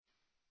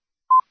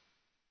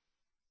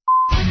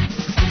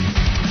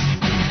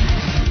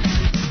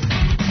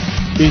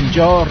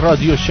اینجا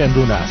رادیو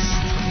شمرون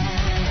است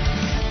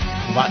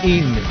و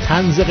این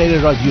طنز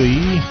غیر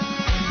رادیویی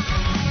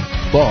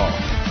با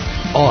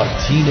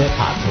آرتین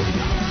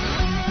پرتویان.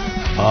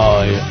 I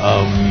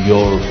am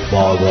your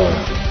father.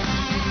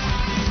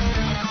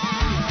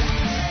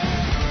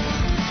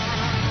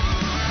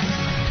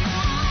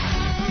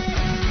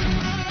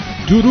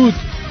 درود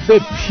به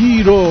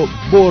پیر و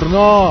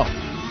برنا،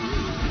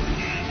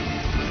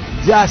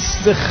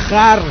 دست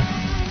خر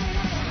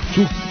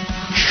تو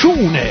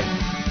کونه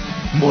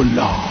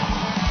ملا.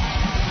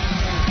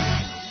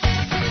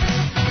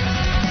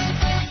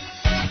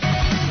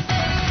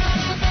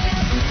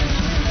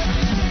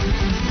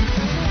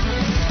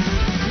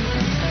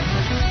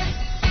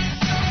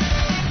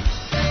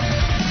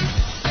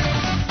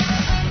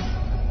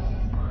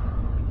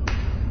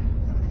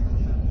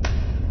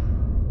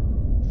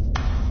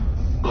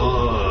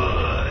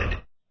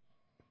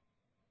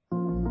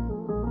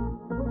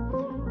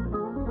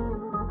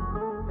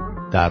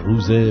 در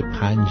روز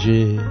 5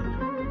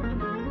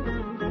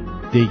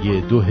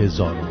 دی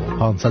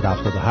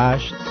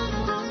 2578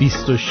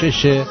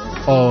 26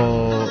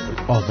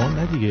 آبان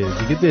نه دیگه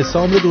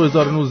دسامبر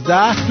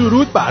 2019.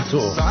 درود بر تو.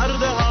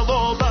 سرد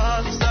هوا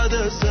برف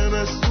زده،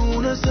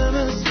 زمستون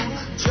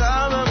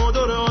جمع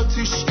مدار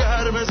آتیش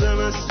گرم،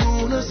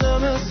 زمستون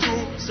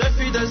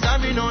سفید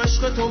زمین و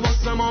عشق تو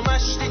واسه ما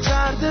مشتی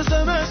کرده،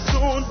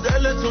 زمستون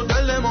دل تو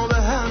دل ما به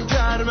هم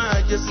گرمه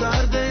اگه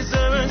سرده،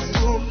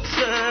 زمستون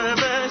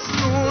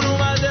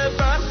اومده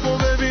برفو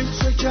ببین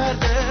چه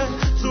کرده،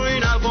 تو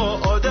این هوا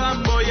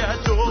آدم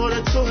باید دور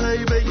تو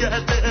هی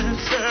بگرده،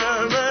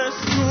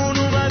 زمستون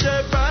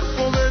اومده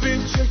برفو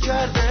ببین چه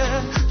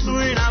کرده، تو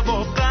این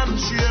هوا غم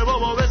چیه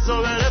بابا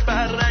بسا بره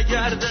بر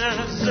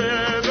نگرده،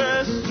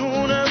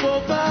 زمستونه و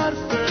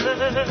برفش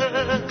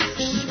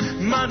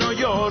منو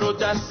یارو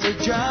دست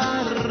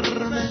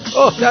گرمش،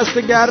 دست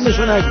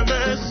گرمشو نگو،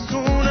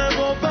 زمستونه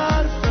و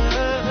برفش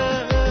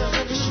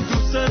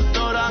دوست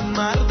دارم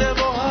مرده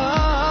با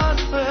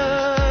حرفش،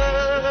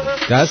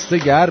 دست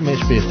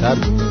گرمش بهتر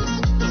بود.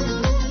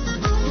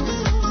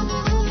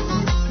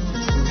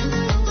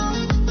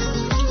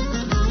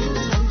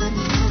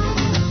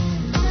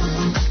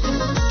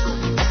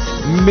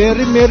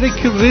 مری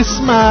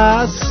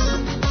کریسمس.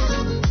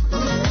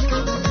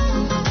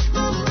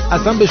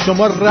 اصلا به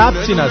شما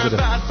ربطی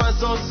نداره.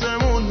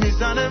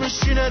 میزنه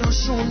میشینه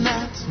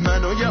روشونت،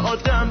 منو یه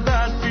آدم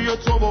برفی و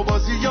تو با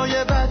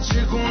بازیای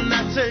بچه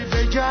گونت، ای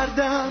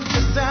بگردم که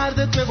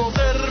سردت و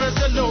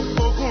قرمز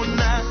لب و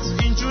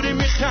گونت، اینجوری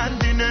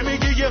میخندی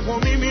نمیگی یه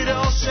همی میره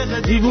عاشق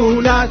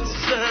دیوونت،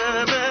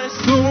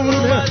 زمستون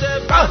اومده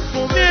برف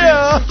و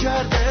ببین چی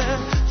کرده،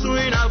 تو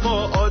این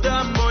هوا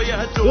آدم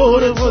باید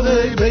دور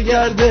خودی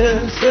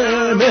بگرده،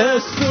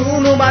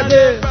 زمستون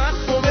اومده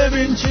برف و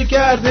ببین چی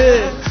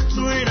کرده،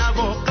 تو این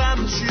هوا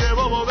غم چیه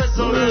بابا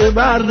بذاره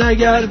بر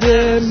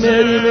نگرده،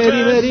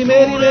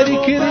 مری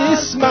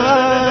کریسمس،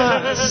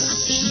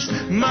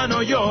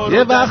 منو یارو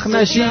یه وقت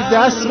نشی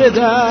دست به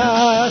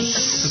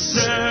دست،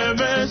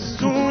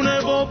 زمستونه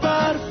و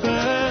برفش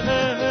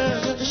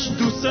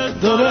دوست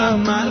دارم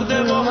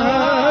مرده با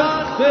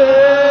حرفش،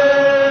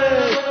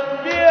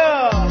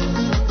 بیا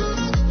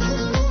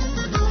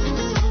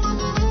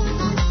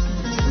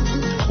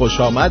خوش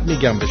آمد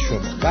میگم به شما.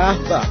 به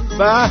به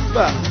به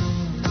به.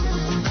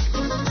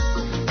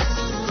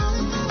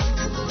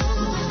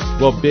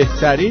 با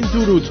بهترین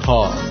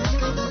درودها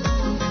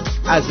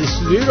از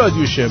استودیوی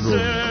رادیو شمرون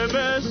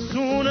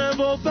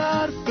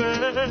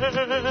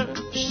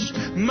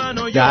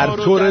در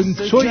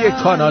تورنتوی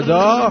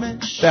کانادا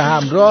به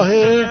همراه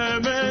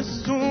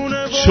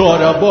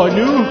تارا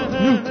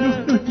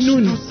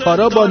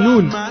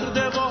بانو.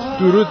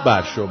 درود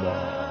بر شما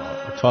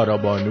تارا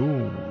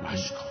بانو.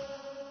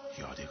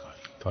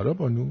 تارا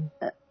بانو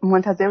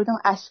منتظر بودم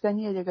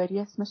اشکانی یادگاری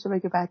اسمشو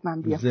بگه بعد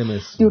من بیام.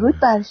 درود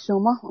بر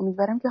شما،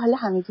 امیدوارم که حال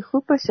همگی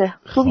خوب باشه.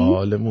 خوبی؟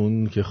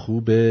 حالمون که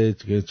خوبه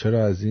دیگه،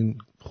 چرا از این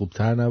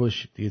خوبتر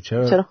نباشه دیگه؟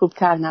 چرا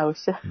خوبتر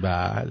نباشه؟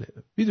 بله.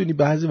 میدونی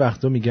بعضی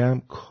وقتا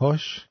میگم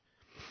کاش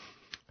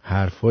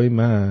حرفای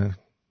من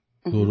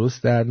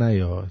درست در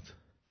نیاد،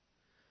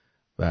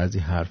 بعضی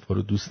حرفا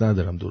رو دوست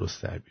ندارم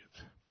درست در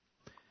بیاد.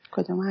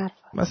 کدوم حرفا؟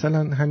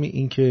 مثلا همین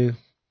این که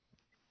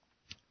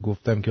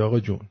گفتم که آقا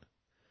جون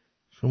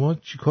شما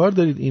چی کار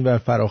دارید اینور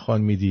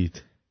فراخوان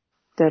میدید؟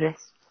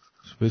 درست.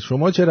 به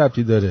شما چه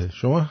ربطی داره؟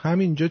 شما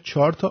همینجا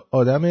 4 تا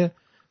آدم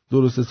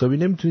درست حسابی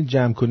نمیتونید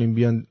جمع کنیم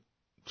بیان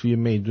توی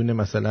میدون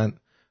مثلا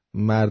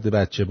مرد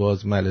بچه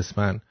باز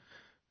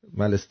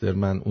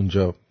ملسترمن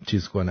اونجا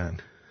چیز کنن،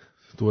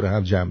 دور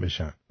هم جمع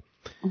بشن.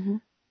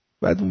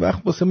 بعد اون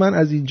وقت واسه من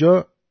از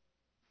اینجا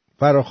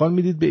فراخوان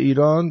میدید به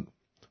ایران،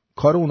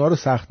 کار اونا رو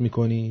سخت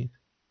میکنید.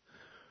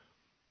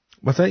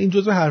 مثلا این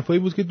جزو حرفایی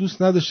بود که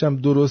دوست نداشتم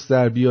درست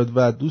در بیاد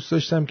و دوست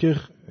داشتم که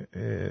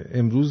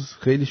امروز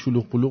خیلی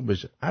شلوغ پلوغ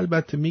بشه.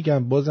 البته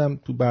میگم بازم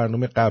تو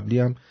برنامه قبلی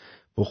هم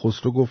با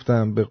خسرو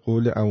گفتم به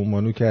قول عمو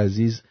مانو که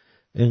عزیز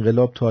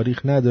انقلاب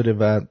تاریخ نداره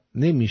و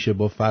نمیشه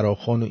با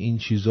فراخوان و این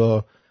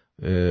چیزا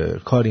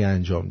کاری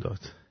انجام داد.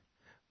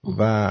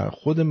 و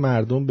خود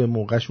مردم به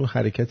موقعشون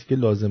حرکتی که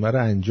لازمه رو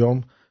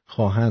انجام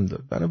خواهند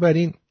داد.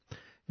 بنابراین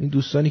این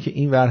دوستانی که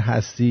این ور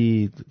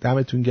هستید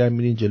دمتون گرم،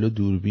 میرین جلو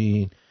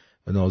دوربین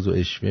و ناز و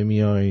اشوه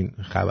میاین،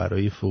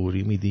 خبرهای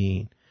فوری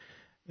میدین،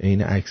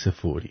 این عکس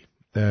فوری،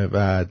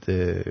 بعد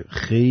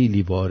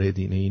خیلی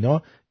واردین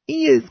اینا.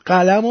 این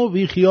قلم رو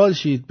بیخیال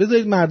شید،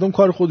 بذارید مردم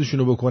کار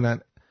خودشونو بکنن.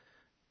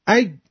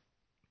 ای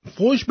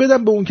فوش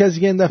بدم به اون کسی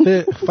که این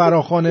دفعه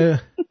فراخوان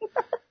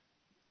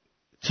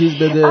چیز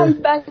بده.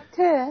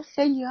 البته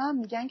خیلی هم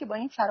میگن که با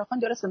این فراخوان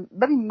درسته.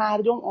 ببین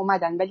مردم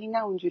اومدن ولی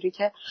نه اونجوری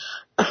که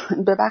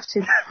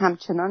ببخشید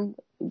همچنان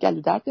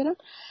گلو درد دارم.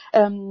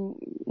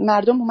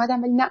 مردم اومدن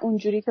ولی نه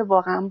اونجوری که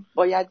واقعا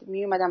باید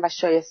می اومدن و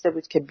شایسته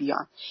بود که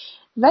بیان.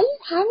 ولی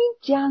همین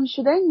جمع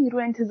شدن نیرو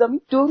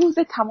انتظامی 2 روز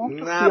تمام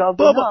تو خیابونا.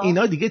 بابا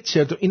اینا دیگه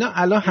چرت، اینا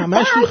الان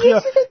همش تو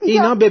خیابون.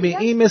 اینا ببین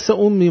این مثل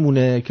اون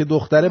میمونه که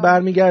دختره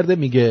برمیگرده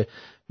میگه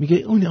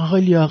اون آقا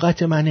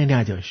لیاقت منه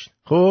نداشت.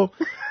 خب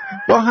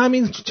با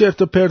همین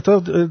چرت و پرتا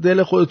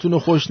دل خودتون رو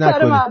خوش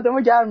نکنید.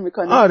 مردمو گرم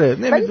میکنه. آره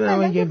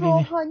نمیدونم اگه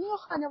روحانی و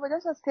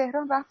خانواده‌اش از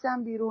تهران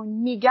رفتن بیرون،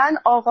 میگن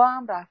آقا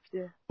هم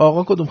رفته.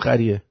 آقا کدوم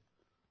خریه؟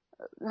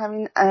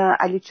 همین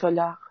علی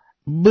چلاق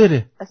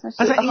بره.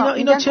 اصلا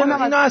اینا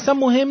چرا اینا اصلا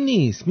مهم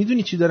نیست.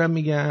 میدونی چی دارم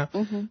میگم؟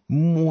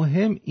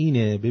 مهم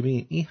اینه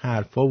ببین این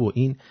حرفا و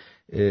این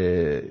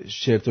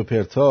شرط و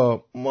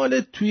پرتا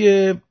مال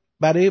توی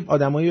برای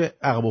آدمای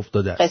عقب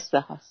افتاده است.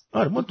 قصه هست.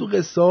 آره ما تو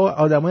قصه ها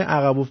آدمای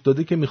عقب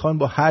افتاده که میخوان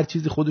با هر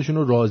چیزی خودشون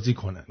رو راضی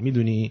کنن،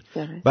 میدونی؟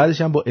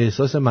 بعدش هم با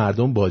احساس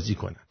مردم بازی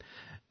کنن.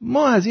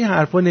 ما از این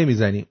حرفا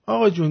نمیزنیم.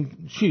 آقا جون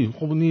چی؟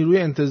 خب نیروی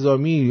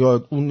انتظامی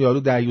یا اون یارو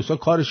دریوسا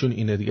کارشون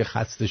اینه دیگه،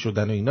 خسته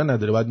شدن و اینا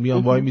نداره، بعد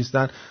میان وای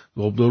میستن،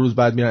 خب 2 روز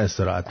بعد میرن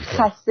استراحت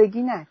میکنن.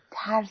 خستگی نه،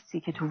 ترسی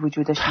که تو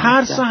وجودش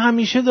ترس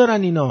همیشه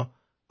دارن اینا.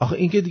 آخه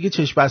این که دیگه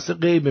چشم بسته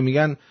غیبه.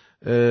 میگن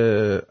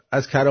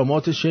از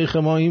کرامات شیخ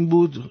ما این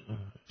بود،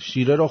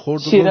 شیره را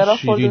خورد و گفت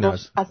شیرین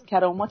است. از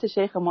کرامات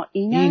شیخ ما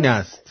این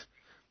است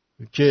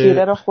که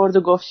شیره را خورد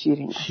و گفت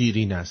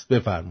شیرین است.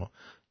 بفرما.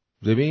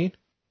 ببین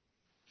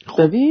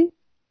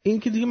این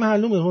که دیگه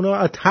معلومه اونا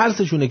از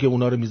ترسشونه که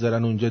اونا رو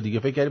میذارن اونجا دیگه.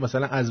 فکر کردی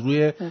مثلا از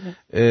روی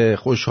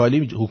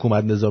خوشحالی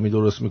حکومت نظامی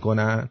درست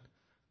میکنن؟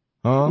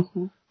 ها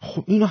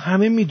خب اینو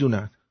همه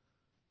میدونن.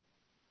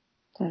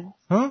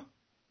 ها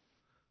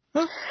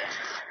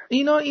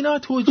اینا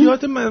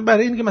توجیهات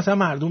برای این که مثلا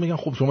مردم میگن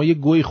خب شما یه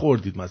گوی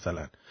خوردید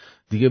مثلا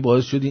دیگه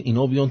باعث شدین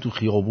اینا بیان تو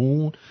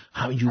خیابون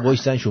همینجور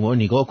وایسن شما رو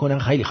نگاه کنن،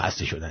 خیلی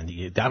خسته شدن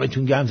دیگه،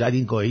 دمتون گرم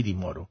زدین گاییدین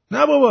ما رو.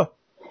 نه بابا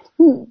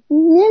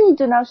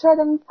نمیدونم، شاید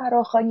این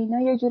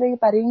فراخوانینا یه جوری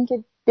برای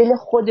اینکه دل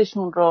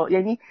خودشون رو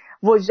یعنی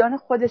وجدان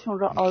خودشون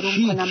رو آروم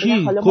کنن.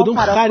 بگن حالا کدوم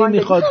خری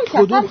میخواد؟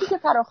 کدوم که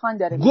فراخوان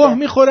داره گوه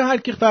میخوره هر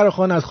کی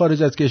فراخوان از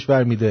خارج از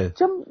کشور میده.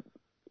 چون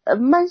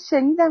من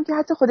شنیدم که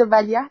حتی خود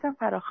ولیعهد هم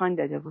فراخوان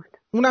داده بود.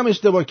 اونم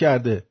اشتباه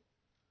کرده.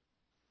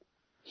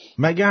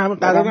 مگه همه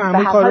قرار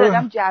همه کارا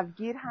آدم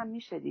جوگیر هم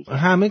میشه دیگه.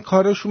 همه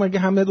کاراشو مگه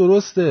همه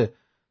درسته؟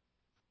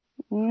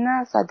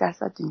 نه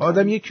 100%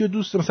 آدم یکی رو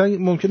دوست مثلا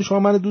ممکنه شما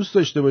منو دوست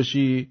داشته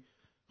باشی،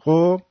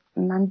 خب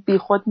من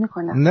بیخود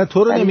میکنم. نه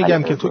تو رو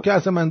نمیگم که تو که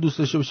اصلا من دوست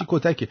داشته باشی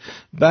کتکه.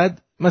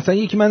 بعد مثلا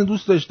یکی منو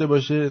دوست داشته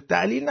باشه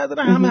دلیل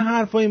نداره همه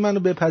حرفای منو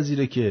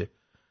بپذیره که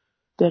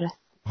درست.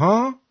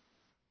 ها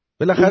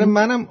بالاخره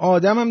منم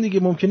آدمم دیگه،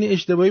 ممکنه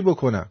اشتباهی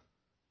بکنم.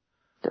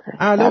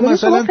 الان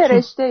مثلا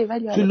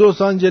تو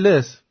لس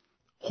آنجلس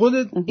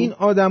خودت این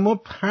آدما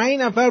 5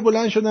 نفر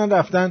بلند شدن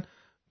رفتن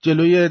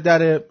جلوی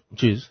در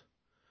چیز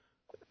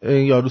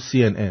یارو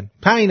CNN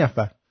 5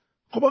 نفر.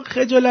 خب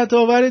خجالت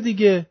آوره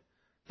دیگه.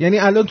 یعنی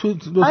الان تو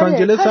لس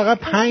آنجلس فقط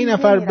 5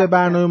 نفر به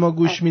برنامه ما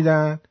گوش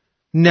میدن؟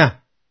 نه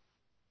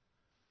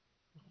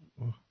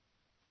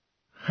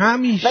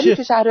همیشه. ولی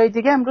تو شهرهای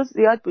دیگه امروز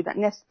زیاد بودن،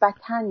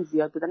 نسبتاً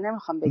زیاد بودن،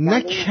 نمیخوام بگم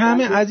نه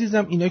کمه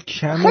عزیزم، اینا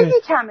کمه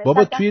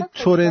بابا.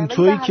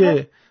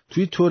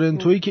 توی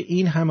تورنتویی که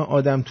این همه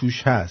آدم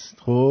توش هست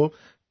خب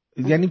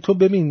یعنی تو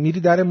ببین میری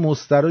در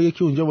مسترا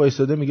یکی اونجا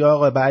وایساده میگه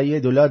آقا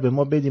بعد $1 به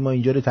ما بدی ما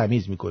اینجا رو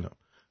تمیز میکنم.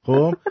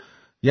 خب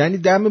یعنی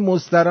دم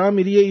مسترا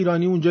میری یه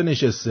ایرانی اونجا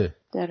نشسته.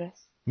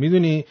 درست.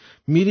 میدونی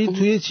میری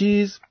توی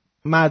چیز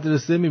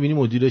مدرسه میبینی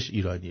مدیرش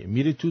ایرانیه،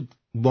 میری تو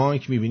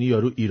بانک میبینی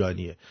یارو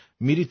ایرانیه،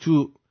 میری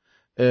تو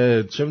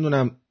چه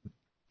میدونم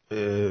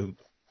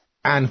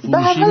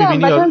انفروشی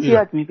میبینی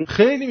یارو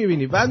خیلی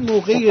میبینی. بعد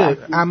موقع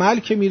عمل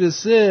که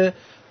میرسه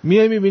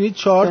میای میبینی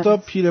 4 تا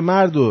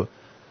پیرمرد و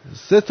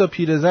 3 تا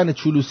پیرزن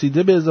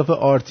چلوسیده به اضافه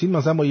آرتین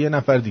مثلا با 1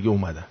 نفر دیگه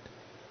اومدن.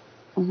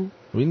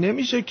 این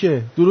نمیشه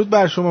که. درود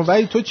بر شما.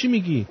 ولی تو چی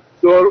میگی؟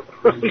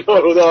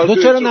 تو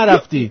چرا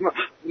نرفتی؟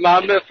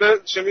 من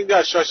مثل چه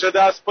میگه شاشه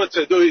دست پا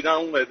چه دویدم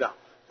اومدم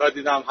تا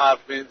دیدم حرف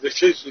اینجا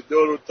کشی.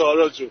 درود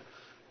تارا جون.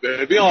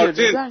 ببین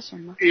آرتین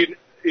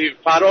این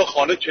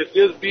فراخانه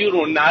کسی از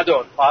بیرون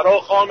نداد.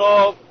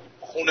 فراخانا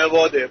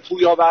خونواده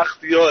پویا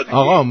بختیاری.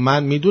 آقا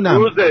من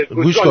میدونم.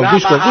 گوش کن.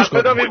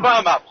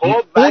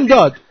 خب اون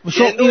داد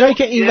شو اینایی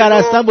که این ور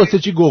هستن واسه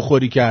چی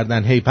گوخوری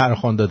کردن هی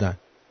فراخوان دادن؟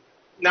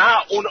 نه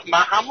اون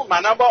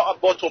منم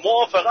با تو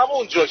موافقم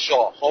اونجا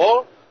شاه.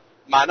 خب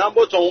منم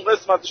با تو اون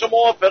قسمتشو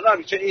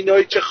موافقم که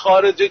اینایی که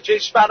خارج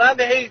کشورن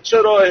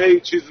چرا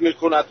چیز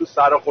میکنن تو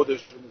سر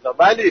خودشون میزن.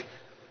 ولی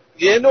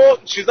یه نوع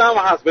چیزم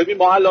هست، ببین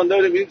ما الان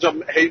داریم اینجا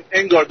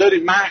انگار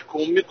داریم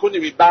محکوم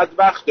میکنیم این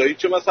بدبختایی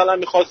که مثلا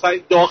میخواستن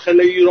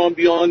داخل ایران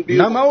بیان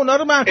بیرون. نه من اونا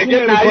رو محکوم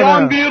نمیکنم.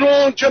 نیان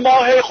بیرون که ما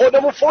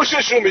خودمون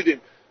فوششون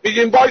میدیم،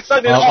 میگیم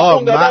وایساد این آقا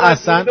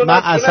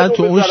من اصلا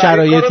تو اون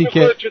شرایطی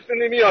که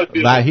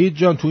وحید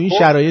جان تو این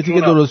شرایطی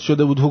که درست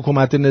شده بود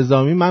حکومت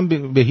نظامی، من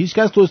به هیچ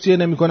کس توصیه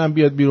نمیکنم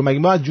بیاد بیرون. مگه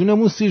ما از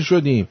جونمون سیر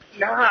شدیم؟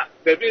 نه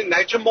ببین،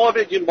 نه که ما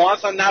بگیم، ما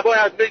اصلا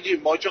نباید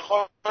بگیم، ما که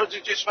خارج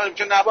کشوریم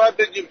که نباید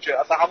بگیم که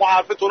اصلا همون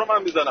حرف تو رو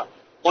من میزنم.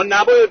 ما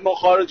نباید ما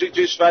خارج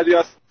کشوری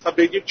اصلا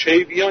بگیم چه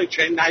بیاین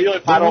چه نیاین،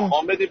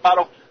 فراخوان بدیم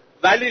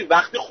ولی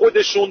وقتی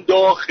خودشون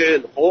داخل،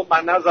 خب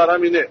من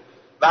نظرم اینه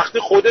وقتی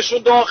خودشون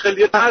داخل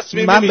یه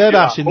تصمیم من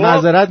ببخشید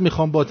معذرت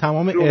میخوام با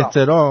تمام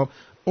احترام،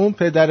 اون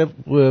پدر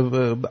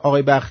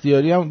آقای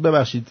بختیاری هم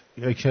ببخشید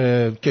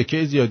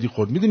که زیادی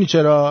خورد. میدونی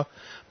چرا؟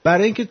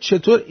 برای اینکه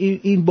چطور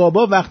این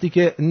بابا وقتی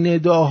که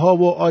نداها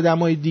و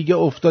آدمای دیگه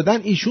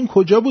افتادن ایشون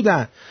کجا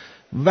بودن؟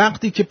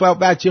 وقتی که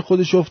بچه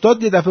خودش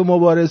افتاد یه دفعه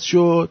مبارز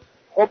شد.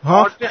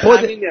 خود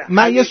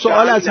من یه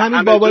سوال از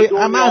همین بابای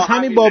از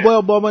همین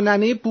بابا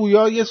ننه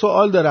پویا یه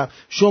سوال دارم.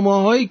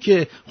 شماهایی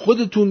که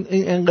خودتون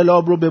این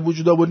انقلاب رو به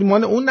وجود آوردید،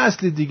 مال اون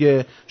نسلی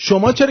دیگه،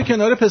 شما چرا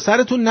کنار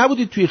پسرتون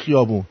نبودید توی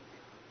خیابون؟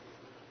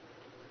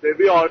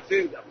 ببین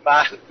آرتین،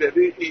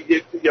 ببین این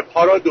یه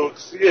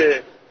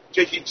پارادوکسیه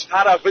که هیچ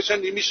طرفش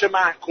نمیشه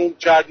محکوم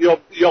کرد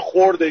یا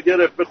خورده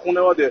گرفت به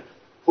خانواده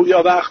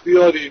پویا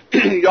بختیاری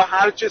یا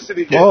هر کسی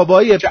دیگه.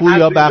 بابای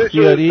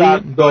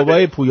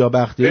پویا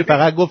بختیاری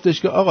فقط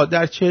گفتش که آقا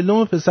در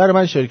 40 پسر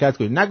من شرکت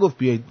کنید، نگفت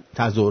بیایید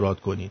تظاهرات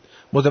کنید.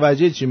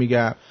 متوجه چی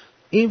میگم؟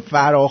 این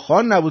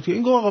فراخوان نبود که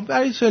این گفت آقا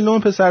برای 40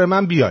 پسر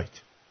من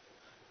بیایید.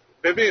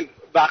 ببین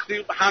وقتی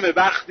همه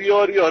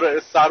بختیاری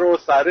سر و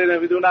سره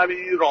نمیدونم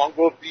ایران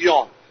گفت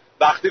بیان،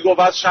 وقتی گفت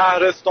از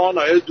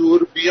شهرستان‌های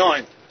دور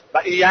بیاین، و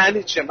این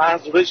یعنی چه؟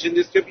 منظورش این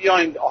نیست که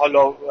بیاین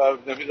حالا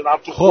نمیدونم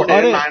تو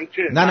خونه من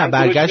که نه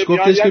برگشت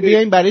گفتش که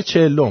بیاین برای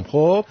 40.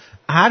 خب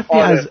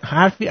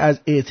حرفی از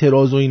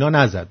اعتراض و اینا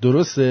نزد،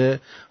 درسته؟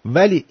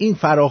 ولی این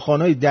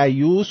فراخوانای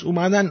دیوس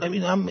اومدن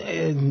نمیدونم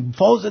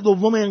فاز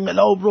دوم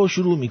انقلاب رو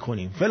شروع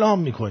میکنیم فلان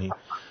میکنیم.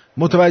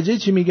 متوجه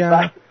چی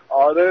میگم؟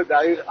 آره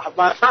دقیقاً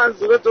من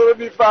منظور تو رو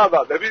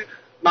میفهمم. ببین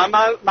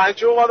من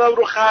چه اومدم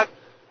رو خط،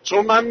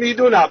 چون من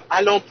میدونم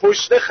الان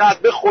پشت خط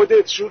به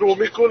خودت شروع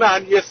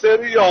میکنن یه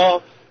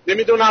سریا،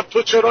 نمیدونم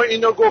تو چرا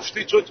اینو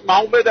گفتی، تو من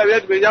اون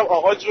بدویت بگم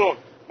آقا جون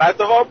من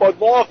دقیقا با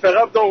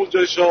موافقم دا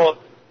اونجا شد،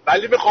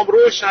 ولی میخوام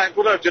روشن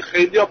کنم که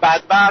خیلی ها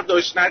بد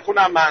برداشت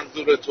نکنم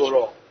منظور تو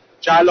رو،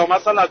 که الان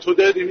مثلا تو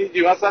داری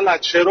میگی مثلا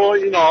چرا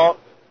اینا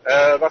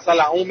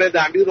مثلا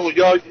اومدن بیرون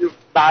یا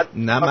بعد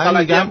مثلا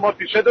میگم ما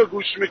پیشه دو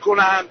گوش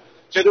میکنن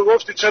که تو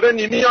گفتی چرا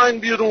نمیاین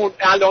بیرون،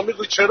 الان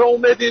میگو چرا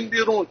اومدین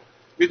بیرون.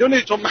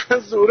 میدونی تو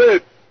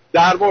منظورت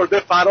در مورد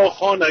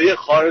فراخوانای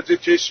خارج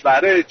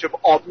کشوره که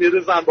آب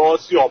میرزن به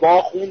آسیاب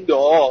آخونده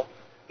ها،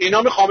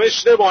 اینا میخوام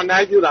اشتباه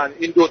نگیرن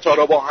این دوتا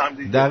رو با هم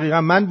دیگه.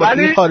 دقیقا من با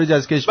این خارج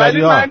از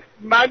کشوری ها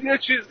من یه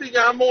چیز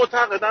دیگه هم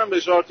معتقدم به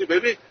شارتی.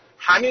 ببین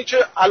همین که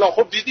الان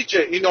خب دیدی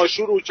که اینا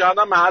شروع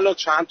کردن، من الان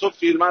چند تا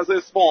فیلم از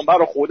اصفهان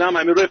برای خودم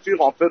همین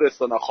رفیقام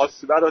فرستادن،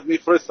 خاصی برات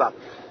میفرستم.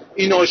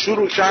 اینا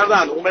شروع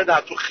کردن اومدن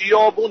تو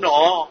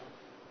خیابونا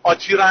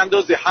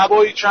تیراندازی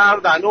هوایی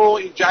کردن و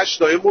این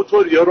جشنای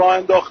موتوری راه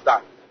انداختن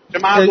که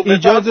مردم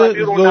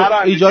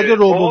ایجاد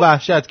رعب و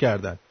وحشت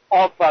کردن.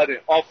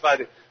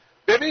 آفرین.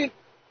 ببین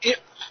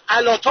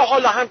الان تا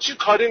حالا همچین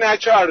کاری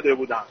نکرده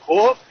بودن.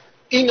 خب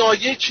اینا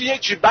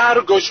یکی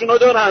برگاشونو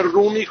دارن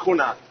رو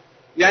میکنن،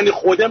 یعنی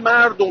خود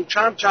مردم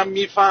کم کم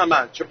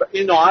میفهمن که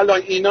اینا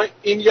الان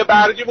این یه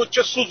برگی بود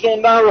که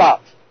سوزوندن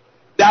رفت،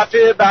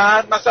 دفعه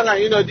بعد مثلا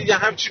اینا دیگه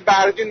همچی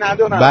برگی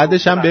ندارن.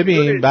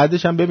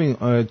 بعدش هم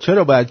ببین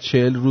چرا باید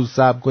 40 روز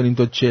صبر کنیم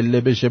تا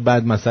چله بشه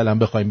بعد مثلا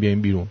بخوایم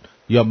بیایم بیرون،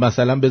 یا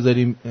مثلا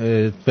بذاریم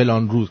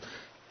فلان روز.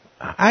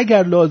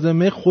 اگر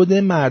لازمه خود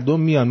مردم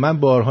میان. من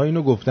بارها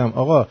اینو گفتم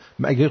آقا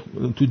مگه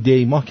تو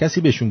دی ماه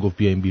کسی بهشون گفت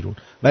بیایم بیرون؟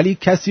 ولی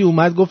کسی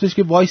اومد گفتش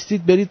که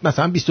وایستید برید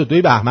مثلا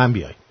 22 بهمن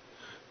بیاید.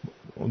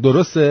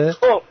 درسته؟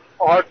 خب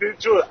آرتین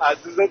جون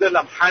عزیز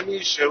دلم،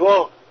 همیشه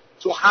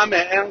تو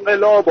همه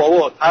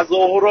انقلابا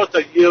تظاهرات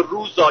یه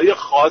روزای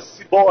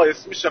خاصی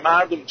باعث میشه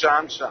مردم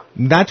جمع شن.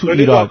 نه تو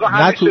ایران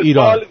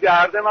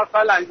گرده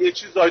مثلا یه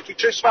چیزای تو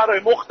کشورهای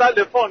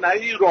مختلف نه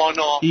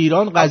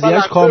ایران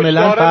قضیهش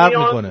کاملا فرق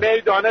میکنه.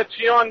 میدان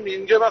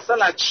تیانمین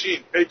مثلا چین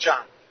پکن،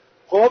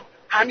 خب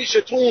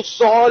همیشه تو اون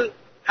سال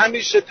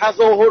همیشه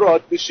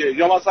تظاهرات میشه،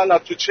 یا مثلا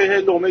تو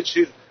 40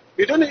 چیز.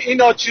 میدونی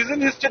اینا چیزی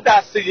نیست که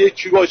دست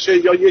یکی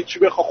باشه یا یکی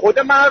بخواد، خود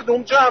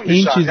مردم جمع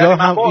میشن.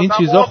 این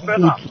چیزا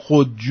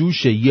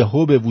خودجوشه،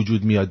 یهو به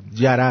وجود میاد.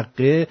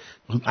 جرقه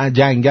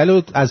جنگل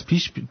رو از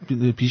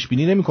پیش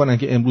بینی نمیکنن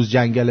که امروز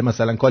جنگل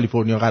مثلا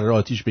کالیفرنیا قرار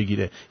آتیش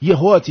بگیره،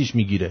 یهو آتیش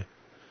میگیره.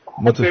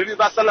 ببین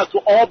مثلا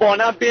تو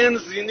آبانم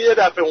بنزینی یه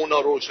دفعه اونا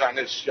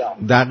روشنش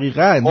کرد.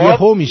 دقیقاً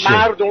یهو میشه.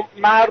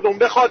 مردم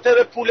به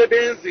خاطر پول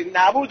بنزین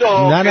نبود.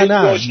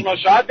 نه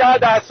شاید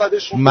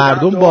 10%شون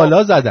مردم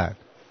بالا زدن.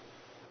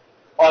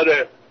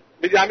 آره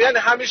میگم یعنی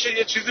همیشه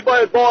یه چیزی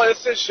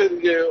باعثش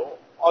دیگه.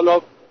 حالا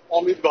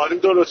امیدواریم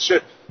درست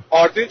شه.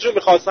 آرتین جون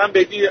میخواستم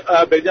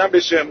بگم به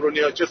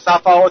شمرونیا که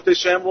صفحات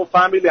شمرون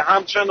فامیلی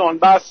همچنان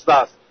بسته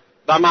است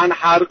و من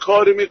هر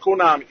کاری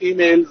میکنم.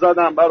 ایمیل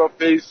زدم برای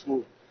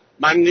فیسبوک.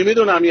 من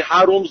نمیدونم این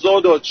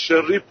حرومزادا چه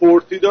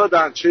ریپورتی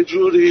دادن، چه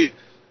جوری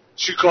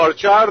چی کار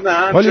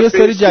کردن. ولی یه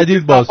سری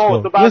جدید باز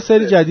کن. یه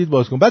سری جدید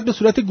باز کن. بعد به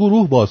صورت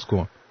گروه باز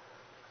کن.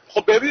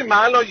 خب ببین من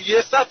الان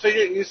یه صفحه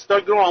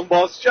اینستاگرام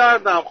باز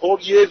کردم. خب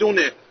یه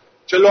دونه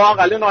که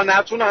لااقل اینا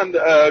نتونن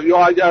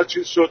یا اگر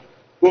چیز شد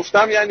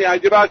گفتم یعنی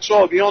اگه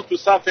بچه‌ها بیان تو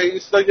صفحه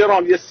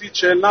اینستاگرام یه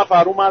 30-40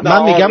 نفر اومدن.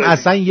 من میگم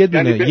اصلا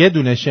یه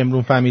دونه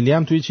شمرون فامیلی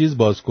هم توی چیز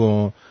باز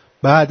کن.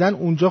 بعدن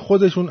اونجا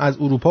خودشون از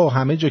اروپا و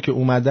همه جا که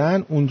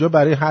اومدن اونجا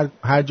برای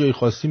هر جای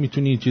خاصی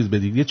میتونی یه چیز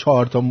بدی. یه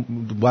 4 تا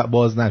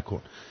باز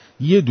نکن.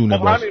 یه دونه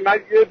باز. من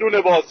یه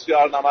دونه باز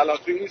کردم الان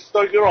تو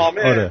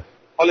اینستاگرامه. آره.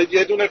 حالا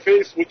یه دونه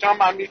فیسبوک هم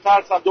من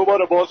میترسم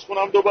دوباره باز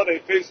کنم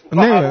دوباره فیسبوک.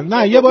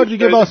 نه یه بار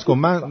دیگه باز کن.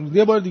 من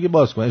یه بار دیگه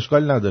باز کن.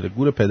 اشکالی نداره.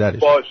 گور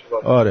پدرش.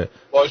 آره.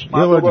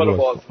 یه بار دیگه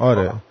باز.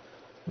 آره.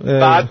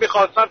 بعد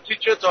می‌خواستم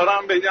تیکه تارا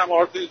هم بگم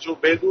آرتین جو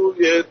بدو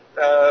یه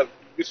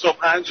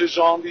 25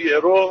 ژانویه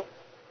رو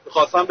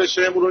می‌خواستم به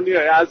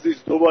شمرونیای عزیز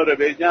دوباره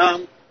بگم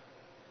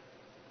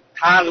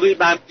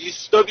تقریبا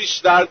 20 تا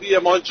بیشتر دیگه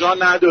ما جا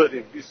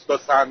نداریم. 20 تا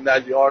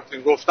صندلی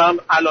آرتین گفتم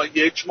الان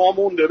 1 ماه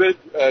مونده. به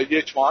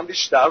 1 ماه هم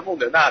بیشتر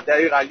مونده. نه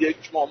دقیقاً 1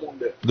 ماه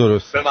مونده.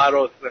 درست. به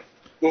مراسم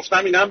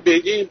گفتم اینم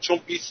بگیم چون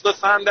 20 تا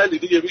صندلی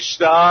دیگه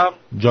بیشتر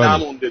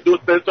نمونده. 2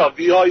 تا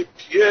وی آی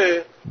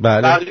پیه.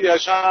 بله.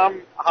 بقیه‌اش هم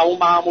همون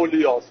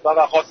معمولی هست.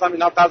 و خواستم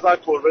اینم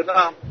تذکر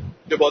بدم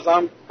که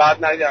بازم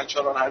بعد نگن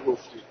چرا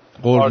نگفتی.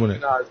 قربونه.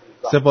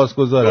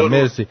 سپاسگزارم.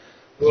 مرسی.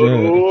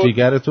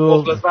 جیگر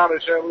تو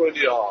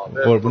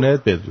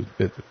قربونت. بدرود.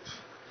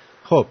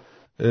 خب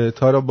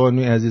تارا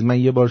بانوی عزیز من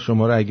یه بار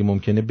شما رو اگه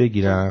ممکنه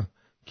بگیرم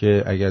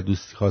که اگر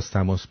دوستی خواست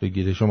تماس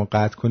بگیره شما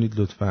قطع کنید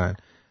لطفاً.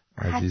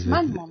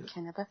 حتما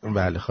ممکنه.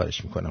 بله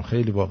خواهش میکنم.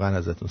 خیلی واقعا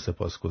ازتون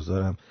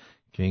سپاسگزارم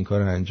که این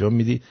کار رو انجام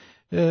میدی.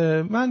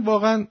 من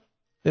واقعا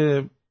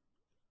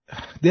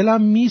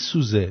دلم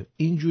میسوزه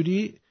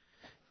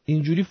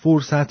اینجوری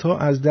فرصت ها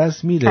از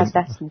دست میره.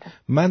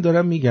 من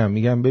دارم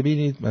میگم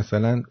ببینید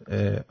مثلا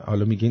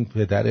حالا میگین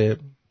پدر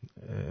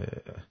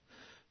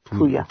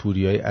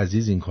پوریای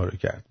عزیز این کارو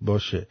کرد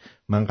باشه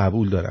من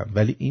قبول دارم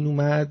ولی این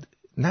اومد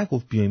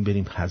نگفت بیاین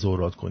بریم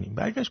تظاهرات کنیم.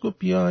 برگشت گفت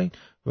بیاین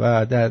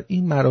و در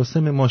این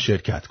مراسم ما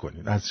شرکت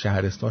کنین از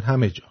شهرستان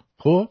همه جا.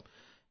 خب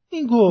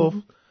این گفت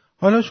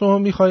حالا شما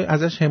میخوای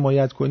ازش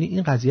حمایت کنی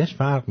این قضیهش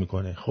فرق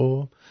میکنه.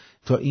 خب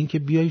تا اینکه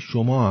بیای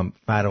شما هم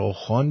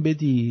فراخوان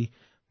بدی.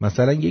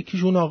 مثلا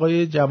یکیشون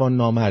آقای جوان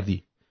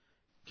نامردی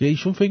که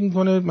ایشون فکر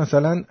میکنه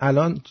مثلا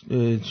الان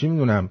چی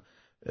میدونم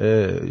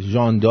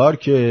ژاندار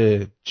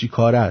که چی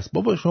کار است.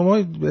 بابا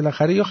شما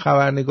بالاخره یا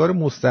خبرنگار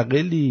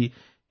مستقلی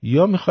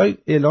یا میخوای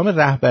اعلام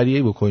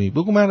رهبریه بکنی.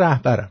 بگو من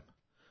رهبرم.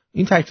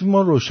 این تکلیف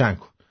ما روشن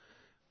کن.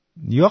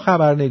 یا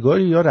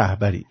خبرنگاری یا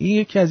رهبری. این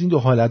یکی از این دو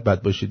حالت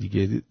باید باشه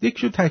دیگه.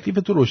 یکیشو تکلیف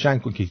تو روشن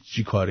کن که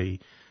چی کاره ای.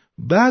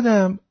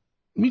 بعدم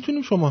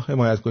میتونیم شما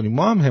حمایت کنیم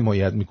ما هم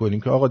حمایت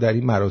میکنیم که آقا در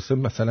این مراسم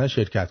مثلا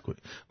شرکت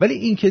کنیم. ولی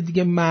این که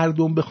دیگه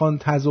مردم بخوان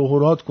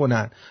تظاهرات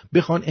کنن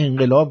بخوان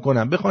انقلاب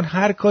کنن بخوان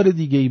هر کار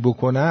دیگه ای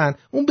بکنن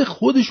اون به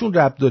خودشون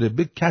ربط داره.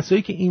 به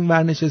کسایی که این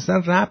ور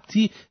نشستن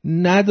ربطی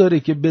نداره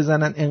که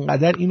بزنن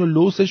انقدر اینو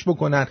لوسش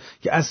بکنن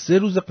که از 3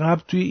 روز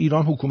قبل توی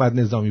ایران حکومت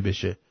نظامی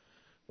بشه.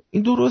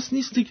 این درست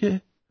نیستی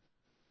که.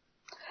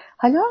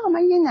 حالا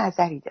من یه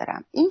نظری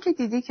دارم. این که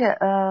دیدی که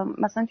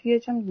مثلا توی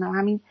چه میدونم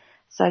همین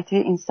سایت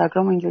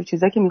اینستاگرام و اینجور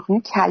چیزا که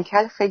میخونی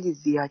کلکل خیلی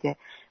زیاده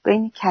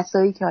بین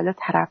کسایی که حالا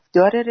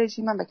طرفدار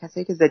رژیمن و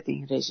کسایی که ضد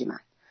این رژیمن.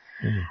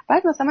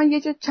 بعد مثلا من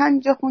یه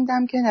چند جا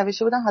خوندم که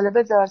نوشته بودن حالا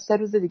بذار 3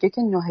 روز دیگه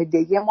که 9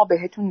 دیگه ما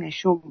بهتون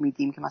نشون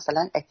میدیم که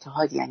مثلا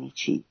اتحاد یعنی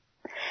چی.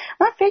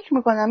 من فکر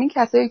میکنم این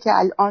کسایی که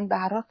الان به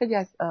هر حال خیلی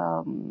از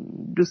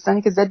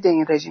دوستانی که ضد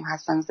این رژیم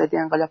هستن ضد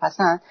انقلاب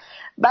هستن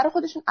برای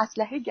خودشون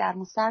اسلحه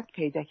گرم و سرد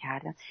پیدا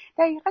کردن.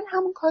 دقیقاً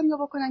همون کاریو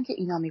بکنن که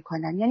اینا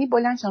میکنن. یعنی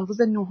بلندشن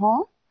روز 9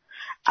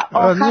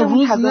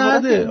 روز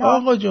نده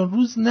آقا جان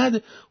روز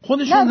نده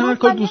خودشون هر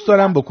کار دوست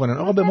دارن بکنن.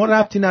 آقا به ما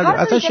ربطی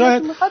نداره.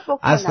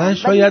 اصلا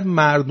شاید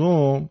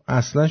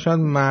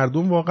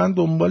مردم واقعا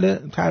دنبال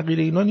تغییر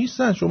اینا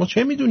نیستن. شما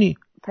چه میدونی؟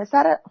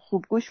 پسر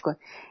خوب گوش کن.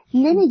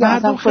 نمیگم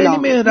مردم خیلی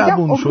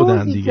مهربون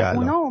شدن دیگه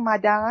الان. اونا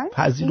اومدن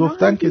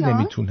پذیرفتن که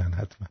نمیتونن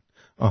حتما.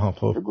 آها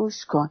خب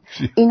گوش کن.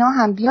 اینا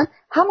هم بیان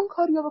همون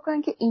کاریو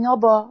بکنن که اینا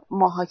با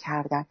ماها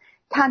کردن.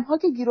 تنها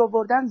که گیر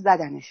آوردن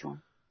زدنشون.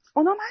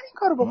 اونا هم این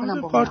کارو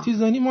بکنن با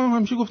پارتیزانی. ما هم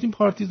همیشه گفتیم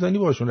پارتیزانی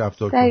باشون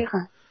رفتار کن. دقیقاً.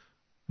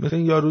 مثلا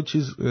یارو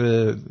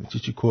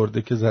چی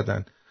کرده که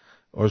زدن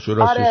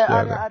آشورا شش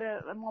کردن. آره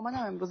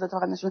مامانم امروز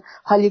اتفاقا نشون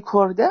هانی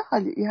کرده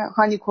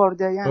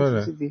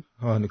یعنی چیزی.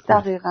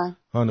 دقیقاً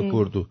هانی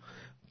کردو.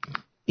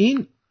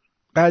 این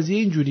قضیه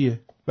اینجوریه.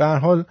 به هر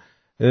حال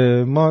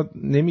ما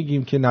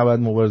نمیگیم که نباید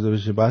مبارزه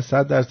بشه، باید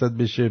 100%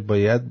 بشه،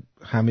 باید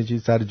همه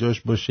چیز سر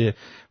جاش باشه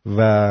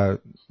و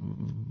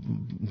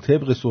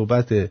طبق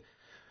صحبت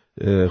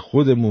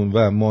خودمون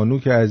و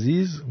مانوک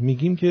عزیز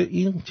میگیم که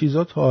این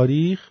چیزا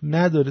تاریخ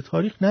نداره.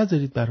 تاریخ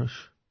نذارید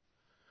براش.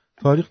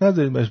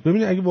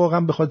 ببینید اگه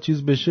واقعا بخواد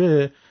چیز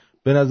بشه،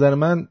 به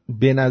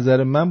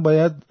نظر من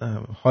باید،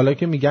 حالا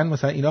که میگن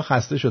مثلا اینا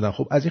خسته شدن،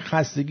 خب از این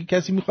خستگی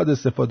کسی میخواد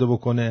استفاده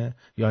بکنه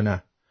یا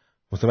نه؟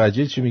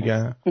 متوجه چی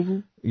میگن؟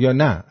 یا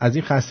نه از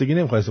این خستگی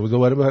نمیخواد استفاده،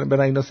 دوباره برن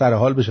اینا سر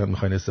حال بشن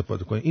میخواین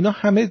استفاده کنین. اینا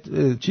همه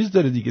چیز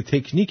داره دیگه،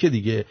 تکنیک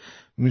دیگه.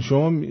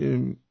 شما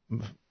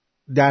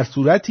در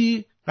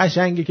صورتی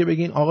قشنگه که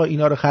بگین آقا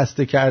اینا رو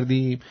خسته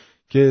کردیم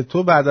که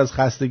تو بعد از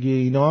خستگی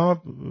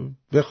اینا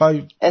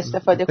بخوای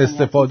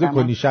استفاده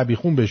کنی،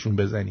 شبیخون بهشون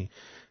بزنی.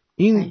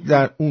 این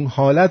در اون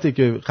حالته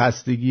که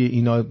خستگی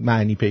اینا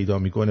معنی پیدا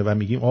میکنه و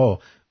میگیم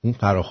اون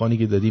فراخوانی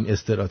که دادیم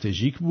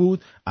استراتژیک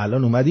بود،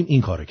 الان اومدیم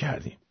این کارو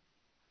کردیم.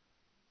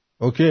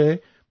 اوکی؟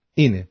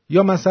 اینه.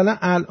 یا مثلا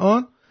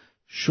الان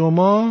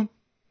شما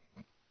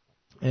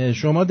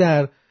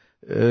در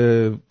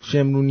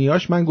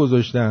شمرونیاش من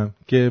گذاشتم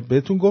که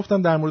بهتون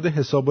گفتم در مورد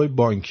حسابای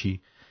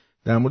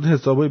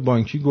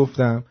بانکی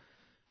گفتم.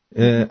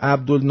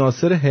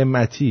 عبدالناصر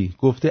همتی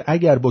گفته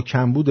اگر با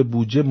کمبود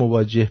بودجه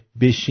مواجه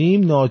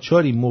بشیم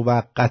ناچاری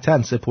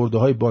موقتاً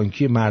سپرده‌های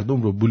بانکی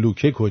مردم رو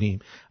بلوکه کنیم.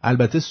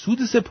 البته سود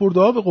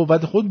سپرده‌ها به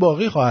قوت خود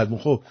باقی خواهد بود.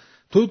 خب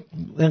تو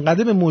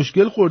انقدر به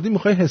مشکل خوردی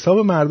میخوای حساب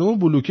مردم رو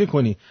بلوکه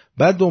کنی،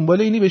 بعد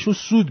دنبال اینی بهشون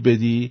سود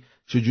بدی؟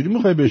 چجوری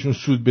میخوای بهشون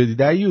سود بدی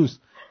دریوس؟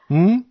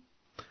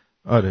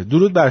 آره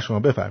درود بر شما،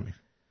 بفرمایید.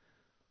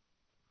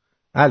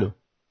 الو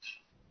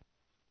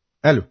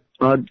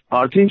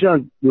آرتین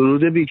جان،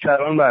 درود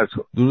بیکران بر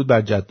تو. درود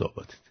بر جد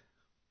آبادت.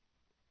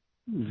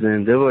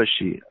 زنده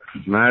باشی،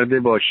 مرد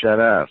با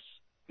شرف،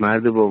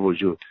 مرد با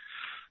وجود.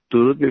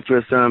 درود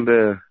میفرستم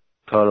به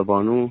تارا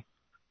بانو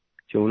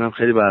که اونم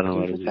خیلی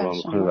برنامه رو زیبا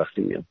میکنه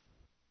وقتی میام.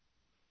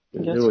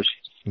 زنده باشی.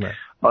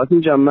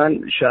 آرتین جان من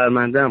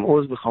شرمندم،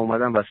 عذر میخوام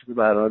اومدم وسط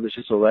برنامه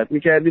بشه صحبت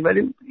میکردی،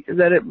 ولی یه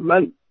ذره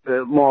من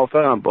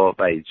موافقم با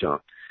بعید جان،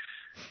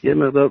 یه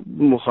مقدار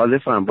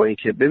مخالفم با این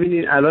که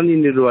ببینین الان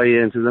این نیروهای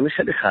انتظامی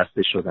خیلی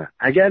خسته شدن.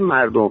 اگر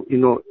مردم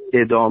اینو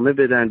ادامه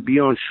بدن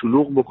بیان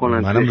شلوغ بکنن،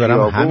 منم دارم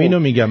همینو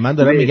میگم. من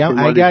دارم میگم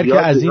اگر که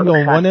از این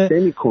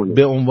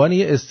به عنوان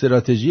یه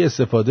استراتژی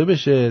استفاده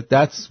بشه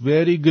that's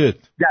very good.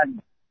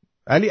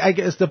 ولی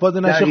اگه استفاده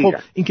نشه خب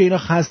این که اینا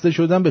خسته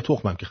شدن به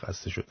تخمم که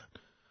خسته شدن.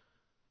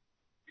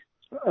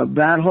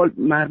 به هر حال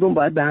مردم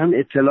باید به هم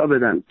اطلاع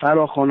بدن.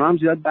 فراخوان هم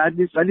زیاد بد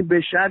نیست، ولی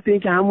به شرط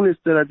اینکه همون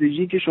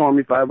استراتژی که شما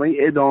میفرمایید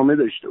ادامه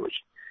داشته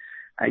باشه.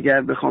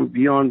 اگر بخوام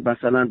بیان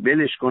مثلا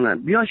بلش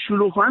کنن، بیان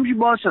شلوغ همش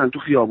باشن تو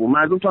خیابون،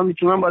 مردم تا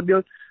میتونن باید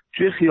بیان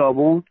توی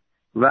خیابون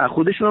و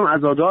خودشون هم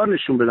عزادار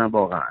نشون بدن.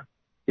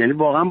 یعنی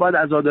واقعا باید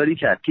عزاداری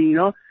کرد که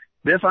اینا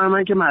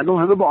بفهمن که مردم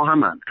همه با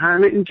همن.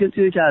 همه این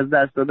کسی که از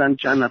دست دادن،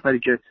 چند نفری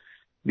که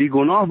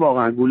بیگناه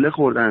واقعا گوله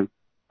خوردن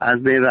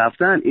از بین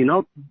رفتن،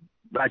 اینا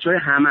بچهای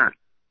همه،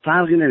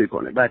 فرقی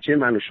نمیکنه، بچه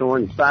من و شما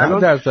نیست.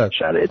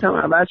 شرایط هم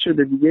عوض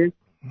شده دیگه.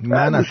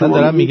 من اصلا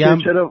دارم میگم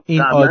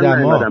این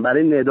آدما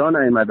برای ندا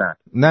نیومدن.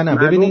 نه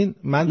ببینین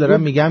من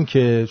دارم میگم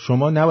که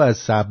شما نباید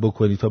صبر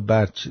بکنی تا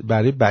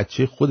برای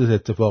بچه خودت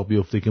اتفاق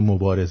بیفته که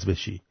مبارز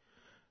بشی.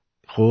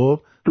 خب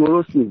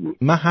درست میگی،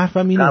 من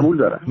حرفم اینه، قبول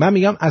دارم. من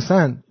میگم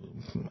اصلا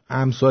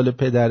امثال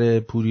پدر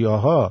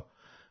پوریاها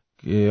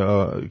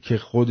که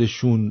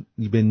خودشون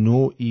به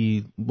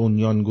نوعی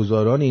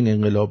بنیانگذاران این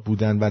انقلاب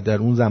بودن و در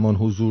اون زمان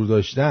حضور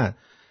داشتن،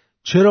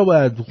 چرا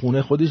باید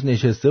خونه خودش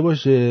نشسته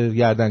باشه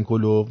گردن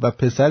کلو و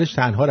پسرش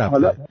تنها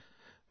رفته؟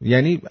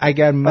 یعنی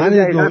اگر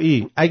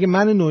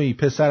من نوعی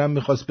پسرم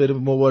میخواست بره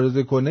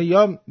مبارزه کنه،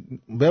 یا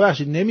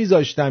ببخشید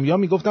نمیذاشتم، یا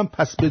میگفتم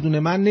پس بدون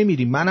من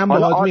نمیریم، منم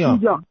باهات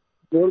میام.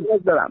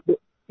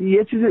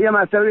 یه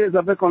مسئله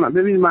اضافه کنم.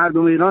 ببین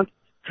مردم ایران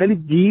خیلی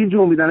دیر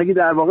جون میدن. اگه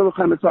در واقع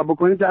بخوایم حساب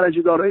بکنیم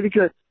درجه دارایی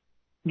که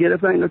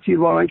گرفتن اینا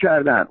تیرباران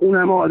کردن، اون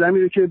همه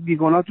آدمی رو که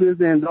بیگناه توی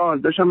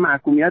زندان داشتن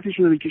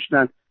محکومیتشون رو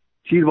میکشتن،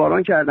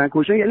 تیرباران کردن،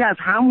 کشتن، یعنی از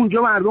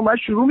همونجا مردم باید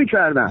شروع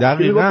میکردن.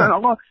 دقیقاً گفتن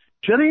آقا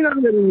چرا اینا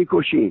رو دارین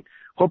میکشین؟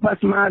 خب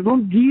پس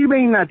مردم دیر به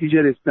این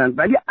نتیجه رسیدن،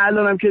 ولی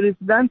الانم که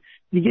رسیدن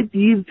دیگه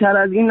دیرتر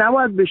از این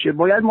نباید بشه.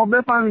 باید ما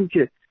بفهمیم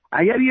که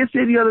اگر یه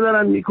سری‌ها رو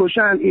دارن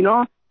میکشن،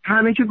 اینا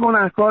همه که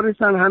گناهکار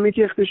نیستن، همه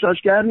که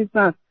اغتشاشگر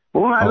نیستن.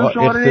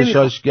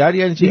 اغتشاشگر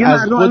یعنی چی؟ از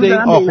خود این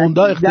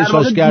آخوندا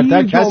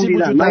اغتشاشگرتر کسی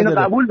وجود نداره. من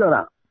قبول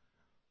دارم.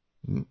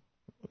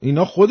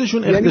 اینا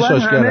خودشون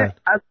اغتشاشگرن.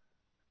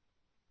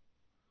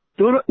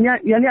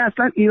 یعنی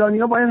اصلا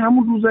ایرانی‌ها باید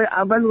همون روزای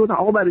اول گفتن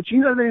آقا برای چی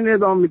اینا دارین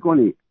اعدام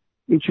میکنی؟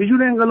 این چه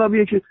جور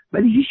انقلابیه که،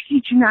 ولی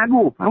هیچی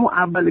نگفت همون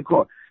اول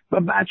کار. و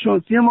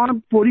بدشانسی ما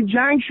هم پوری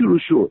جنگ شروع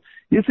شد.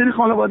 یه سری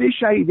خانواده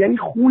شهید، یعنی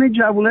خون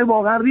جوانای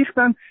واقعا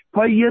ریختن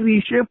پای یه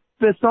ریشه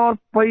فساد،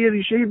 پای یه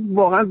ریشه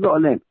واقعا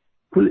ظالم.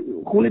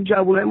 خون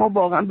جوانای ما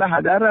واقعا به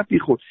هدر رفت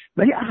خود.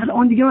 ولی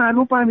الان دیگه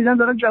مردم فهمیدن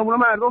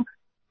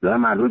دارن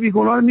مردم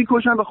بیگناه رو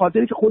میکشن به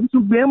خاطری که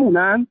خودشون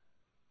بمونن.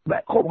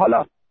 خب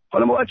حالا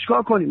ما باید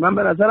چیکار کنیم؟ من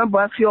به نظرم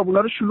باید خیابونا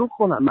رو شلوغ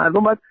کنن، مردم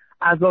باید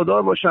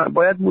عزادار باشن،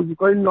 باید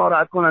موزیکای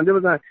ناراحت کننده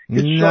بزنن،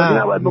 شادی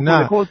نباید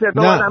بکنه،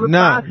 کنسرت‌ها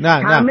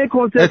همه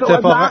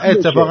کنسرت‌ها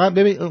اتفاقا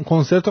ببین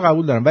کنسرت رو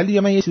قبول دارم، ولی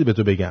من یه چیزی به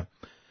تو بگم،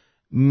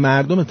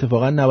 مردم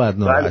اتفاقا نباید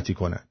ناراحتی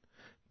کنن.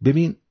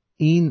 ببین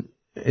این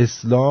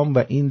اسلام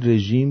و این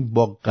رژیم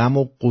با غم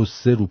و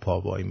قصه رو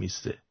پا وای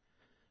میسته.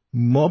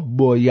 ما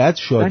باید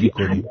شادی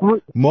کنیم،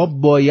 ما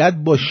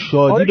باید با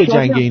شادی به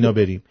جنگ اینا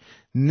بریم،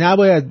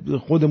 نباید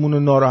خودمون رو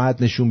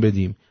ناراحت نشون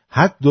بدیم.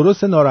 حتی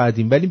درست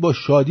ناراحتیم ولی با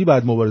شادی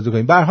باید مبارزه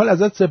کنیم. به هر حال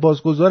ازت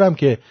سپاسگزارم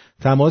که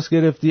تماس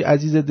گرفتی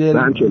عزیز دل،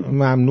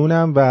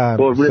 ممنونم و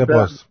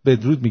سپاس.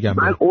 بدرود میگم.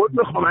 من عذر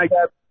میخوام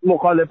اگر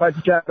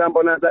مخالفتی کردم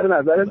با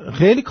نظرت.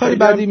 خیلی کاری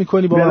بدی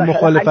میکنی با من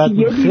مخالفت.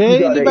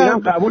 خیلی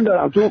قبول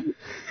دارم، تو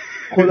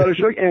خدا رو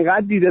شکر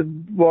انقدر دیده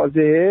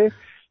واضحه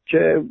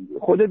که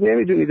خودت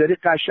نمیدونی داری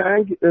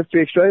قشنگ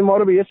فکرهای ما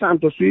رو به یه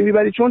سمت و سوی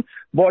میبری، چون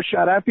با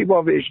شرفی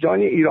با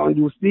وجدانی ایران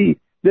دوستی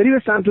داری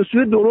به سمت و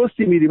سوی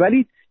درستی میری،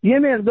 ولی یه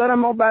مقدارم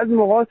ما بعضی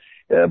موقع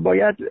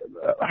باید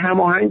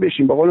هماهنگ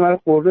بشیم. به قول من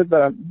قربت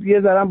برم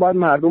یه ذره باید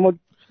مردم رو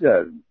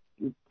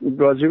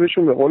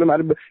راجبشون به قول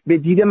من به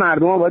دید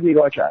مردم ها باید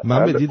نگاه کرد.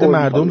 من به دید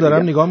مردم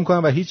دارم نگاه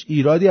میکنم و هیچ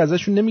ایرادی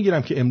ازشون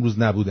نمیگیرم که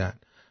امروز نبودن.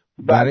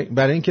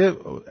 برای اینکه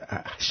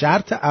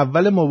شرط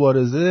اول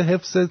مبارزه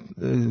حفظ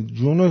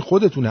جون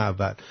خودتون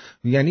اول،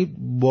 یعنی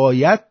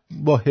باید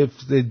با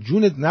حفظ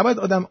جونت، نباید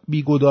آدم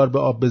بیگدار به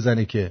آب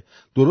بزنه، که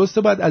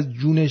درسته باید از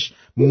جونش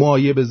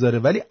مایه بذاره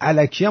ولی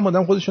الکی هم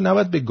آدم خودشو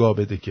نباید به گا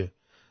بده که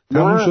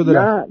تموم شده.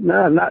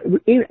 نه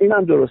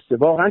اینم درسته.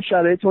 واقعا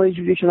شرایط ما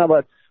اینجوریه که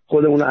نباید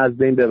خودمون از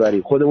بین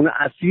ببریم، خودمون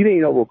اسیر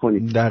اینا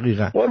بکنیم.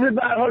 دقیقاً.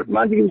 به هر حال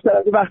من دیگه بیشتر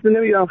از وقت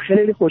نمیگیرم،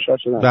 خیلی خوشحال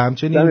شدم. و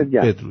همچنین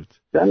بدرود.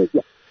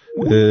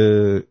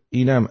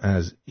 اینم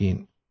از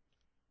این.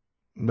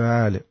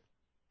 بله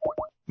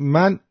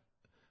من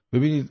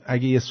ببینید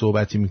اگه یه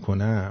صحبتی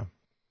میکنم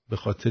به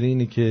خاطر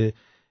اینه که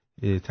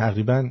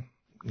تقریبا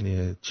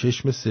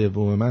چشم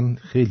سوم من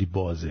خیلی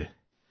بازه،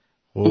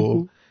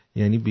 خب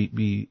یعنی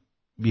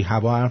بی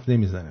هوا حرف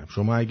نمیزنم.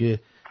 شما اگه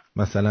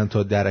مثلا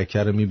تا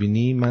درکه رو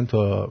میبینی، من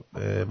تا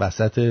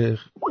وسط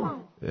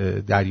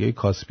دریای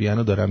کاسپیان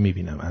رو دارم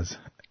میبینم از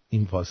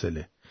این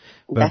فاصله،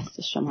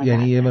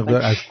 یعنی یه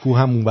مقدار از کوه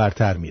هم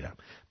اونورتر میرم.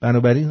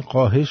 بنابراین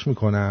خواهش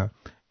میکنم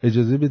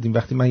اجازه بدیم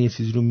وقتی من یه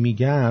چیزی رو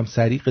میگم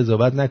سریع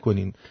قضاوت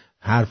نکنین،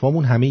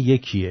 حرفامون همه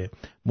یکیه،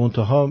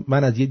 منتها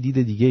من از یه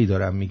دید دیگه ای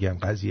دارم میگم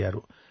قضیه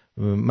رو.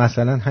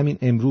 مثلا همین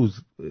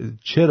امروز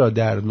چرا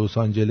در لس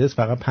آنجلس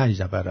فقط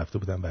 5 نفر رفته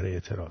بودن برای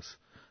اعتراض؟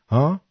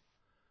 ها؟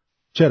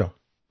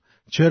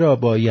 چرا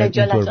باید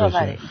اینطور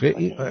باشه؟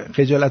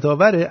 خجالت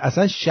آوره،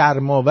 اصلا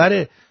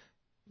شرم‌آوره.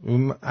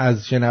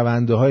 از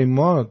شنونده های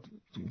ما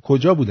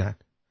کجا بودن؟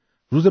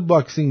 روز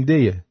باکسینگ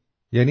دیه،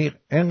 یعنی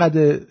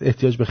انقدر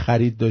احتیاج به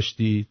خرید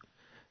داشتید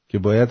که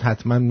باید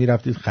حتما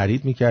میرفتید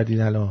خرید میکردید.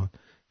 الان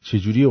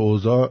چجوری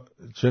اوضاع،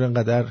 چرا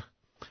انقدر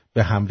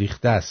به هم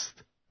ریخته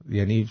است؟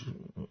 یعنی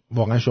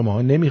واقعا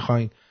شماها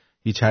نمیخواین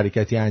هیچ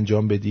حرکتی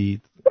انجام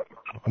بدید؟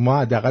 ما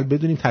حداقل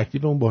بدونیم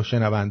تکلیفمون با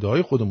شنونده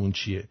های خودمون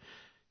چیه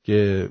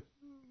که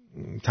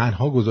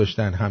تنها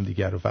گذاشتن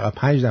همدیگر رو، فقط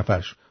 5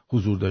 نفر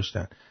حضور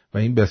داشتن و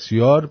این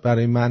بسیار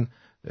برای من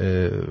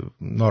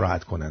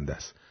ناراحت کننده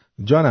است.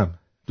 جانم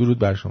درود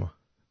بر شما.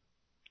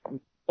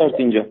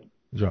 اینجا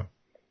جان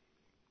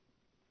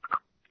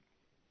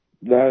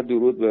و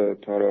درود به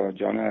تارا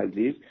جان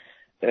عزیز.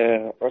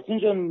 آرتین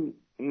جان،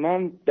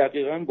 من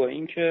دقیقاً با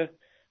این که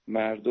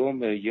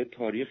مردم یه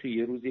تاریخی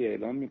یه روزی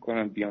اعلام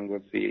میکنن بیان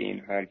واسه این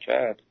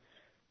حرکت،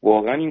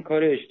 واقعا این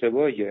کار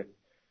اشتباهیه،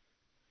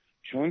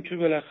 چون که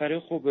بالاخره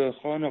خب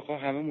خواه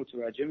نخواه همه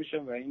متوجه میشن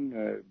و این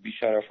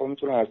بیشرفا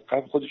میتونن از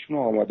قبل خودشون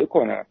رو آماده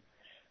کنن.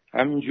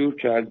 همینجور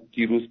که از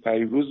دیروز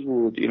پریروز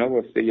بود اینا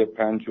واسه یه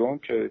پنجم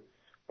که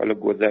حالا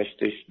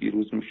گذشتش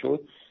دیروز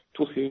میشد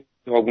تو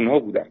خیابون‌ها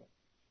بودن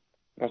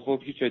و خب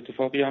هیچ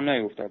اتفاقی هم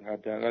نیفتاد،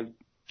 حداقل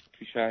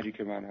تو شهری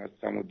که من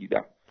هستم و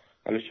دیدم.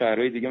 حالا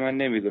شهرهای دیگه من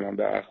نمیدونم،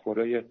 به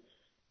اخبارای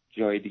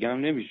جای دیگه هم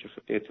نمیشه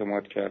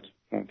اعتماد کرد،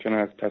 ممکنه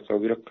از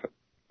تصاویر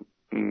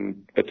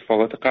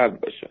اتفاقات قبل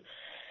باشه.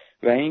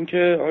 و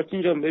اینکه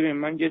آرتین جان ببین،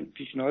 من یه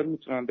پیشنهاد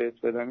میتونم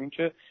بهت بدم،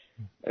 اینکه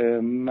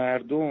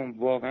مردم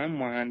واقعا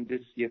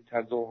مهندسی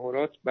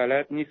تظاهرات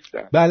بلد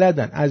نیستن.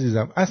 بلدن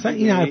عزیزم، اصلا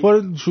این حرفا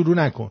رو شروع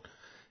نکن.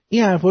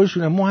 این حرفا رو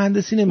شروع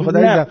مهندسی نمیخواد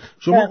عزیزم.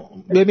 شما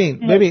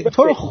ببین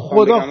تو رو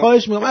خدا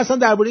خواهش میکنم، اصلا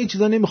درباره این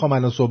چیزا نمیخوام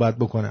الان صحبت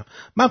بکنم.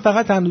 من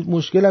فقط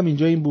مشکلم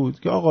اینجا این بود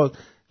که آقا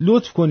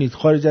لطف کنید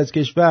خارج از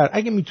کشور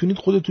اگه میتونید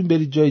خودتون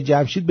برید جای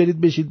جمشید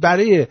برید بشید،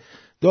 برای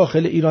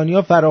داخل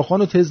ایرانی‌ها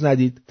فراخوان و تز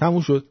ندید،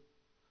 تموم شد.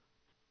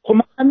 خب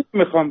من همین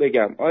میخوام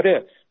بگم.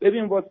 آره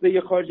ببین واسه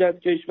یه خارج از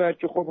کشور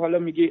که خب حالا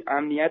میگی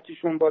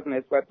امنیتشون باز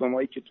نسبت به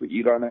مایی که تو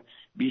ایرانه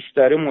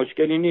بیشتره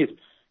مشکلی نیست،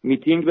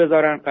 میتینگ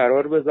بذارن،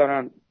 قرار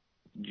بذارن،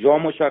 جا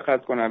مشخص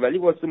کنن، ولی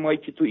واسه مایی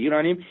که تو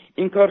ایرانیم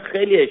این کار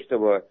خیلی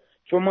اشتباهه،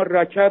 چون ما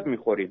رکب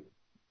میخوریم.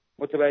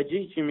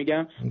 متوجه چی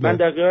میگم؟ من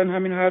دقیقا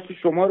همین حرف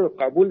شما رو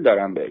قبول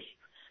دارم بهش.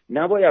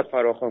 نباید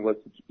فراخوان واسه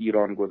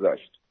ایران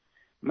گذاشت.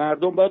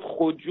 مردم باید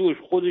خودجوش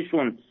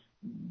خودشون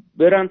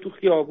برن تو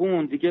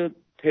خیابون دیگه،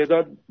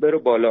 تعداد بره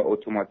بالا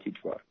اتوماتیک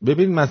وار.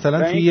 ببین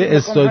مثلا توی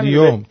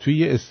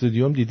یه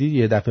استادیوم دیدی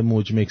یه دفعه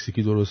موج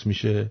مکزیکی درست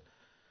میشه؟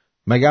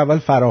 مگه اول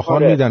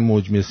فراخوان میدن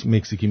موج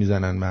مکزیکی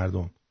میزنن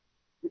مردم؟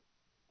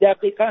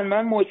 دقیقاً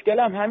من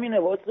مشکلم همینه.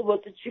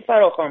 واسه چی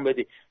فراخوان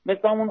بدی؟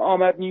 مثل همون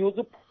آمد نیوز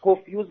و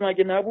پوفیوز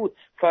مگه نبود؟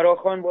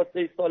 فراخوان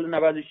واسه سال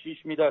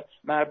 96 میداد،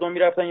 مردم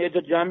میرفتن یه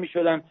جا جمع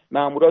میشدن،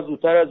 مامورا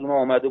زودتر از اونها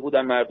آمده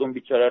بودن، مردم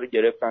بیچاره رو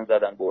گرفتن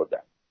زدن بردن.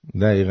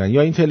 دقیقاً.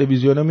 یا این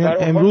تلویزیونا میان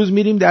امروز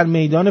میریم در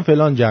میدان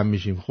فلان جمع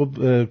میشیم. خب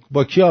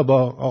با کیا؟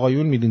 با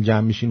آقایون میرین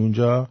جمع میشین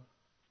اونجا؟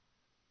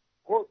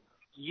 خب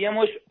یه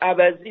مش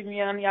عوضی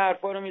میان یه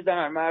حرفا رو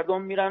میزنن،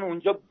 مردم میرن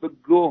اونجا به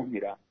گوه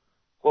میرن.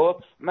 خب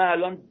من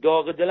الان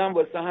داغ دلم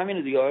واسه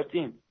همین دیگه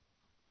آرتین.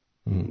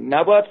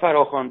 نباید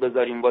فراخوان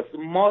بذاریم واسه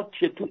ما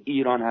که تو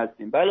ایران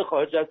هستیم. بله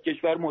خارج از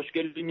کشور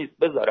مشکلی نیست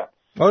بذارم.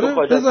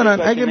 آره بذارن.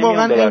 اگه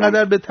واقعا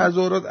اینقدر به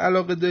تظاهرات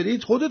علاقه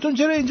دارید خودتون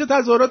چرا اینجا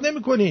تظاهرات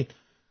نمی‌کنید؟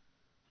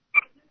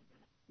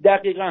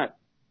 دقیقاً.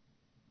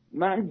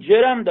 من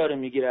جرم داره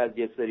میگیره از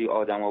یه سری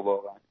آدما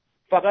واقعا.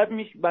 فقط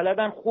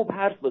بلدن خوب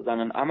حرف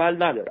بزنن،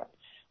 عمل ندارن.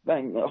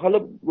 حالا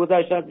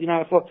گذشته از این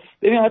حرفا،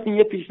 ببین حتی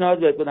یه پیشنهاد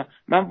بهت بدم.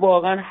 من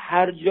واقعا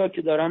هر جا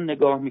که دارم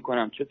نگاه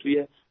میکنم، چه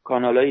توی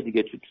کانالای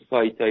دیگه چه تو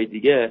سایتای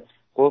دیگه،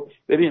 خب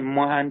ببین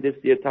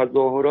مهندسی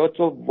تظاهرات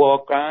رو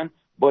واقعا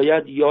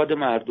باید یاد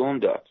مردم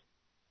داد.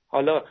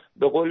 حالا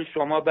به قول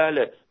شما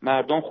بله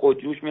مردم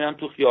خودجوش میرن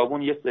تو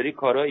خیابون یه سری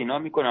کارا اینا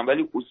میکنن،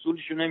 ولی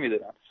اصولشو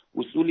نمیدونن.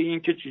 اصول این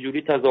که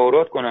چجوری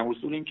تظاهرات کنن،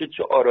 اصول این که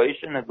چه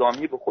آرایش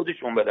نظامی به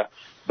خودشون بدن،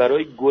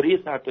 برای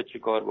گریز حتی چی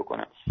کار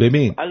بکنن.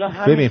 ببین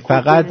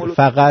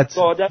فقط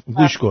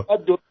گوش کن.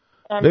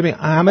 ببین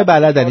همه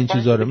بلدن این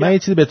چیزا رو. من یه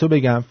چیزی به تو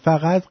بگم،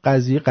 فقط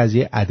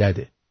قضیه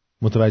عدده.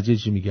 متوجه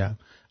چی میگم؟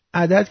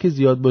 عدد که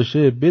زیاد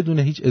باشه بدون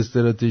هیچ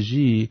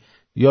استراتژی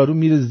یارو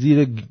میره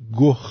زیر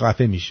گوه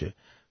خفه میشه.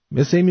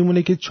 مثل این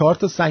میمونه که 4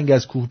 تا سنگ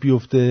از کوه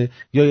بیفته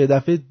یا یه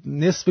دفعه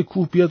نصف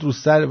کوه بیاد رو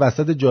سر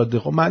وسط جاده.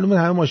 خب معلومه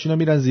همه ماشینا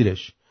میرن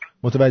زیرش.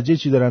 متوجه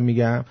چی دارم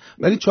میگم؟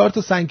 ولی 4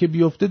 تا سنگ که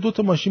بیفته 2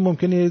 تا ماشین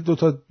ممکنه 2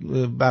 تا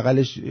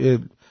بغلش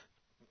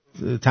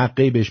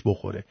تقی بهش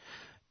بخوره.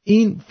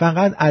 این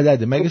فقط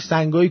عدده. مگه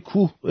سنگای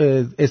کوه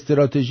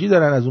استراتژی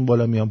دارن از اون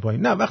بالا میان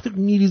پایین؟ نه، وقتی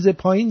میریزه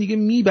پایین دیگه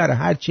میبره،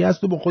 هر چی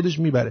هست رو با خودش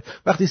میبره.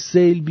 وقتی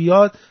سیل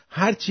بیاد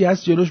هر چی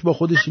هست جلوش با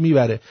خودش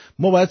میبره.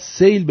 ما باید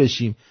سیل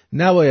بشیم،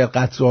 نباید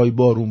قطره‌های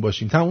بارون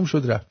باشیم. تموم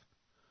شد رفت.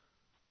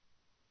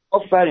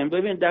 آفرین.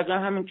 ببین دقیقا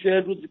همین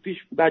 40 روز پیش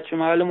بچه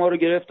محل ما رو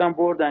گرفتن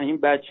بردن. این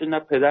بچه نه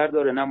پدر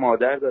داره نه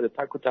مادر داره،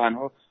 تک و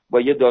تنها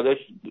با یه داداش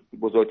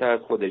بزرگتر از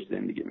خودش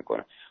زندگی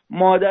میکنه.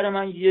 مادر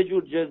من یه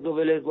جور جز و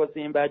ولز واسه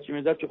این بچه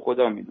میذاد که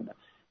خدا میدونه.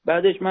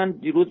 بعدش من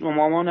دیروز به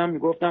مامانم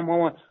میگفتم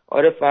مامان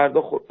آره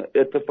فردا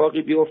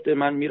اتفاقی بیفته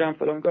من میرم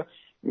فلان کار،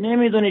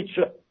 نمیدونی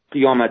چه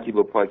قیامتی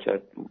به پا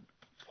کرد.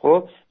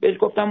 خب بهش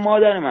گفتم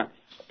مادر من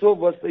تو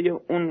واسه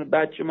اون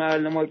بچه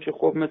محل ما که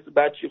خب مثل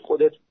بچه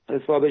خودت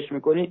حسابش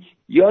میکنی،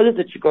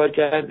 یادت چی کار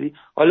کردی؟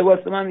 حالا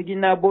واسه من میگی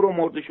نه برو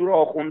مردشور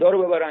آخوندا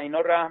رو ببرن، اینا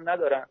رحم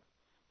ندارن.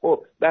 خب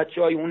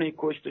بچهای اونی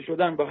کشته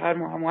شدن با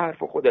همون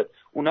حرف خودت،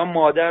 اونا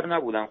مادر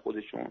نبودن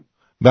خودشون.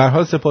 به هر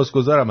حال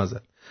سپاسگزارم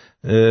ازت،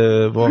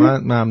 واقعا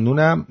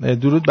ممنونم.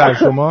 درود بر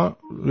شما،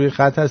 روی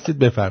خط هستید،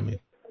 بفرمایید.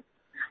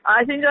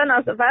 آرتین جان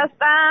آصف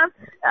هستم.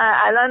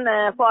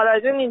 الان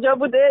فاراجون اینجا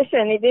بوده،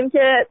 شنیدیم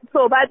که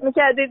صحبت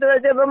میکردید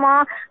راجع به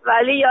ما،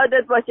 ولی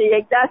یادت باشه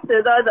یک دست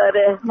صدا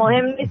داره،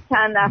 مهم نیست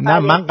چند نفری. نه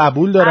من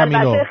قبول دارم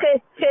اینو.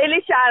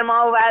 خیلی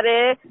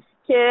شرم‌آوره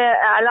که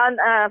الان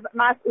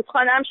مسعود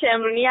خانم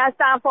شمرونی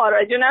هستن،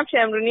 فاراجون هم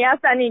شمرونی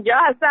هستن، اینجا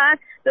هستن،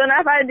 2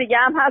 نفر دیگه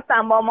هم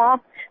هستن با ما،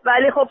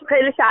 ولی خب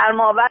خیلی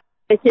شرم‌آوره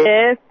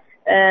که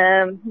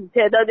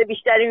تعداد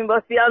بیشتری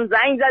میباسیان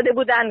زنگ زده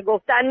بودن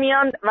گفتن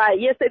میان و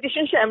یه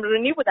سریشون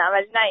شمرونی بودن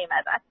ولی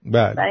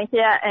نیومدن. برای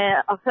اینکه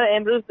آخر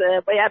امروز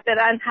باید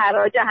برن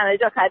حراج همه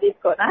جا خرید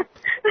کنن.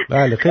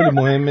 بله خیلی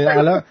مهمه.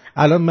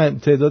 الان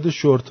تعداد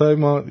شورتای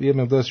ما یه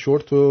مقدار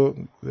شورت و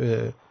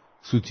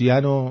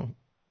سوتین و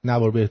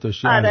نوار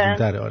بهداشتی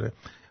ارزون‌تره. آره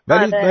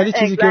ولی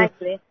چیزی که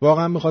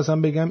واقعا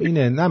میخواستم بگم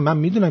اینه، نه من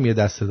میدونم یه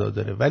دست صدا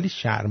داره ولی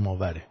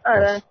شرم‌آوره.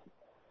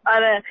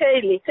 آره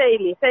خیلی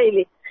خیلی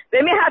خیلی.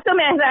 ببین حتی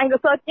مهرنگ و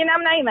ساتگین هم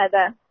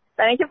نیومدن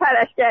برای اینکه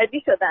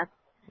فرشگردی شدن.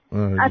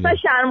 اصلا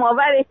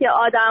شرم‌آوره که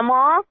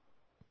آدما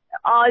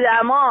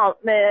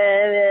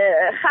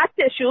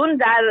خطشون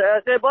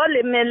در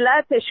قبال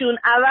ملتشون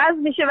عوض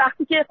میشه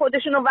وقتی که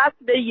خودشون رو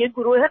وصل به یه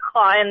گروه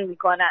خائن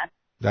میکنن.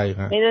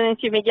 دقیقاً. میدونین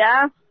چی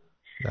میگم؟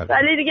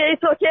 ولی دیگه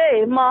ایت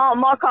اوکی،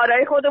 ما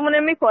کارهای خودمون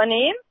رو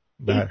میکنیم،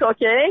 ایت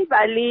اوکی،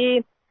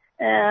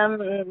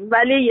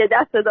 ولی یه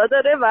دست صدا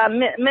داره و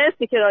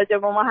مرسی که راجع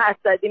به ما حرف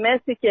زدی،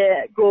 مرسی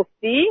که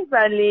گفتی،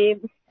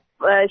 ولی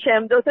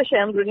دو تا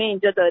شمرونی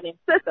اینجا داریم،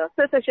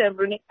 سه تا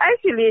شمرونی.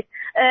 اکچولی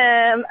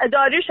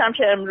داریوش هم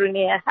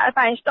شمرونیه، هر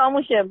 5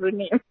 تامون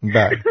شمرونیم.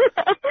 بله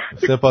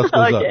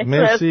سپاسگزارم.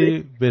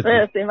 مرسی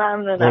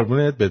ممنونم.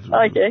 قربونت، بدرود.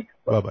 اوکی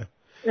بای بای.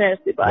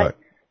 مرسی بای.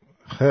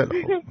 خیلی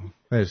خوب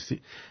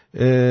مرسی.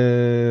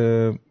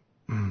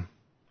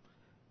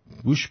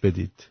 گوش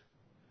بدید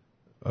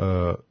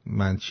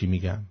من چی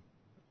میگم.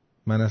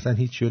 من اصلا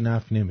هیچی رو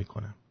نفی نمی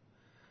کنم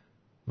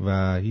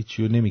و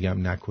هیچی رو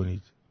نمیگم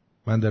نکنید.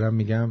 من دارم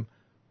میگم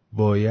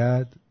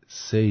باید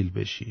سیل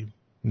بشیم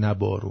نه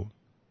بارون.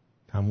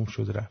 تموم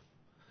شد رفت.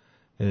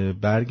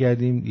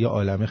 برگردیم یه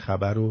عالمه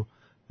خبر رو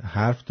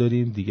حرف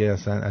داریم دیگه.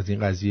 اصلا از این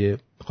قضیه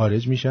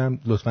خارج میشم.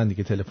 لطفا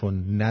دیگه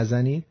تلفن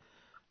نزنید.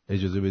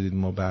 اجازه بدید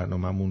ما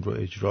برنامه‌مون رو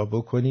اجرا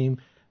بکنیم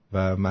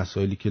و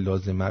مسائلی که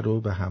لازمه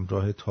رو به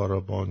همراه تارا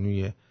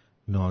بانوی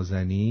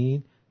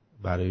نازنین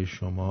برای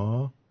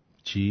شما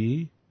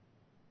چی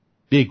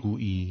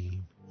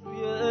بگوییم.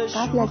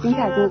 قبل از این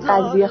که از این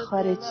قضیه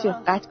خارج شی و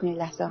قطع کنی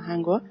لحظه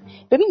آهنگو،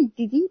 ببین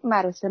دیدی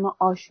مراسم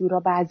عاشورا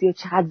بعضیا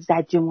چقدر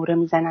زجر موره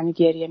میزنن و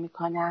گریه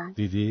میکنن؟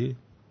 دیدی؟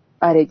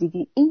 آره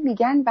دیدی. این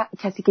میگن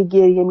کسی که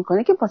گریه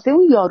میکنه که واسه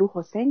اون یارو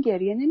حسین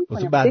گریه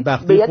نمیکنه،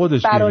 بدبختی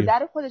خودش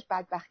برادر خودش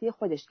بدبختی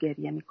خودش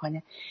گریه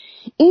میکنه.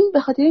 این به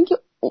خاطر اینکه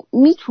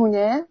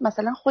میتونه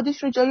مثلا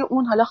خودش رو جای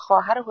اون حالا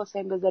خواهر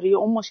حسین بذاره یا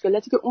اون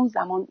مشکلاتی که اون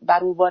زمان بر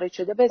اون وارد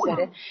شده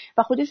بذاره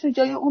و خودش رو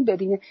جای اون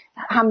ببینه،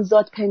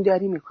 همزاد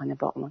پنداری میکنه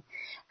با اون.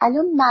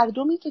 الان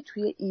مردمی که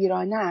توی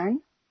ایرانن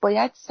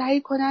باید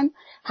سعی کنن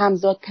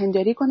همزاد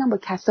پنداری کنن با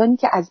کسانی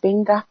که از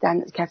بین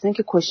رفتن، کسانی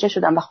که کشته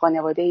شدن و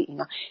خانواده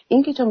اینا.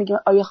 این که تو میگی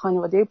آیا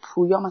خانواده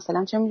پویا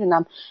مثلا چه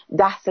میدونم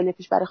 10 سال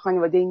پیش برای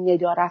خانواده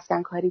ندا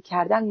رفتن کاری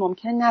کردن،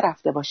 ممکن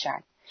نرفته باشن.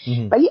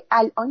 ولی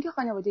الان که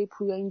خانواده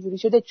پویا اینجوری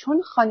شده،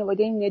 چون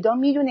خانواده ندا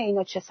میدونه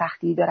اینا چه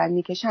سختی دارن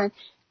میکشن،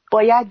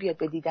 باید بیاد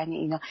به دیدن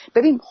اینا.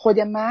 ببین خود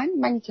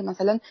منی که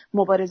مثلا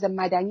مبارز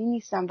مدنی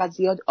نیستم و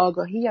زیاد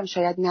آگاهی هم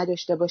شاید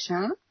نداشته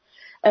باشم،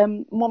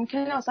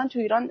 ممکنه اصلا تو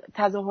ایران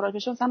تظاهرات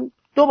بشه، مثلا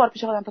 2 بار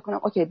پیش خودم فکر کنم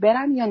اوکی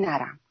برم یا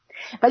نرم.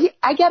 ولی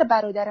اگر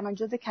برادر من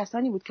جز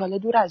کسانی بود که حالا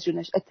دور از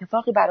جونش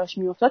اتفاقی براش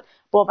میافتاد،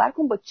 باور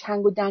کن با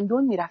چنگ و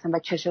دندون میرفتن و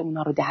چش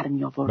اونا رو در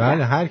میآوردن.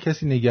 بله هر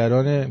کسی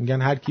نگرانه،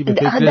 میگن هر کی به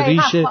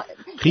فکر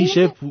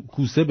ریشه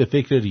کوسه به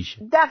فکر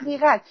ریشه.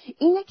 دقیقاً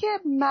اینه که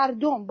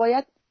مردم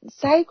باید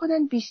سعی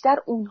کنن بیشتر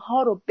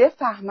اونها رو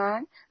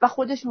بفهمن و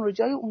خودشون رو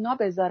جای اونا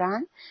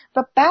بذارن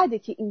و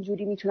بعد که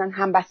اینجوری میتونن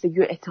همبستگی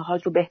و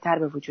اتحاد رو بهتر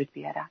به وجود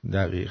بیارن.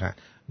 دقیقاً.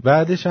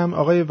 بعدش هم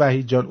آقای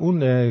وحید جان، اون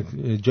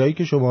جایی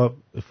که شما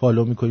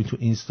فالو میکنید تو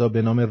اینستا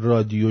به نام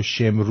رادیو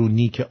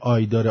شمرونی که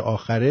آی داره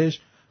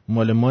آخرش،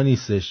 مال ما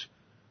نیستش،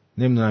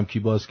 نمیدونم کی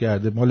باز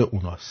کرده، مال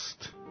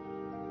اوناست.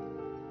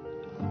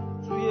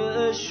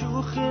 توی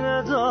شوخی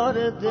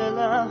نداره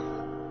دلم،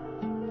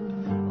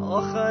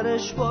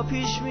 آخرش با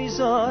پیش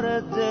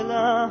میذاره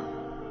دلم،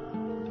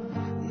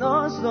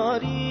 ناز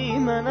داری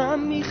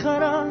منم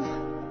میخرم،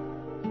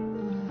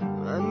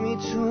 من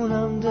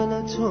میتونم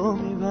دل تو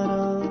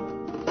میبرم،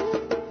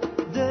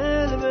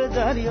 دل به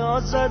دریا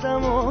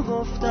زدم و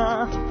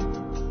گفتم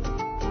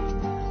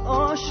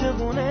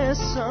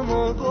عاشقونستم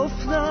و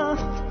گفتم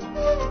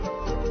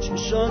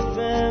چشات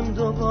بهم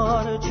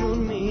دوباره جون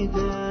میده،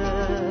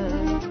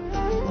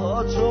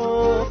 با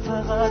تو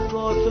فقط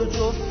با تو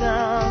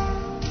جفتم،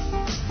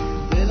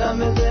 دلم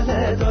به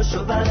دل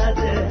داشو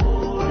بلده،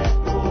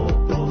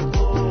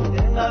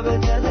 اینقدر به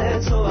دل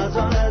تو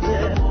وزا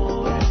نده،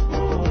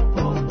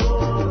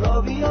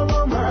 را بیا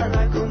با من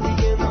نکن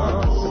دیگه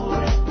ناز،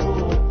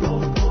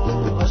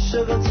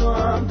 عاشق تو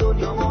هم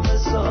دنیامو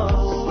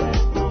بساز،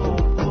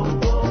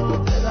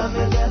 دلم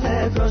به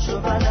دل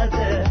داشو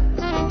بلده،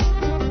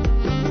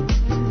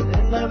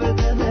 اینقدر به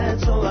دل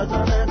تو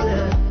وزا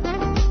نده،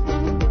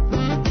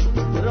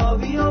 را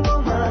بیا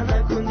با من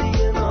نکن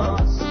دیگه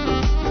ناز،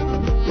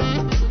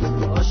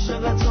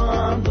 عاشق تو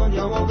هم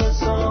دنیامو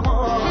بساز.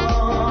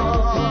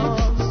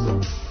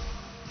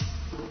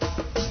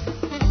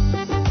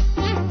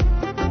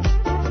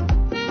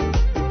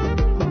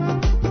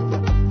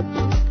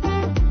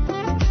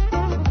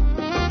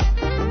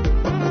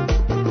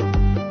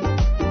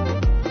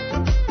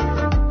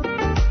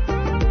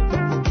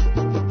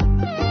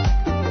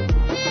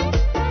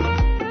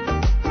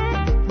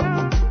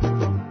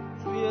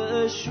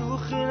 توی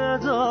شوخی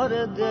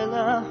نداره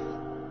دلم،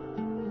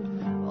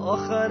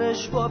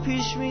 آخرش با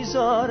پیش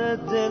میذاره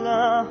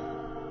دلم،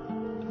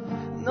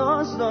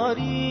 ناز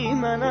داری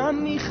منم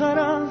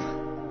میخرم،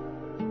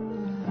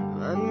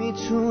 من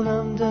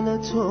میتونم دل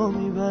تو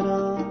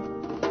میبرم،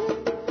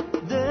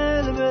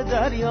 دل به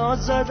دریا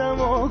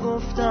زدم و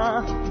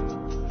گفتم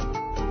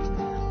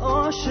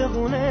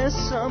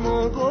عاشقونستم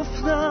و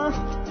گفتم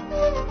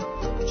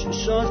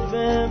چشات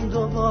بهم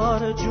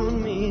دوباره جون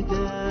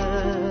میده،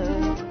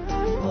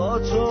 با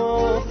تو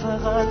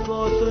فقط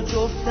با تو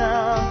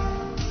جفتم،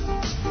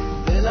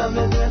 دلم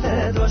به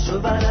دل داشو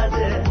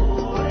بلده،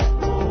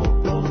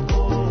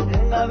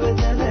 اینقدر به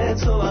دل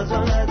تو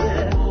وزا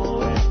نده،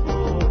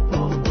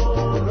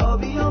 را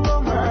بیا با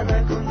من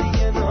نکن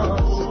دیگه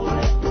ناز،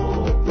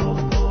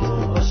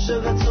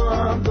 عاشق تو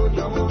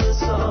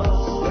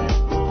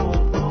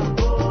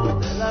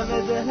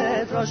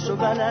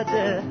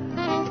بلده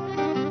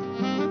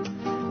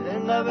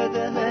انقدر به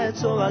دل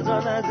تو ودا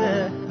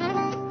نده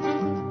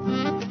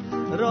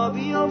را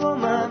بیا با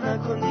من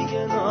نکن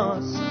دیگه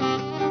ناز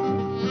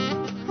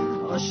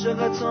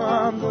عاشق تو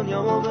هم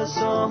دنیامو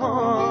بساز.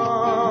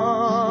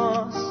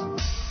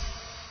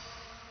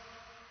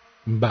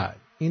 بله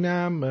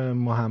اینم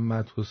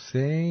محمد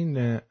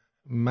حسین.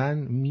 من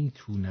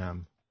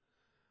میتونم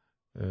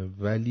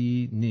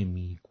ولی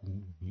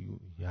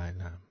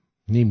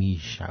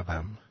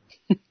نمیشوم.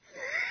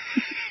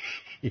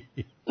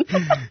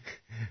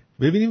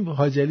 ببینیم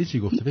حاج علی چی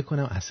گفته.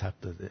 بکنم عصب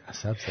داده،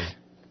 عصب زده.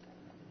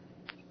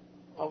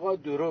 آقا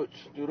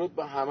درود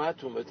به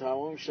همه‌تون، به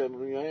تمام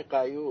شمرونی‌های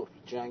غیور،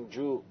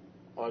 جنگجو،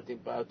 آرتین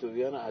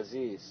پرتویان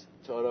عزیز،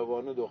 تارا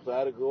بانو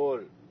دختر گل.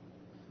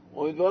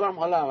 امیدوارم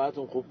حال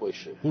همه‌تون خوب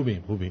باشه.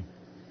 خوبیم.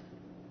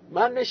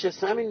 من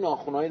نشستم این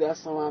ناخنای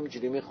دستم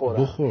همینجوری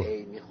میخورم. بخور.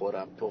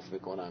 میخورم، توف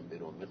میکنم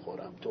بیرون،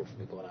 میخورم، توف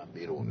میکنم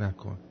بیرون.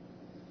 نکن.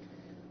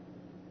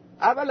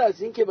 اول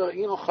از این که به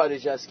این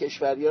خارج از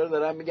کشوریا رو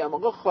دارم میگم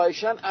آقا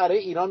خواهشاً اره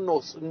ایران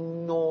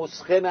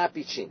نسخه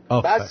نپیچین.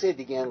 بس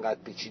دیگه انقدر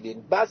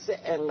پیچیدین، بس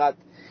انقدر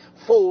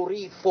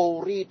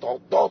فوری تا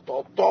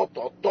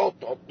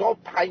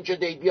 5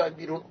 دی بیان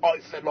بیرون،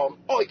 آی فلان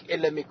آی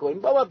اله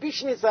میکنین. بابا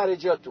بیشین سر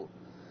جاتون،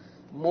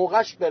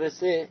 موقعش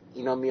برسه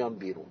اینا میان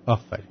بیرون.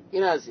 آفرین.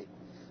 این از این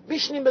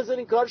بیشنین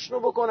بذارین کارشونو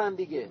بکنن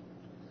دیگه.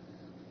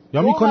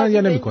 یا میکنن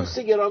یا نمیکنن. دوست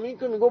گرامی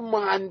که میگم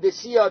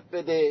مهندسی یاد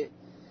بده.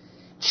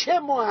 چه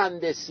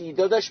مهندسی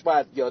داداش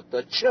باید یاد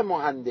داد؟ چه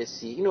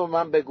مهندسی؟ اینو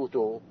من بگو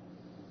تو.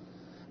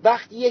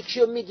 وقتی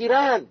یکیو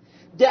میگیرن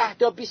 10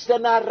 تا 20 تا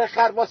نره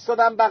خر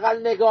واسطادن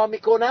بغل نگاه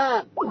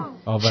میکنن.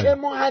 چه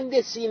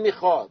مهندسی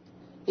میخواد؟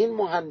 این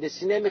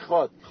مهندسی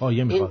نمیخواد،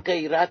 این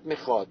غیرت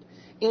میخواد،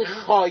 این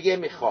خایه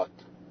میخواد.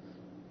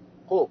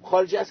 خب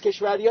خارج از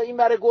کشوریا این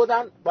بره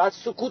گودن باید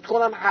سکوت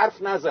کنن،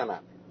 حرف نزنن.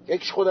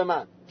 یکیش خود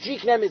من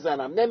جیک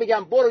نمیزنم،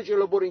 نمیگم برو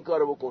جلو برو این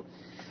کارو بکن.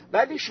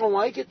 ولی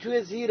شماهایی که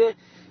توی زیر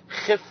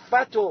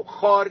خفت و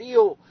خاری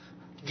و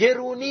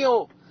گرونی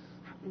و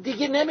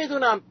دیگه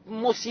نمیدونم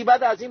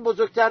مصیبت از این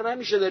بزرگتر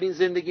نمیشه دارین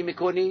زندگی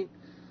میکنین،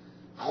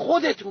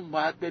 خودتون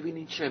باید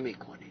ببینین چه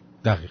میکنین.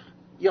 دقیق.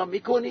 یا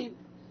میکنین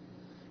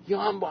یا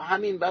هم با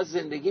همین بس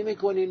زندگی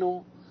میکنین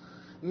و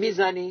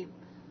میزنین،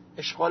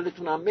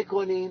 اشغالتون هم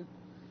میکنین،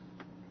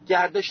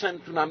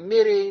 گردشتنتون هم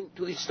میرین،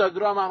 تو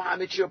اینستاگرام هم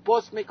همه چی رو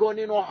پست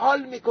میکنین و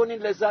حال میکنین،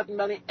 لذت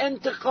میبرین.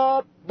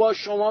 انتخاب با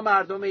شما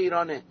مردم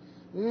ایرانه،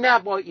 نه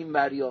با این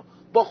بریا،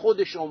 با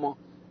خود شما.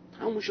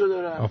 همون شده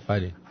دارم.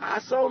 آفرین.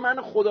 اصلا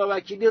من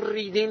خداوکیلی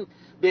ریدین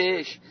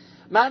بهش.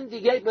 من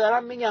دیگه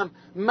برم میگم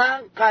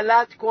من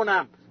غلط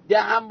کنم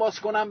دهم باز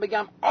کنم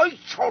بگم آی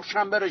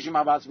چهارشنبه رژیم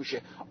عوض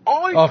میشه،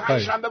 آی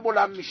پنجشنبه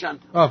بلند میشن،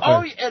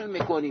 آی علم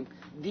میکنیم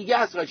دیگه.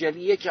 از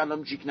راجلی یک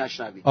کلام جیک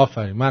نشنوید.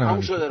 آفرین.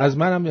 منم از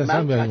منم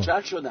من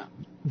کچل شدم.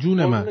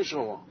 جون من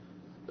شما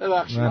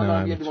ببخشید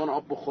من یه لیوان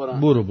آب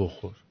بخورم. برو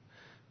بخور.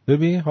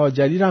 ببین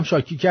حاج علی هم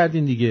شاکی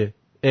کردین دیگه.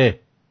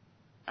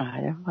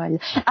 آره والا.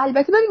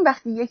 البته ببین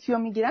وقتی یکی رو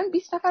میگیرن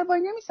 20 نفر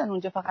وای نمیسن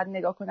اونجا فقط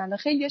نگاه کنن.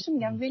 خیلیاشون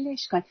میگن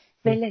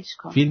ولش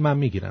کن. فیلمم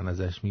میگیرن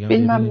ازش، میگن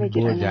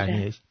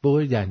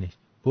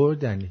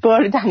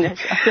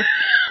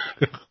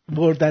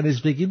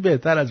بردنش بگید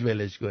بهتر از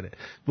ولش کنه.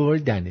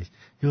 بردنش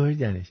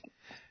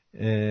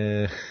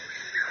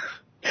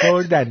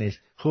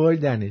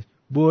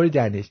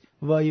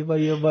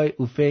وای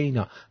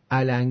اوفینا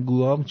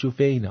علنگوام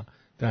چوفینا.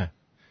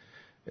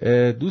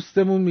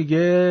 دوستمون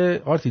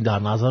میگه آرتین در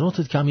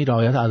نظراتت کمی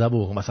رعایت ادب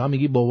و مثلا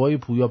میگی بابای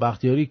پویا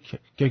بختیاری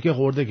که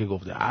خورده که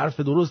گفته حرف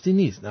درستی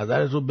نیست،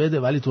 نظرت رو بده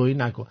ولی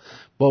توهین نکن.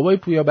 بابای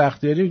پویا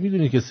بختیاری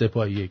میدونی که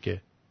سپاهیه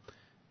که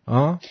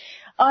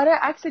آره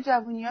عکس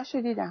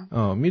جوونیاشو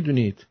دیدم.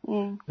 میدونید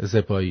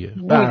سپاهیه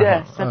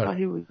بوده،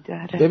 سپاهی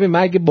بوده. ببین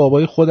من اگه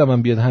بابای خودم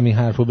هم بیاد همین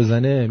حرفو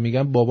بزنه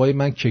میگم بابای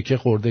من که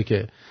خورده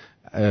که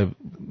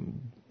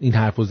این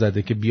حرفو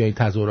زده که بیاین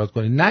تظاهرات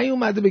کنین.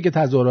 نیومده بگه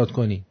تظاهرات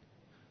کنین،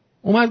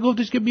 اومد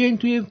گفتش که بیاین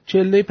توی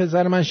چله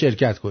پسر من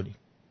شرکت کنین.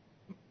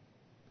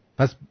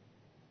 پس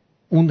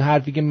اون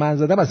حرفی که من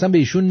زدم اصلا به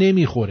ایشون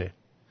نمیخوره،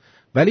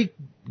 ولی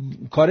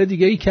کار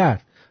دیگه ای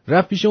کرد.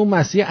 رفت پیش اون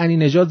مسیح عنی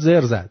نژاد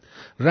زر زد،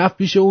 رفت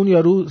پیش اون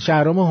یارو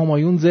شهرام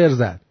همایون زر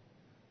زد.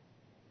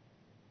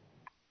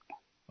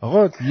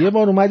 آقا یه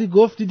بار اومدی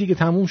گفتی دیگه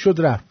تموم شد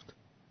رفت.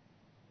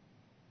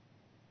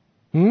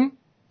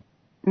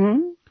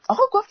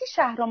 آقا گفتی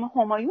شهرام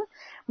همایون؟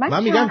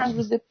 من میگم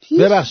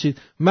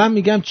ببخشید، من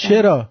میگم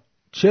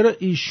چرا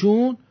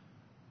ایشون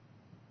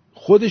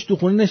خودش تو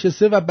خونه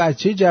نشسته و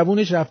بچه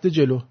جوونش رفته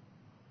جلو،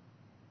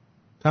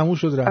 تموم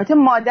شد رفت. البته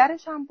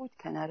مادرش هم بود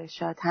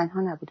کنارش،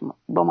 تنها نبود،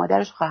 با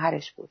مادرش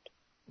خواهرش بود.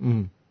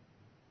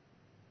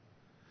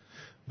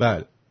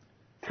 بله.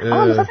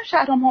 میخواستم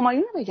شهرام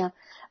همایون رو بگم.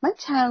 من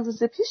چند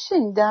روز پیش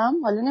شنیدم،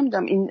 حالا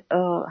نمیدونم این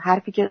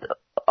حرفی که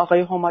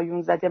آقای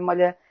همایون زده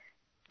مال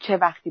چه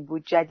وقتی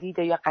بود،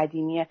 جدیده یا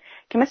قدیمیه،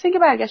 که مثل اینکه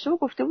برگشته و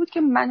گفته بود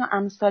که من و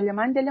امثال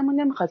من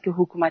دلمون نمیخواد که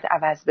حکومت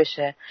عوض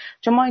بشه،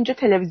 چون ما اینجا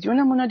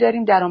تلویزیونمون رو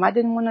داریم،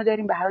 درآمدمون رو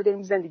داریم، به هر حال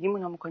داریم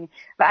زندگیمون رو میکنیم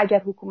و اگر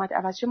حکومت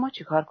عوض شه ما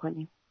چیکار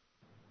کنیم؟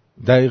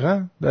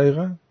 دقیقاً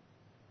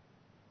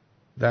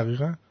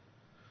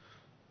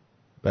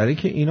برای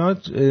اینکه اینا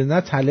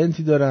نه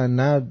تالنتی دارن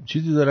نه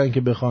چیزی دارن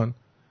که بخوان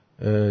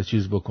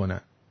چیز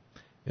بکنن،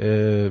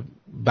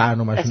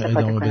 برنامه‌شون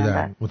ادامه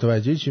بدن.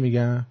 متوجه چی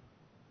میگم؟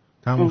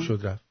 تموم شد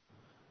رفت.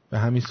 به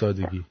همین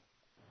سادگی.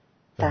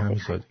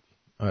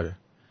 آره.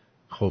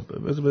 خب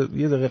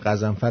یه دقیقه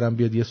قزنفرم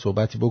بیاد یه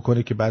صحبتی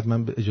بکنه که بعد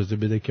من اجازه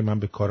بده که من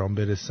به کارام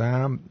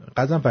برسم.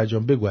 قزنفر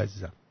جان بگو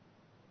عزیزم.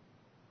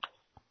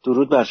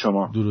 درود بر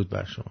شما. درود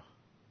بر شما.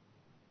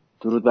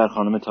 درود بر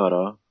خانم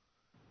تارا.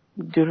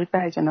 درود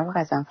بر جناب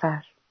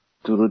قزنفر.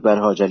 درود بر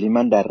حاج علی.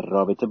 من در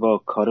رابطه با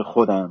کار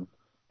خودم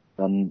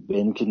و به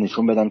این که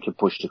نشون بدم که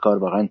پشت کار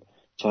واقعا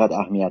چقدر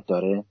اهمیت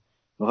داره،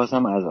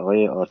 می‌خواستم از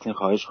آقای آرتین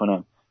خواهش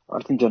کنم.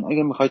 آرتین جان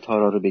اگه می‌خوای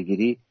تارا رو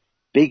بگیر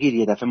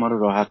یه دفعه ما رو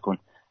راحت کن.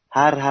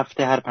 هر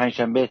هفته هر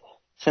پنجشنبه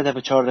 3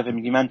 دفعه 4 دفعه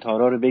میگی من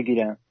تارا رو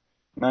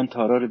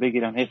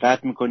بگیرم، هی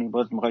قطع می‌کنی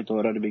باز می‌خوای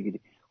تارا رو بگیری.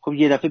 خب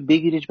یه دفعه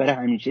بگیرش برای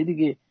همیشه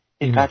دیگه،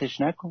 هی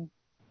قطعش نکن.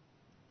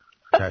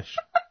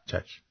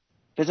 چش.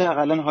 بذار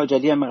حداقل حاج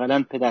علی هم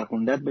حداقل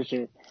پدرخوندت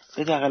بشه،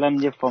 بذار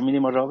حداقل یه فامیلی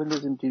ما راه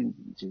بندازیم تو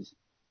چیز،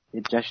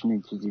 یه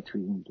جشن چیزی تو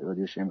این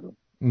رادیو شمرون.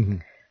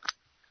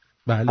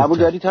 بله. قبول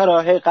داری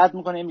تارا؟ هی قطع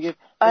میکنه میگه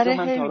آره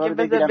من تارا رو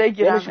بگیرم.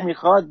 دلش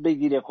میخواد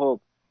بگیره. خب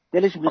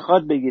دلش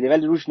میخواد بگیره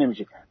ولی روش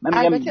نمیشه.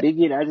 من میگم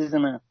بگیر عزیز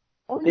من،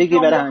 بگیر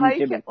برای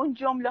همیشه. اون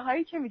جمله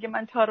هایی که میگه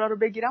من تارا رو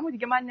بگیرم و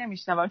دیگه من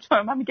نمیشنوم،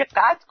 چون من میگه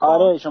قطع کن.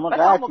 آره شما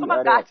قطعی.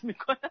 من قطع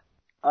میکنم.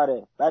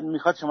 آره بعد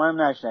میخواد شما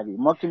هم نشنوی،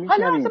 ما که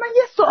میشنویم. حالا من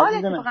یه سوال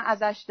اتفاقا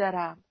ازش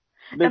دارم.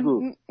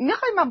 بگو.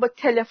 میخوای من با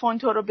تلفن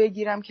تو رو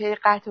بگیرم که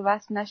قطع و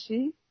وصل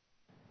نشی؟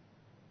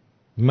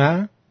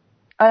 من؟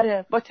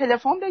 آره با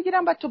تلفن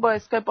بگیرم بعد تو با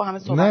اسکایپ با همه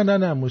صحبت.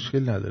 نه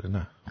مشکل نداره.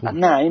 نه خوب.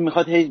 نه این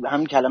میخواد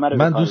همین کلمه رو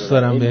من دوست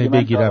دارم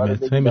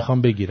بگیرمت.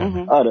 میخوام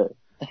بگیرم. آره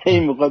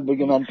این میخواد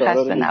بگه من تارا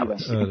رو بگیرم.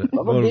 آره.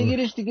 بابا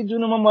بگیرش دیگه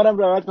جون ما رو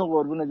راحت کن.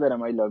 قربونت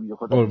برم. آی لاو یو.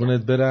 خدا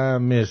قربونت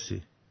برم.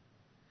 مرسی.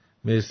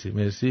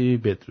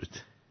 بدرود.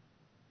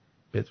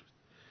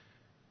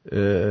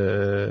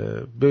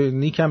 به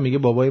نیکم میگه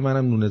بابای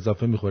منم نون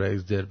اضافه میخوره اگه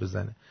زر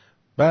بزنه.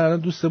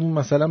 بعد دوستمون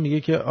مثلا میگه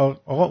که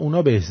آقا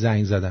اونا بهش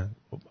زنگ زدن.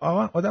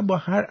 آقا آدم با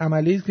هر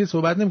عملی که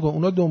صحبت نمیکنه،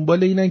 اونا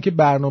دنبال اینن که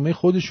برنامه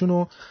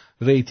خودشونو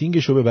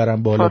ریتینگشو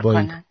ببرن بالا. با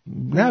این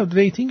نه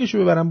ریتینگشو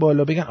ببرن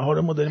بالا، بگن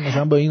آره ما داریم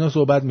مثلا با اینا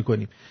صحبت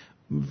میکنیم.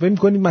 فکر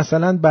می‌کنید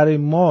مثلا برای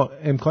ما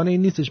امکان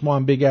این نیستش ما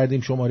هم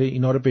بگردیم شماره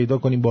اینا رو پیدا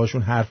کنیم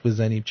باشون حرف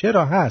بزنیم؟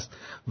 چرا هست،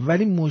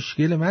 ولی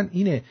مشکل من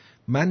اینه،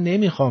 من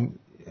نمیخوام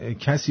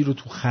کسی رو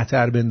تو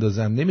خطر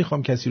بندازم،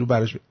 نمیخوام کسی رو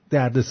براش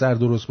دردسر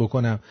درست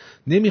بکنم،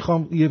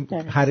 نمیخوام یه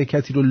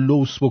حرکتی رو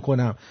لوس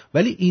بکنم،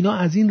 ولی اینا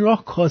از این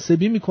راه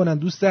کاسبی میکنن.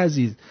 دوست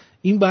عزیز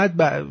این باید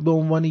به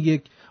عنوان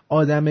یک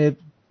آدم 50-60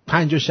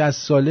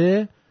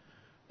 ساله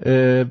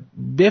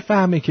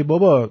بفهمه که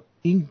بابا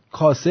این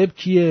کاسب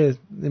کیه،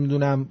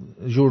 نمیدونم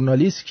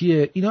ژورنالیست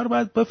کیه، اینا رو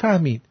باید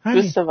بفهمید.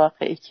 دوست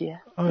واقعی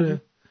کیه.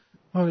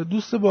 آره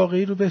دوست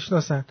واقعی رو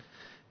بشناسن.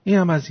 این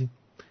هم از این.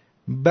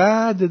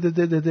 بعد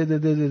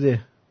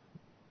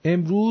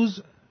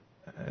امروز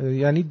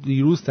یعنی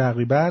دیروز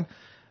تقریبا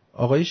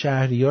آقای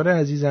شهریار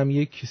عزیزم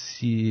یک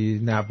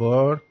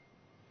نوار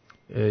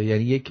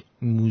یعنی یک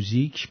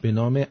موزیک به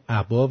نام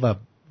عبا و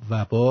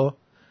وبا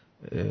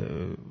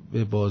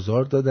به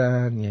بازار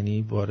دادن،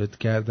 یعنی وارد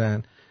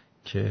کردن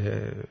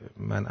که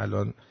من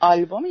الان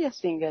آلبوم یا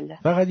سینگله؟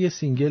 فقط یه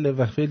سینگله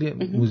و خیلی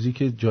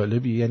موزیک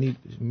جالبی، یعنی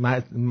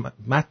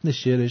متن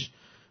شعرش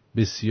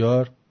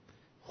بسیار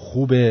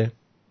خوبه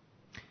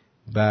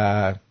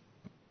و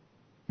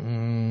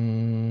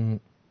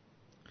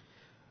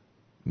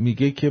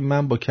میگه که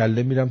من با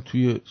کله میرم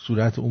توی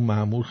صورت اون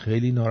مأمور،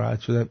 خیلی ناراحت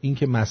شدم، این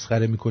که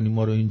مسخره میکنی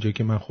ما رو اینجا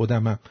که من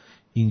خودمم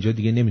اینجا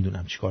دیگه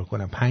نمیدونم چیکار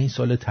کنم، 5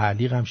 سال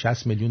تعلیقم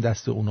 60 میلیون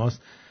دست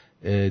اوناست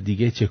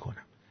دیگه چه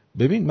کنم.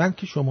 ببین من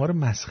که شما رو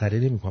مسخره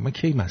نمیکنم، من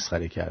کی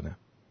مسخره کردم؟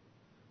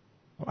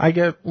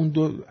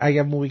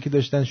 اگر موقعی که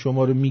داشتن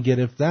شما رو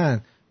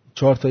میگرفتن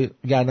 4 تا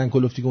گردن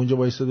کلفتی که اونجا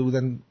وایساده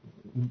بودن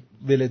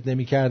ولت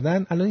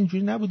نمیکردن، الان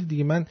اینجوری نبودی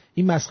دیگه. من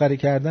این مسخره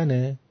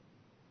کردنه؟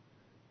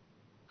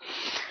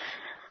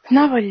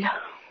 نه والله.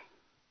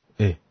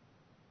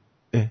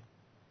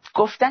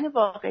 گفتن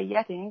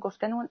واقعیت، این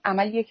گفتن اون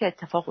عملیه که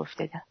اتفاق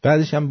افتاده.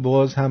 بعدش هم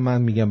باز هم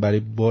من میگم برای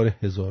بار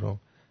هزارم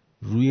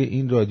روی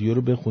این رادیو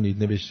رو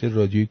بخونید، نوشته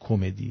رادیوی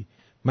کمدی.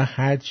 من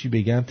هر چی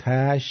بگم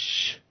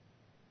تش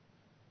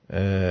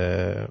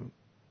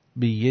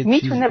به یه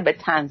میتونه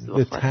چیز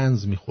به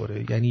طنز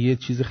میخوره، یعنی یه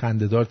چیز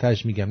خنده‌دار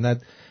تش میگم نه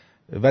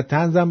و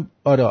طنزم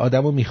آره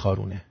آدمو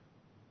میخارونه.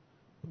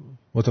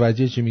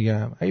 متوجه چی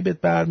میگم؟ اگه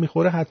بهت بر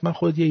میخوره حتما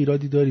خود یه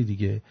ایرادی داری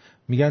دیگه.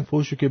 میگن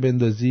فوشو که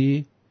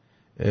بندازی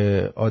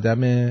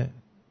آدم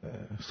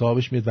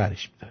صاحبش میاد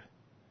ورش میداره،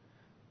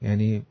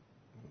 یعنی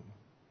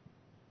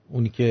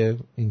اونی که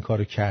این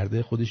کارو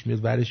کرده خودش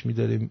میاد ورش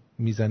میداره،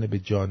 میزنه به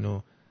جان و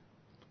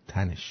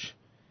تنش.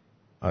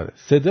 آره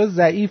صدا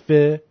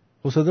ضعیفه،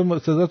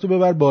 صدا تو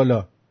ببر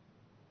بالا.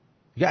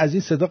 دیگه از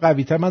این صدا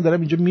قوی‌تر من دارم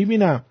اینجا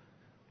میبینم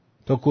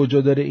تا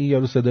کجا داره این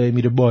یارو صدای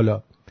میره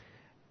بالا.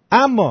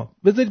 اما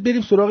بذارید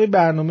بریم سراغ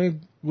برنامه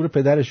گور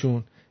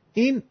پدرشون.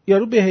 این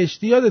یارو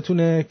بهشتی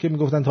یادتونه که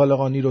میگفتن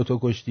طالقانی رو تو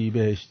کشتی،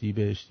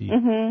 بهشتی.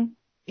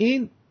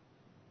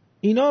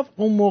 اینا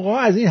اون موقع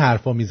از این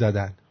حرفا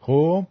میزدن.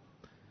 خب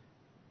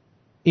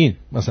این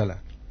مثلا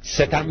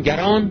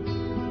ستمگران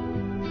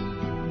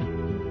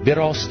به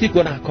راستی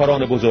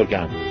گناهکاران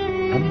بزرگند،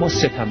 اما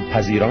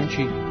ستمپذیران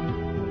چی؟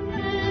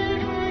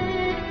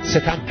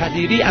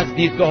 ستمپذیری از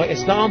دیدگاه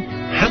اسلام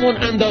همون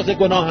اندازه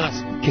گناه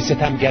است که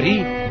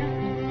ستمگری.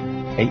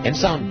 ای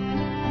انسان،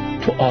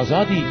 تو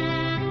آزادی،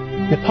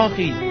 به پا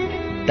خیز،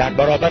 در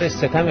برابر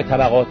ستم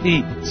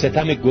طبقاتی،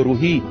 ستم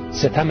گروهی،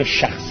 ستم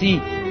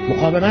شخصی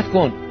مقاومت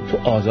کن.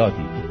 تو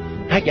آزادی.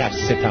 اگر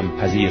ستم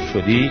پذیر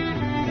شدی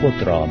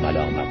خود را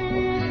ملامت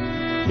کن.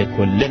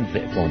 لکل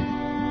ضعفون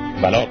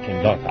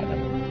ولکن لا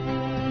تعلمون.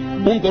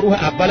 اون گروه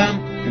اولم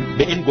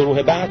به این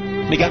گروه بعد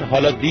میگن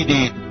حالا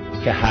دیدید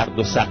که هر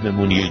دو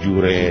سهممون یه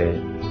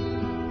جوره،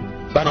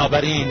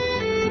 بنابراین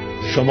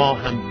شما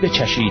هم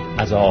بچشید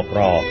عذاب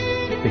را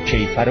به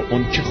کیفر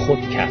اون که خود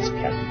کسب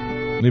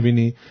کردید.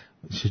 میبینی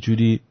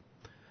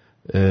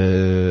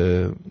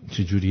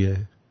چجوریه؟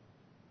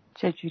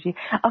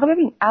 آقا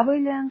ببین،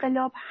 اوایل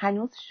انقلاب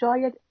هنوز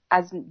شاید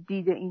از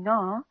دید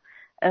اینا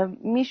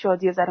میشد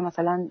یه ذره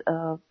مثلا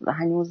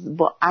هنوز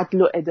با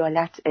عدل و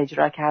عدالت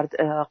اجرا کرد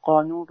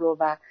قانون رو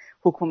و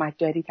حکومت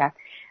جاری کرد،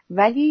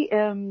 ولی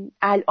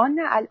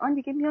الان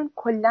دیگه میان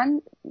کلا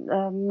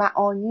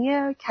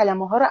معانی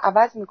کلمه ها رو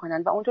عوض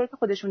میکنن و اونطور که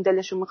خودشون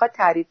دلشون میخواد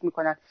تعریف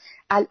میکنن.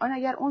 الان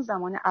اگر اون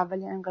زمان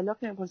اول انقلاب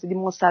که میپرسیدی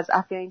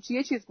مستضعف یعنی چی،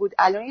 یه چیز بود،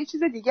 الان یه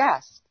چیز دیگه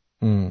است.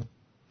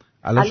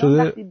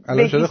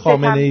 الان شده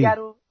خامنه‌ای.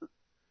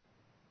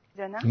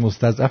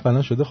 مستضعف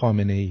الان شده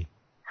خامنه‌ای.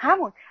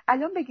 همون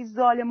الان بگی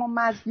ظالم و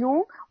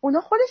مظلوم،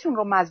 اونا خودشون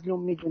رو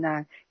مظلوم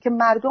میدونن که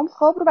مردم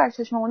خواب رو بر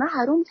چشم اونا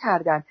حروم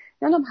کردن.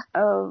 یعنی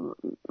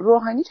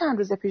روحانی چند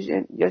روز پیش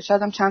یا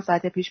شاید هم چند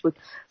ساعت پیش بود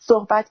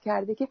صحبت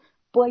کرده که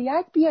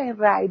باید بیاین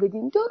رأی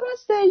بدین.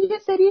 درسته یه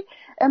سری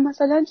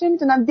مثلا چه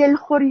میدونم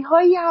دلخوری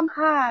هایی هم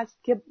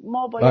هست که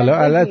ما باید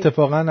الان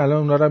اتفاقا الان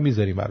اونا رو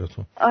میذاریم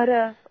براتون.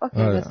 آره اوکی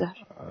بذار.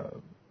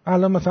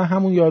 الان مثلا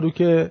همون یارو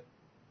که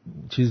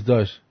چیز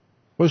داشت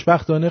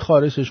خوشبختانه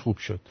خارشش خوب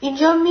شد.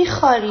 اینجا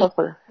میخواری.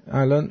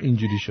 الان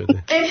اینجوری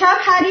شده. امشب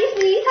حریف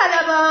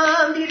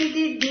میطلبم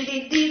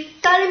دیدید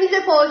سر میز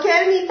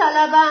پوکر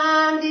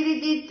میطلبم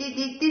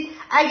دیدید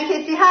اگه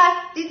کسی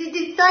هست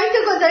دیدید سایت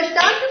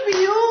گذاشتم تو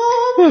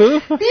بیوم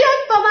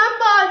بیاد با من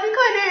بازی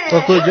کنه. با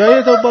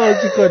کجای تو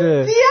بازی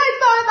کنه؟ بیاد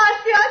با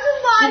بسیاتون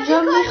بازی کنه.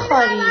 اینجا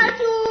میخواری.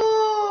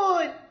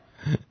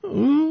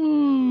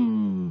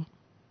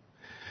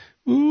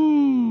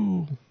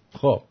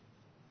 خب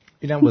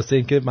اینم واسه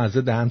این که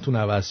مزه دهنتون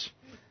عوض شد.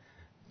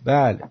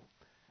 بله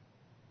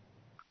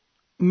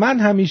من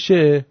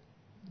همیشه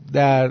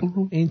در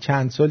این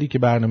چند سالی که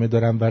برنامه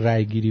دارم و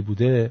رای گیری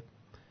بوده،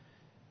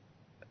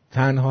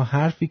 تنها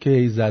حرفی که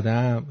هی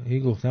زدم هی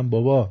گفتم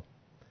بابا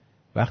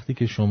وقتی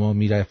که شما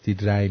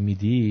میرفتید رای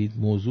میدید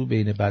موضوع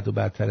بین بد و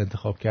بدتر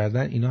انتخاب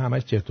کردن اینا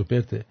همش چرت و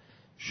پرته.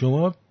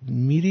 شما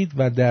میرید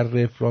و در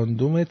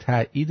رفراندوم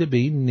تایید به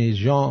این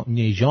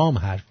نظام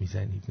حرف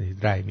میزنید،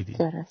 رای میدید.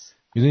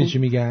 میدونید چی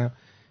میگم؟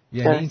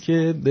 یعنی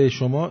اینکه به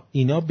شما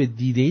اینا به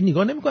دیده‌ای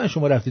نگاه نمیکنن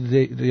شما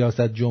رفتید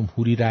ریاست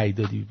جمهوری رأی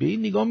دادی، به این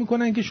نگاه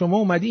میکنن که شما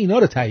اومدی اینا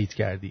رو تایید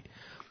کردی.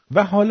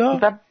 و حالا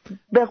و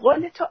به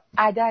قول تو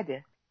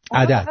عدده.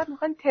 عدد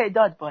میخوان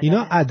تعداد باشه.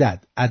 اینا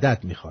عدد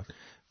میخوان.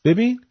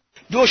 ببین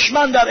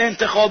دشمن در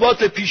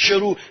انتخابات پیش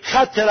رو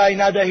خط رأی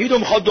ندهید و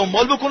میخواد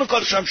دنبال بکنه،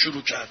 کارش هم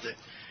شروع کرده.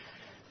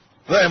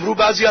 و امروز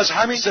بعضی از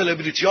همین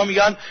سلبریتی ها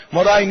میگن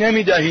ما رأی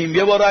نمیدهیم،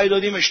 یه بار رأی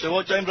دادیم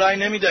اشتباه کردیم رأی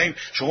نمیدهیم.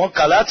 شما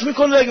غلط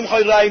میکنید اگه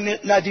میخواید رأی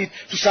ندید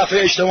تو صفحه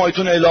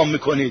اجتماعیتون اعلام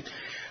میکنید.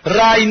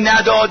 رأی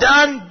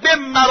ندادن به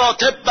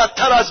مراتب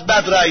بدتر از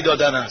بد رأی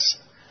دادن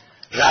است.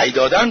 رأی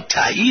دادن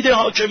تایید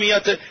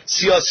حاکمیت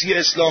سیاسی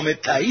اسلام،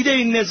 تایید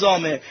این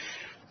نظامه.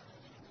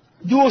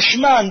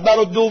 دشمن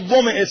برای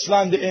دوم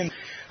اسفند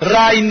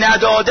رأی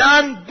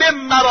ندادن به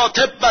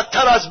مراتب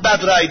بدتر از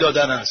بد رأی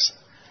دادن است.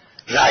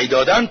 رأی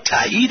دادن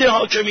تایید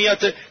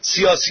حاکمیت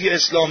سیاسی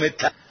اسلام،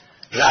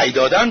 رأی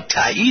دادن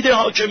تایید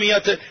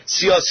حاکمیت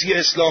سیاسی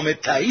اسلام،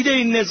 تایید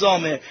این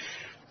نظامه.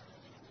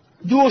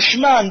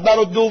 دشمن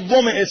برای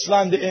دوم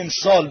اسفند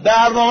امسال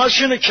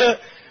برنامه‌ش اینه که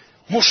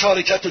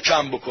مشارکت رو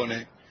کم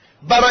بکنه.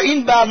 برای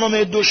این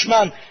برنامه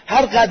دشمن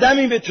هر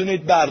قدمی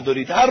بتونید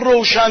بردارید، هر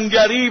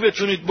روشنگری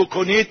بتونید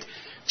بکنید،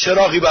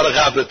 چراغی برای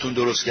قبرتون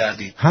درست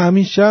کردید.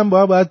 همیشه هم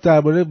باید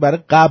درباره برای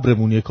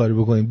قبرمون یه کاری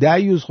بکنیم.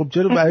 دیوز خب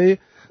چرا برای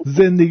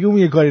زندگیمون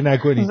یه کاری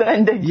نکنی؟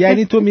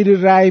 یعنی تو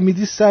میری رأی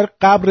میدی سر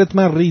قبرت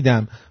من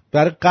ریدم،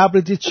 برای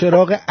قبرت یه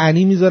چراغ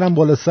انی میذارم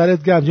بالا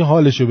سرت که همچین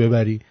حالشو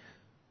ببری.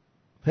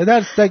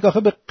 پدر سگ آخه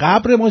به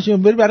قبر ما چه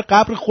بری، برای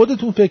قبر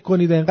خودتون فکر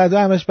کنید،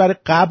 اینقدر همش برای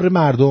قبر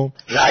مردم.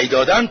 رأی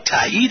دادن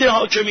تایید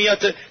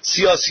حاکمیت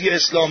سیاسی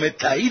اسلام،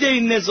 تایید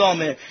این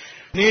نظامه.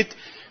 نید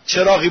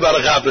چراغی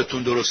برای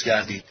قبرتون درست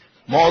کردید.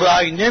 ما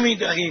رأی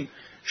نمیدهیم.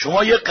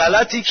 شما یه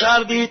غلطی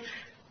کردید،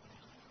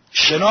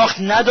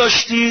 شناخت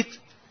نداشتید،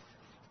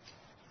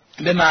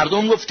 به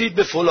مردم گفتید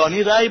به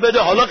فلانی رأی بده،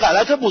 حالا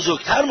غلط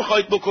بزرگتر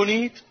میخواید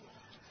بکنید،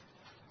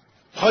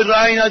 میخواید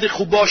رأی ندید،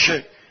 خوب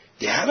باشه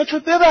دهنتو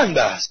ببند.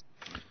 بس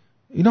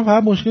اینا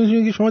فقط مشکلش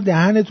اینه که شما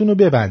دهنتون رو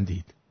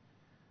ببندید.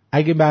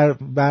 اگه بر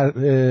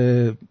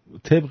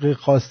طبق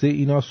خواسته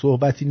اینا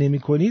صحبتی نمی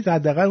کنید،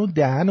 حداقل اون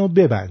دهن رو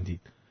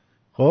ببندید.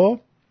 خب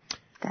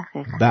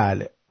دقیقاً.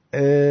 بله.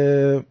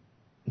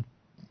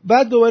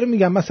 بعد دوباره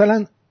میگم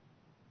مثلا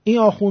این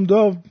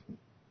آخوندا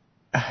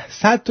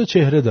 100 تا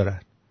چهره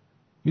دارن،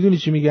 میدونی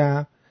چی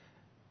میگم؟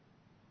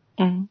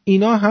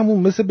 اینا همون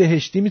مثل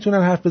بهشتی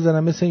میتونن حرف بزنن،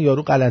 مثل این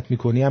یارو غلط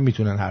میکنی هم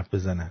میتونن حرف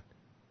بزنن.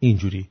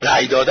 اینجوری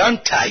رأی دادن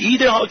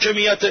تایید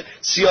حاکمیت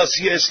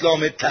سیاسی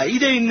اسلام،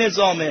 تایید این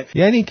نظامه.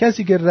 یعنی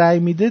کسی که رأی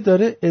میده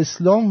داره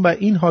اسلام و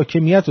این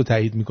حاکمیت رو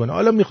تایید میکنه.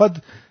 حالا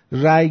میخواد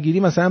رأی گیری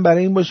مثلا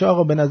برای این باشه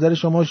آقا به نظر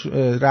شما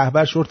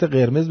رهبر شورت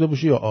قرمز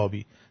بپوشه یا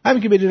آبی،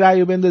 همین که بری رأی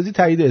رو بندازی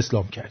تایید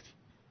اسلام کردی.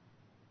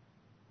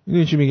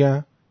 میدونی چی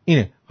میگم؟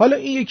 اینه. حالا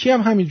این یکی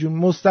هم همینجور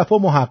مصطفی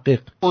محقق.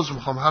 عذر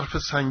میخوام حرف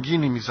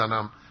سنگینی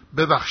میزنم،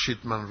 ببخشید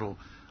من رو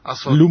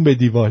لوم به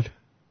دیوال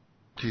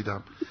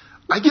دیدم.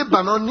 اگه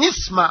بنا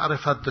نیست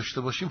معرفت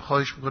داشته باشیم،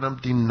 خواهش میکنم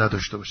دین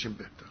نداشته باشیم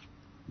بهتر.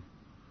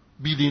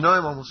 بیدینا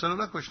امام حسین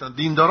رو نکشتن،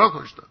 دیندارا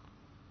کشتن.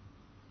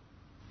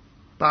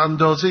 به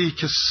اندازه ای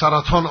که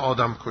سرطان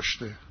آدم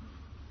کشته،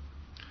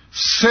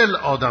 سل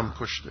آدم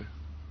کشته،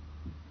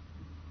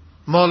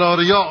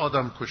 مالاریا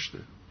آدم کشته،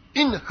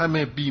 این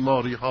همه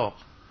بیماری ها،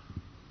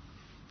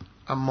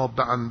 اما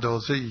به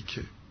اندازه ای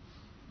که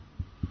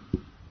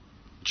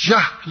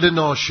جهل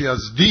ناشی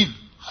از دین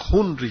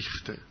خون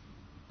ریخته،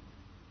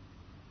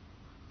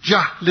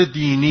 جهل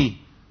دینی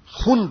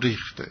خون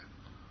ریخته،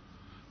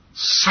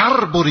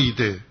 سر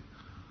بریده،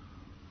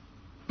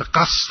 به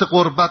قصد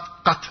قربت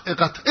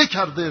قطعه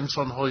کرده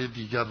انسانهای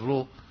دیگر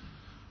رو،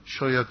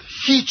 شاید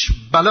هیچ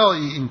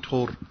بلایی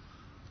اینطور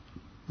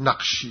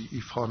نقشی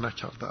ایفا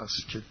نکرده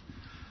است که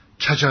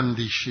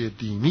کجندیشی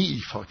دینی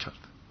ایفا کرده.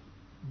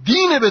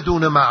 دین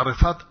بدون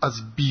معرفت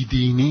از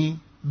بیدینی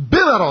به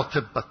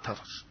مراتب بدتر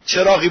است.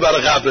 چراغی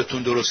برای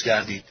قبرتون درست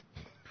کردید.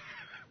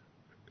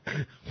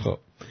 خب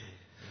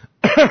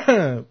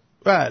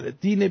بله،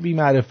 دین بی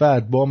معرفت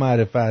با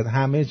معرفت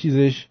همه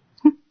چیزش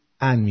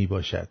ان می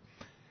باشد.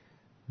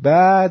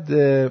 بعد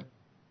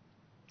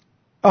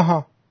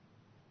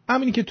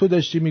همینی که تو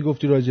داشتی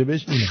میگفتی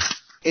راجبش اینه.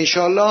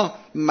 انشالله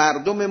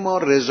مردم ما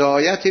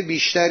رضایت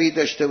بیشتری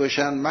داشته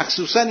باشن،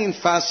 مخصوصا این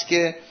فصل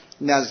که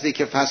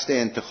نزدیک فصل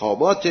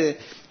انتخابات،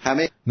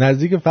 همه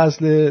نزدیک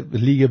فصل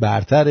لیگ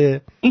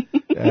برتره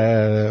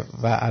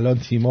و الان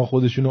تیم‌ها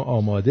خودشونو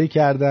آماده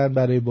کردن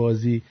برای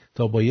بازی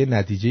تا با یه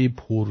نتیجه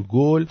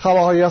پرگل.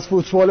 خبرهایی از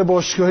فوتبال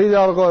باشگاهی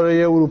در قاره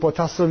اروپا.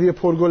 تساوی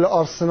پرگل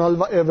آرسنال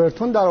و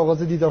اورتون در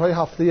آغاز دیدارهای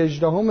هفته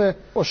 18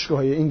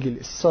 باشگاه‌های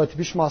انگلیس. ساعت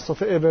پیش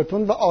مسافه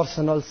اورتون و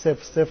آرسنال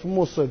 0-0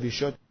 مساوی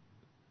شد.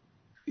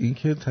 این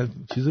که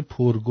چیز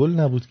پرگل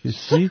نبود که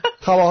چی؟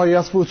 خبرهایی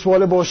از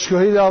فوتبال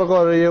باشگاهی در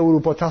قاره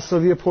اروپا.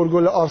 تساوی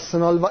پرگل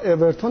آرسنال و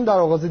اورتون در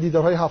آغاز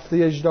دیدارهای هفته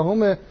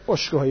 18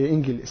 باشگاه‌های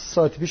انگلیس.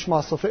 ساعت پیش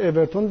مسافه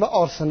اورتون و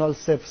آرسنال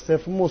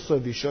 0-0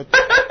 مساوی شد.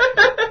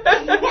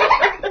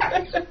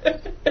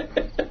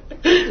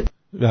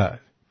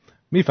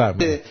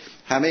 میفرمایید.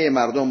 همه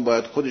مردم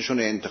باید خودشون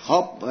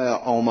انتخاب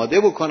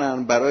آماده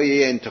بکنن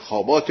برای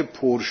انتخابات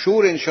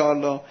پرشور.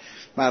 انشاءالله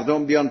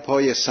مردم بیان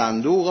پای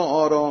صندوق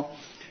آرا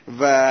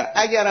و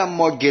اگرم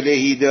ما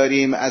گلهی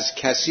داریم از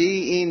کسی،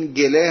 این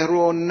گله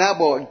رو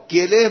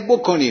گله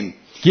بکنیم.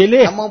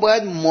 اما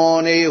باید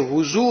مانع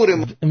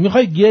حضور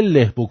میخوای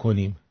گله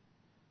بکنیم؟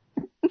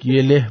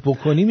 گله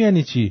بکنیم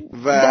یعنی چی؟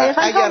 و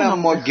اگرم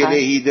ما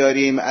گلهی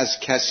داریم از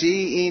کسی،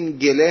 این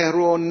گله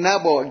رو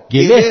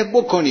گله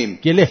بکنیم.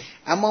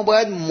 اما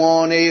باید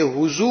مانع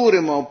حضور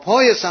ما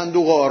پای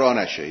صندوق آرا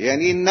نشه،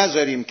 یعنی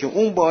نذاریم که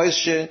اون باعث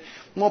شه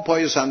ما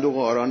پای صندوق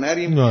آرا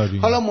نریم.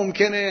 حالا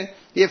ممکنه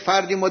یه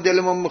فردی ما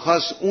دلمون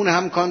میخواست اون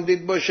هم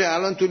کاندید باشه،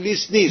 الان تو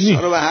لیست نیست.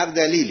 حالا به هر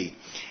دلیلی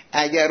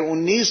اگر اون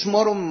نیست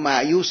ما رو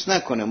مایوس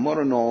نکنه، ما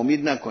رو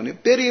ناامید نکنه،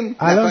 بریم.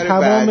 الان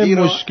تمام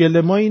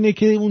مشکل ما اینه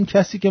که اون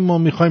کسی که ما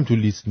میخوایم تو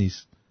لیست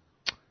نیست،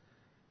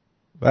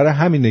 برای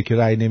همینه که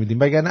رأی نمیدیم،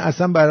 وگرنه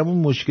اصلا برامون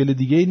مشکل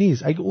دیگه ای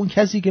نیست. اگه اون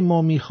کسی که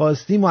ما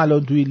میخواستیم و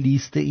الان توی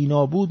لیست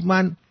اینا بود،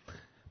 من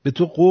به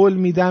تو قول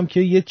میدم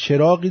که یه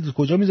چراغی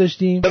کجا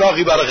میذاشتیم؟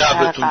 چراغی برای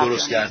قبرتون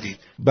درست کردید.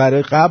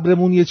 برای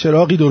قبرمون یه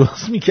چراغی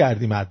درست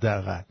میکردیم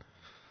حداقل.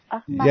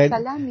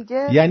 مثلا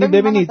میگه یعنی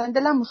ببینید مثلا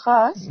دلم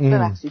میخواست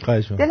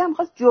دلم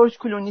میخواست جورج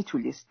کلونی تو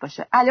لیست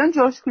باشه. الان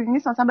جورج کلونی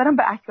نیست، مثلا برام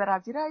به اکبر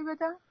عبدی رأی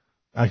بدم.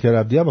 اکبر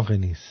عبدی هم آخه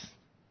نیست.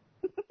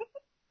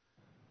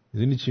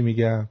 میدونی چی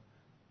میگم؟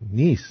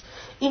 نیست.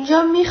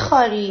 اینجا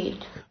میخارید.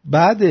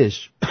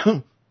 بعدش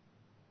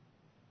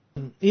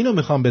اینو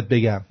میخوام بهت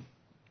بگم،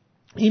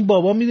 این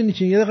بابا میدونی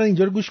چی، یه دقیقه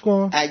اینجا رو گوش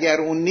کن.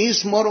 اگر اون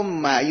نیست ما رو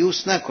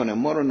مایوس نکنه،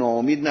 ما رو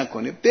ناامید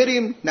نکنه،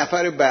 بریم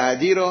نفر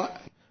بعدی رو.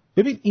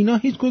 ببین اینا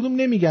هیچ کدوم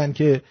نمیگن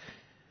که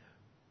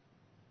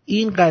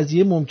این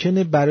قضیه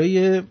ممکنه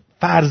برای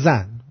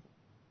فرزن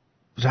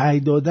رأی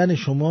دادن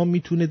شما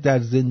میتونه در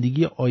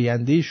زندگی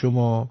آینده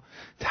شما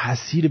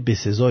تأثیر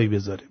بسزایی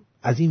بذاره.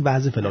 از این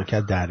وضع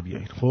فلاکت در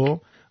بیایید.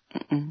 خب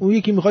اون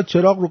یکی میخواد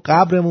چراغ رو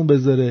قبرمون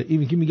بذاره،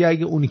 این یکی میگه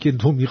اگه اونی که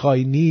تو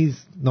میخوای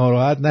نیست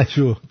ناراحت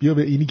نشو، بیا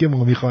به اینی که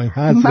ما میخوایم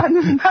هست. من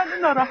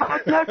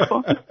ناراحت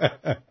نکن.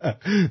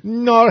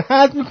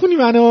 ناراحت میکنی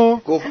منو.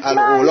 گفت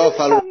الاولا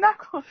فل.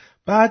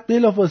 بعد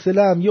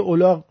بلافاصله هم یه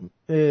اولاغ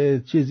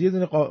چیزی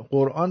دونه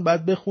قرآن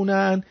بعد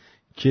بخونن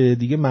که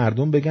دیگه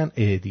مردم بگن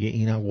دیگه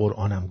اینم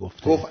قرآنم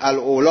گفته. گفت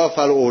الاولا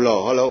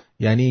فالاولا. حالا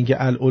یعنی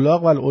اینکه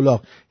الاولاغ و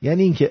الاولاغ،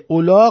 یعنی اینکه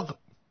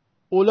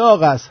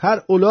اولاغ است،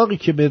 هر اولاغی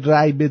که به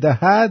رأی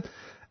بدهد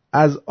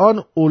از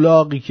آن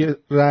اولاغی که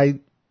رأی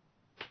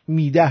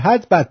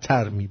میدهد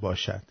بدتر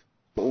میباشد.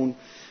 اون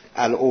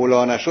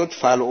الاولا نشد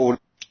فالاولا،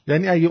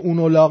 یعنی اگه اون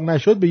اولاغ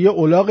نشد به یه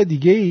اولاغ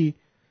دیگه ای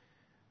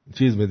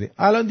چیز بده.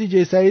 الان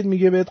دیجی سعید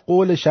میگه بهت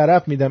قول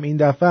شرف میدم این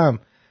دفعه هم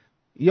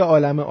یه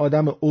عالم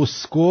آدم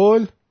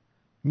اسکل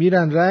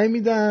میرن رأی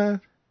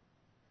میدن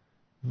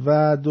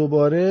و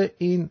دوباره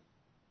این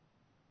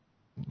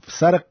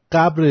سر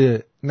قبر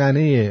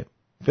ننه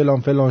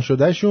فلان فلان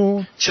شده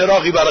شون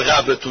چراغی برای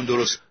قبرتون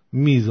درست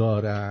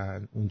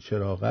میذارن، اون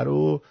چراغه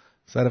رو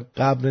سر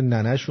قبر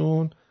ننه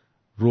شون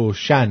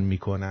روشن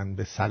میکنن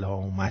به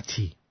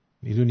سلامتی،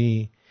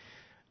 میدونی.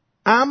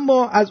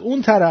 اما از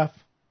اون طرف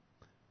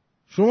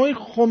شما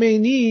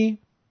خمینی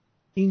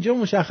اینجا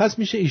مشخص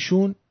میشه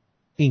ایشون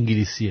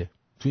انگلیسیه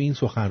تو این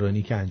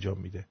سخنرانی که انجام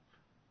میده.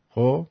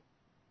 خب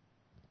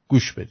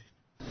گوش بدید.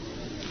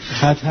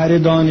 خطر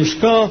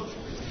دانشگاه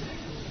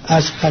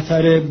از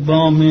خطر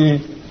بام.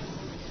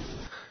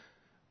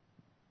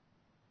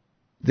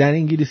 در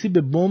انگلیسی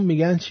به بمب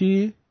میگن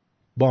چی؟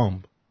 بامب.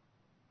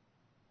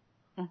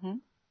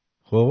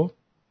 خب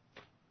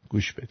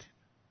گوش بدید.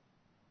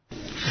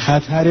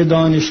 خطر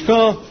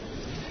دانشگاه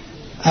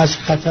از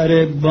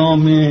خطر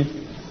بام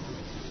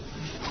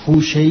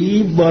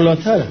خوشه‌ای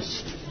بالاتر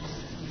است.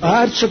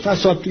 هر چه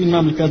فساد تو این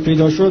مملکت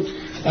پیدا شد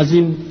از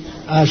این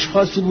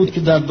اشخاصی بود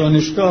که در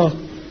دانشگاه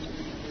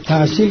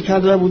تحصیل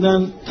کرده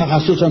بودن،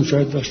 تخصص هم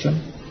شاید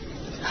داشتن.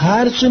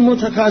 هر چه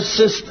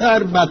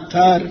متخصص‌تر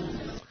بدتر.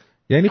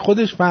 یعنی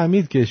خودش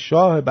فهمید که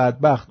شاه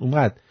بدبخت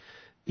اومد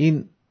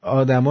این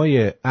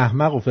آدمای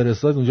احمق و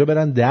فرستاد اونجا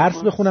برن درس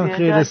بخونن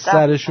خیر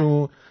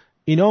سرشون،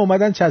 اینا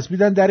اومدن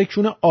چسبیدن در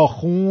کون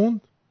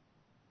آخوند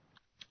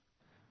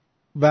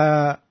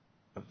و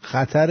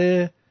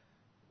خطر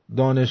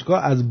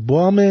دانشگاه از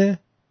بام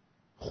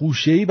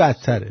خوشه‌ای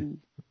بدتره.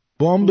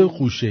 بمب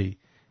خوشه‌ای،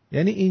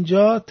 یعنی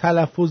اینجا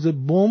تلفظ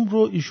بمب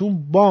رو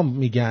ایشون بامب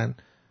میگن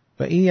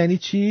و این یعنی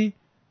چی؟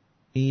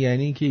 این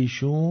یعنی که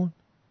ایشون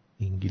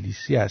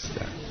انگلیسی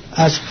هستن.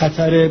 از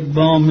خطر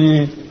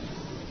بام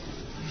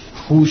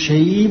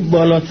خوشه‌ای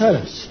بالاتر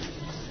است.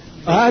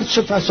 هر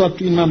چه فساد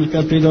تو این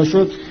مملکت پیدا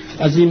شد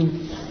از این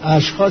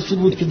اشخاصی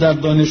بود که در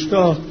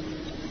دانشگاه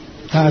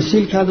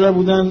تحصیل کرده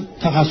بودن،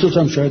 تخصص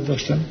هم شاید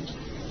داشتن.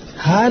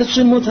 هر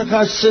چه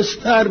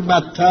متخصص‌تر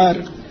بدتر.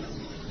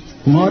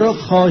 ما را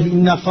خواهی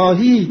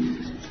نخواهی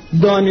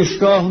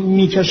دانشگاه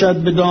میکشد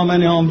به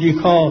دامن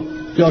آمریکا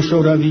یا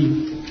شوروی.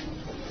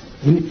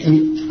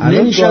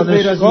 نمیشد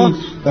غیر از این،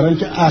 برای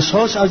اینکه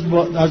اساس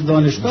از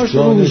دانشگاه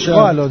شروع میشه.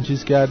 الان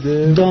چیز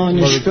کرده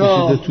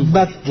دانشگاه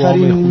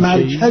بدترین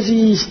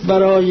مرکزی است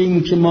برای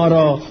اینکه ما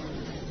را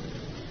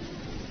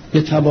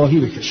به تباهی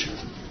بکشه.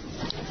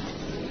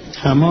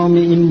 تمام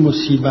این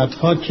مصیبت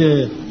ها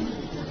که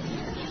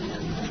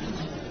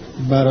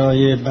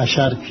برای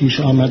بشر پیش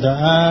آمده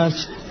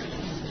است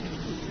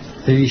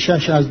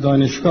ریشش از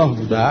دانشگاه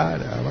بوده.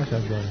 بله همش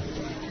از دانشگاه.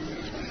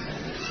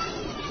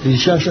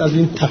 ریشش از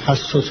این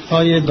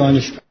تخصص‌های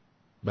دانشگاه.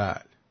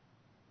 بله.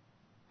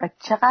 و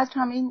چقدر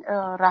هم این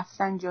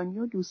رفسنجانی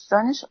و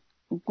دوستانش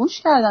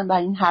گوش کردن بر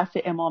این حرف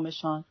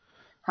امامشان.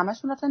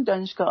 همشون رفتن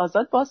دانشگاه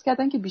آزاد باز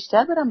کردن که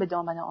بیشتر برن به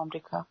دامن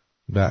آمریکا.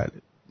 بله.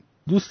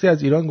 دوستی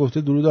از ایران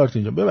گفته درود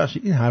آرتین جان،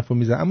 ببخشید این حرفو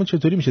میزنم اما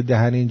چطوری میشه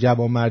دهن این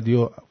جوانمردی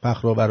و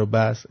فخرآور و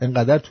بس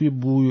انقدر توی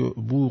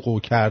بوق و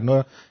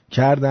کرنا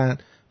کردن.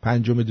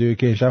 5 دیگه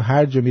که امشب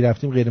هر جا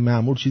میرفتیم غیر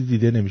معمول چیز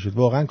دیده نمیشد،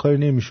 واقعا کاری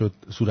نمیشد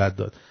صورت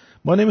داد.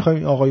 ما نمیخوایم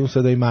این آقایون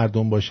صدای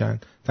مردم باشن،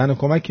 تنها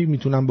کمکی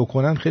میتونن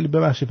بکنن خیلی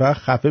ببخشید فقط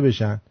خفه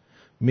بشن.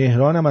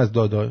 مهرانم از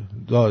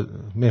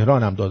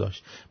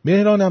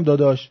مهرانم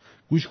داداش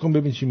گوش کن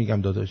ببین چی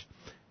میگم داداش.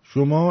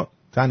 شما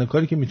تنها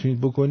کاری که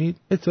میتونید بکنید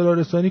اطلاع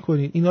رسانی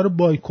کنید، اینا رو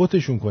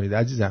بایکوتشون کنید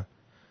عزیزم.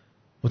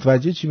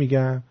 متوجه چی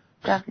میگم؟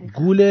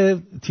 گول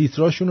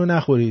تیتراشون رو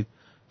نخورید.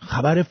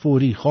 خبر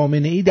فوری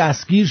خامنه‌ای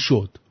دستگیر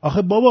شد.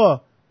 آخه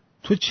بابا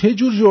تو چه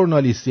جور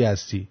ژورنالیستی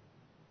هستی؟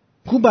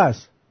 کو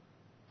بس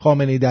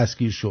خامنه‌ای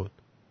دستگیر شد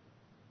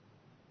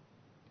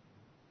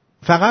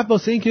فقط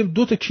واسه این که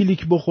 2 تا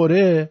کلیک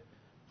بخوره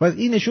و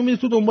این نشون میده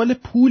تو دنبال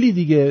پولی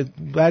دیگه.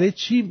 برای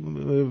چی؟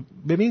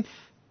 ببین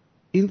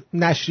این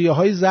نشریه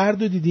های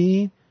زرد رو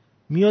دیدین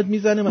میاد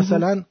میزنه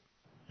مثلا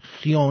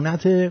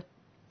خیانت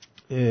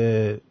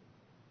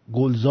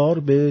گلزار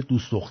به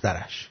دوست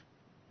دخترش.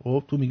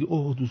 خب تو میگی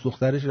اوه دوست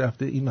دخترش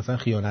رفته این مثلا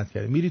خیانت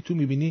کرده، میری تو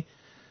میبینی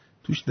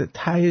توش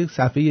ته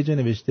صفحه یه جا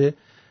نوشته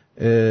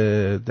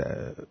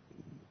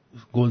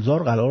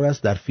گلزار قرار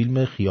است در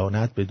فیلم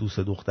خیانت به دوست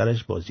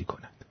دخترش بازی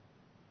کند.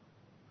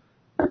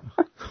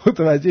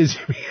 متوجه چی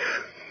میگم؟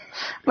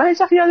 من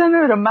هیچ وقت یادم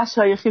نمیره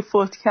مشایخی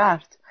فوت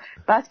کرد،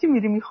 بعد که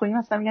میری میخونی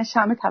مثلا میگن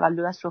شمع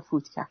تولدش رو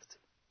فوت کرد.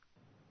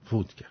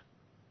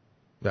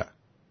 نه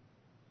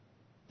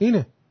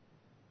اینه،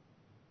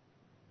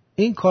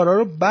 این کارا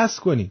رو بس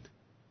کنید.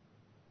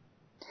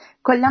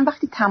 کلا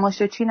وقتی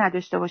تماشاچی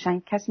نداشته باشن،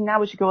 کسی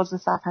نباشه که عضو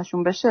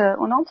صفحهشون بشه،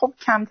 اونا هم خب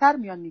کمتر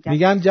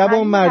میگن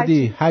جوان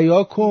مردی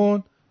حیا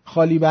کن،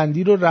 خالی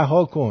بندی رو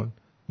رها کن،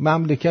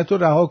 مملکت رو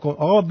رها کن.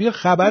 آقا بیا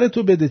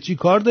خبرتو بده، چی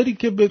کار داری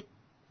که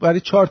برای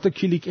 4 تا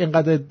کلیک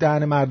اینقدر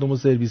دهن مردم رو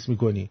سرویس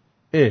میکنی؟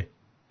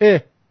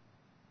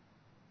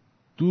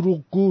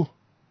 دروغگو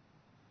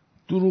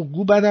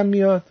بدم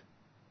میاد.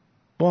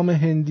 بام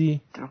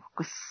هندی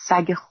دروغگو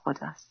سگ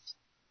خداست.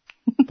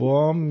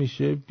 بام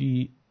میشه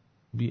بی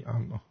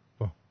اما.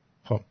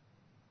 خب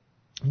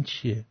این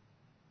چیه؟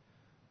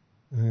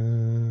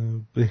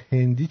 به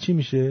هندی چی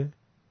میشه؟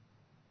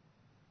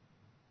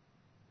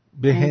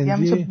 به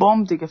هندی میشه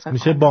بام دیگه، فکر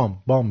میشه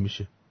بام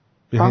میشه.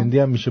 به هندی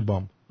هم میشه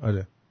بام.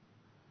 آره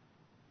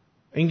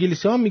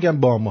انگلیسی ها میگن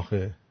بام،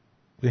 آخه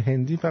به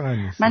هندی فقط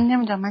نیست. من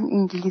نمیدونم، من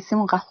انگلیسی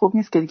اونقدر خوب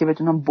نیست که دیگه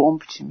بدونم بمب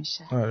چی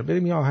میشه. آره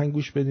بریم یه آهنگ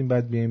گوش بدیم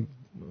بعد بریم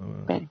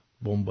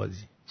بمب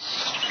بازی.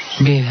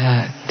 بی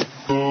حد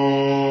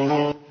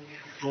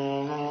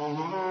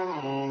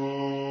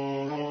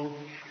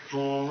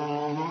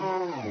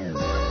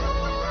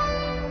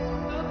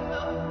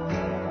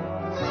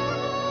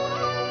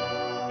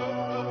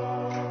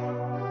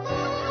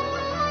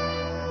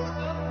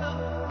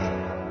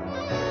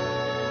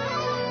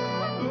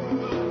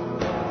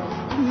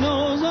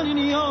نازنین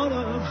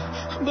یارم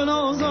به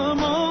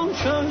نازمان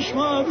چشم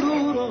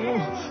ابرو رو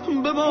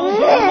به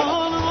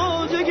بازمان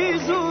موجگی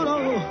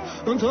زورو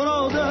تو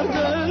را در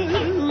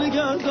دل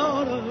نگه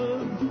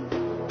دارم.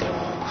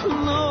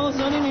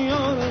 نازنین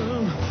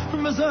یارم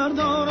به سر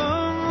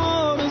دارم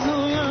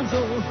آرزوی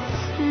تو،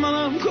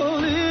 منم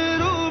کلی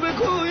رو به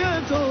کوی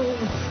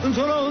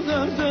تو را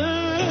در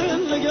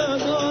دل نگه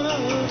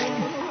دارم.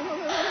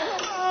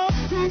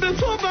 به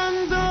تو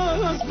بنده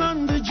از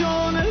بند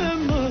جان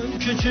من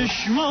که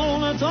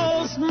چشمانت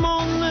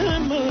آسمان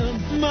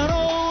من،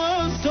 مرا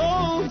از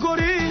تو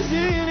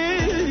گریزی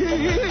نیست.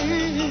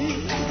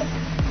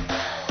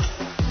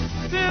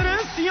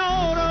 برس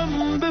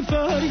یارم به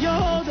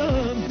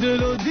فریادم،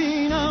 دل و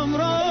دینم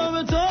را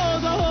به تا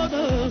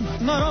دادم،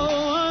 مرا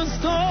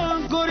از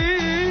تو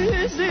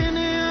گریزی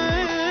نیست.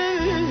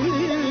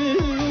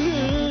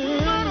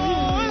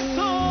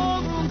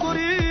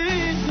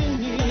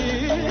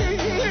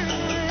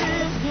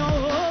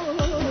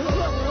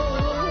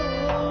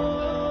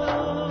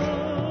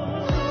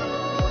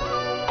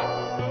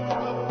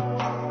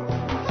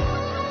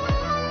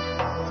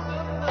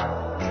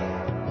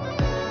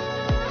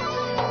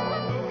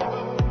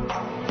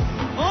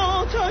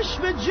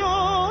 به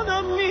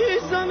جانم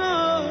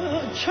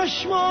میزند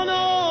چشمان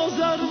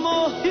آذر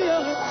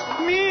ماهیت،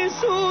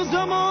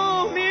 میسوزم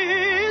و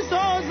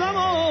میسازم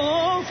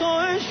و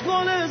تا عشق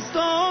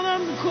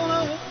گلستانم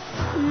کنه،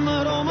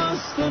 مرا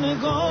مست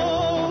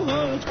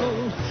نگاهت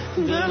کن،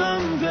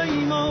 دلم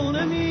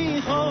پیمانه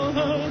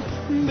میخواهد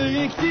به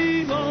یک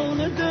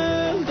دیوانه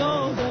دل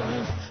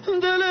دادم،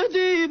 دل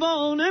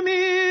دیوانه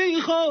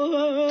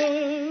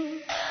میخواهد.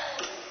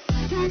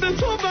 به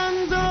تو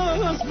بنده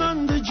از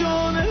بند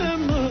جان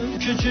من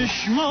که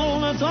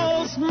چشمانت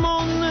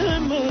آسمان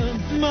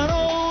من،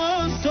 مرا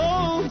از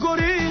تو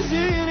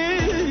گریزی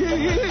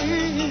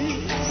نیست.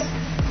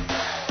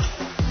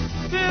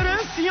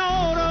 برس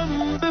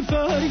یارم به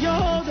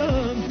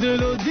فریادم،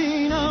 دل و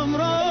دینم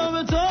را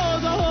به تا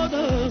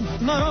دادم،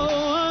 مرا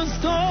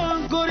از تو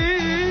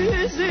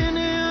گریزی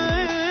نیست.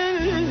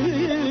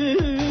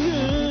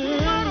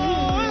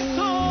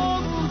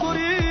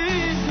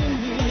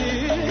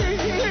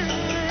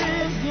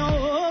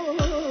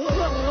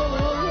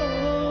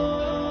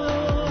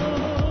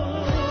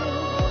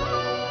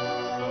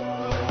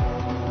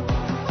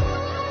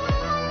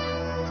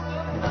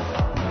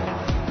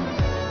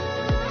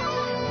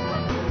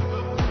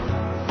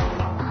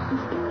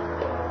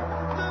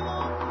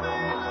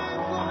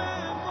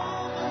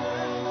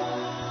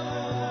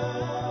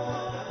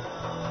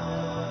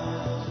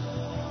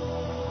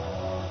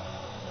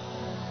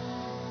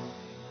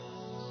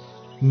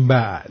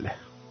 بله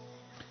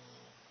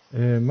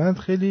من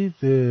خیلی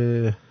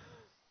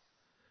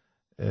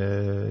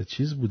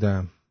چیز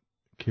بودم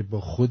که با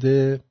خود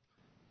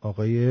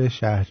آقای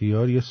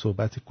شهریار یه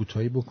صحبت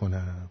کوتاهی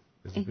بکنم.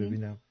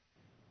 ببینم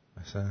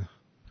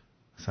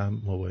مثلا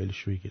موبایلش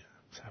رو بگیرم.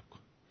 صبر کن.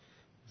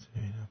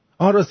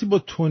 راستی با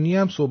تونی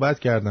هم صحبت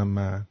کردم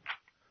من.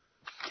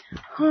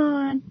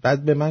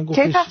 بعد به من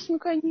گفتش، کی پخش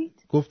میکنید؟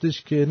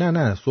 گفتش که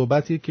نه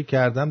صحبتی که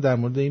کردم در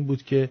مورد این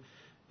بود که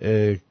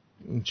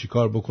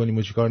چیکار بکنیم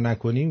و چیکار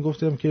نکنیم.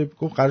 گفتم که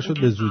قرار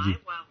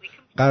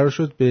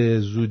شد به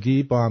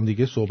زودی با هم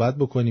دیگه صحبت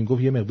بکنیم.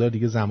 گفت یه مقدار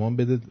دیگه زمان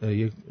بده،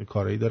 یه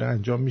کارایی داره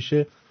انجام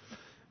میشه،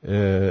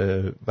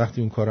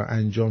 وقتی اون کارا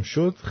انجام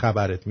شد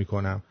خبرت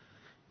میکنم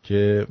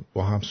که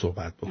با هم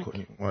صحبت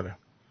بکنیم. آره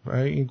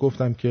این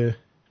گفتم که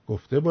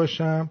گفته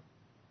باشم.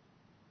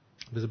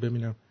 بذار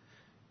ببینم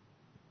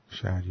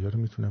شهریار رو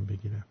میتونم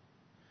بگیرم.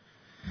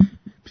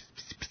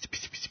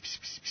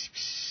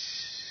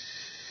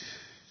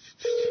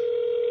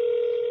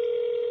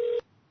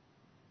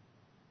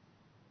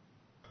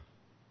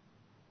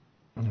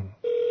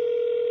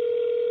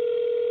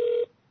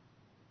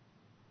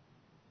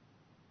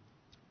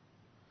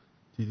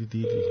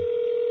 دیدی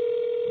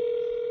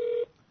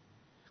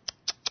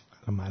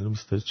معلوم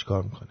نیست داره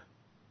چیکار میکنه.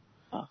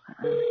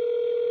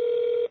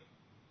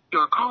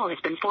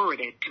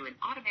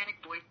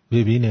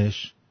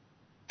 ببینش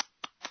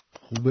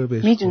خوبه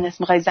بهش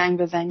میدونست میخوای زنگ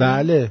بزنی.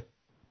 بله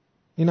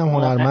اینم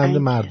هنرمند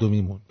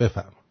مردمیمون.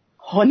 بفرما.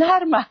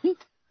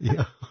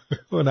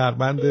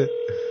 هنرمند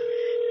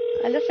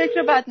حالا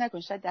فکر بد نکن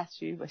شاید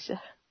دستشویی باشه.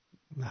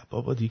 نه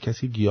بابا دیگه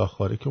کسی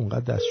گیاهخواره که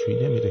اونقدر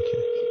دستشویی نمیره که.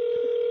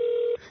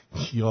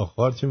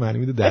 گیاهخوار چه معنی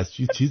میده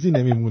دستشویی چیزی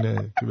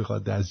نمیمونه که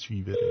بخواد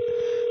دستشویی بره.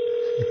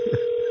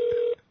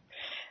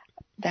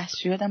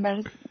 دستشویی آدم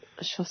برای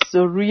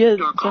شستشوی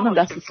چون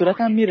دست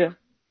صورتم میره.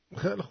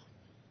 خیلی خوب.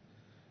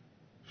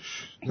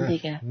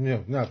 دیگه نه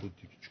بود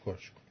دیگه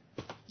چیکارش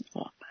کنیم.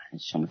 واقعا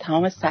شما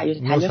تمام سعی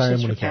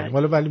تلاشتون کردید.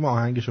 ولی ما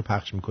آهنگشو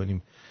پخش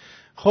میکنیم.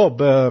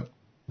 خب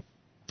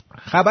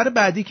خبر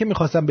بعدی که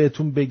میخواستم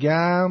بهتون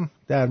بگم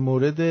در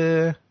مورد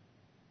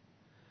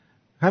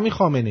همین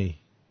خامنه‌ای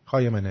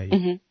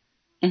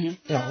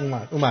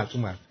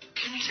اومد.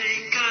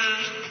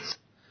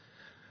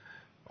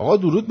 آقا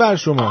درود بر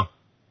شما.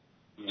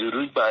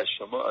 درود بر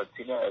شما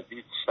آرتین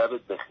عزیز،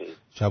 شبت بخیر.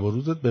 شب و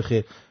روزت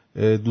بخیر.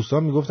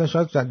 دوستان میگفتن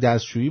شاید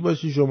دستشویی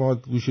باشی شما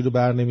گوشی رو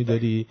بر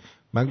نمیداری.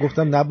 من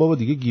گفتم نه بابا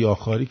دیگه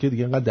گیاهخواری که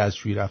دیگه انقدر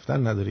دستشویی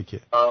رفتن نداره که.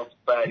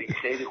 آفرین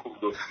خیلی خوب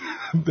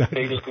گفتی.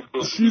 خیلی خوب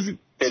گفتی.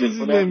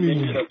 چیزی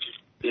نمیمونه.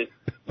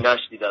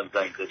 نشنیدم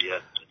زنگ زدی.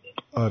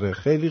 آره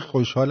خیلی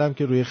خوشحالم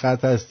که روی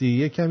خط هستی.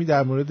 یه کمی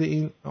در مورد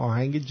این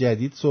آهنگ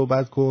جدید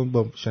صحبت کن،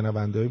 با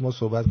شنونده‌های ما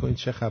صحبت کن.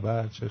 چه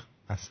خبر، چه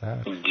اثر؟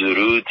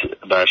 درود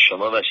بر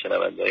شما و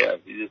شنونده‌های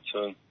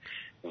عزیزتون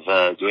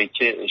و دو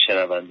اینکه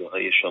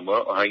شنونده‌های شما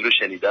آهنگ رو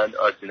شنیدن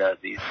آرتین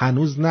عزیز؟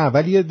 هنوز نه،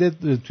 ولی یه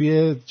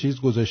توی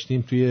چیز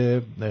گذاشتیم،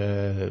 توی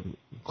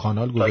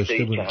کانال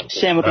گذاشته بودیم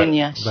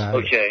شمرونیاش.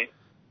 اوکی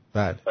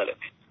بله.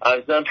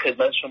 عرضم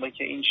خدمت شما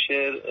که این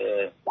شعر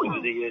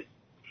حدود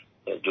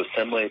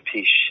 2-3 ماه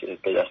پیش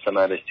به دست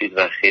من رسید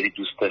و خیلی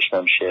دوست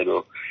داشتم شعر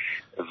رو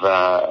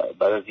و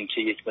بعد از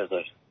اینکه یک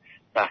مقدار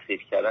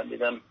تحقیق کردم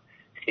دیدم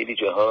خیلی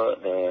جاها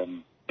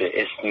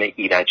به اسم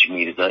ایرج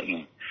میرزا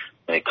این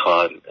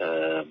کار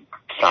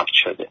ثبت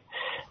شده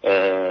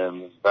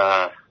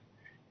و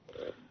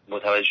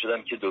متوجه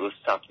شدم که درست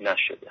ثبت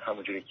نشده.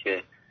 همونجوری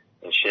که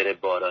شعر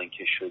باران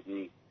که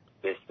شدی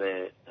به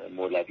اسم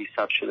مولوی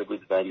ثبت شده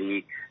بود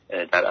ولی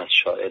در از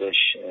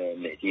شاعرش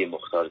مهدی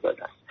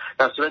مختارزاده است.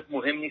 در صورت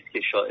مهم نیست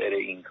که شاعر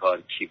این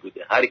کار کی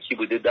بوده، هر کی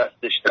بوده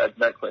دستش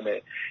درد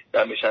نکنه،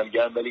 دمش هم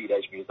گرم، ولی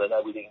ایرج میرزا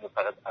نبوده. اینو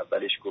فقط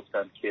اولش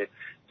گفتم که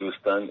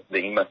دوستان به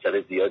این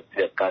مسئله زیاد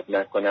دقت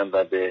نکنم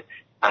و به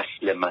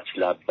اصل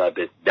مطلب و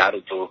به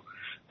درد و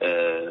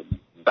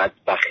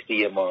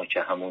بدبختی ما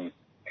که همون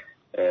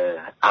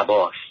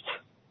عباست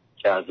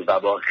که از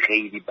وبا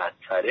خیلی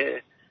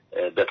بدتره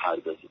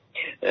بپردازیم.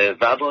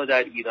 وبا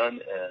در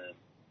ایران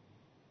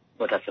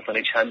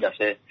متاسفانه چند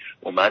دفعه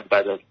اومد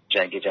بعد از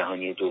جنگ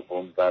جهانی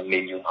دوم و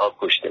میلیون ها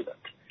کشته داد،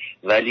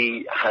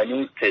 ولی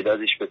هنوز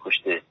تعدادش به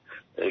کشته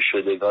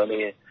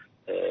شدگان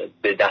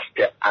به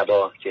دست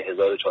عبا که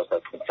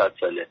 1400-500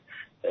 ساله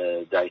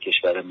در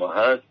کشور ما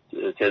هست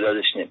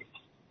تعدادش نمید.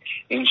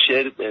 این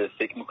شعر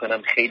فکر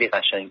میکنم خیلی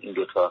قشنگ این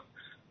دوتا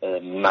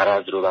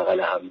مرض رو بغل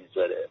هم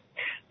میذاره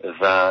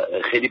و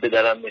خیلی به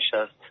دلم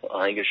نشست.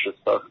 آهنگش رو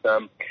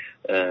ساختم،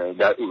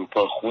 در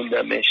اروپا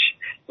خوندمش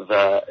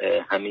و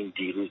همین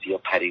دیروز یا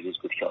پریروز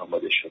بود که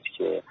آماده شد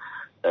که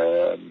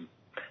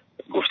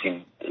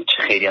گفتیم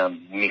چه خیلی هم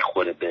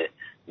میخوره به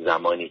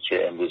زمانی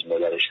که امروز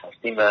مادرش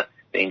هستیم و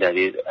به این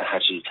دلیل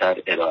هر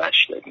زودتر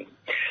ارائهش دادیم.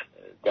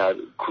 در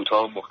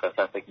کوتاه و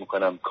مختصر فکر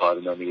میکنم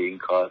کارنامه این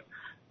کار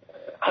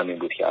همین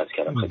بود که عرض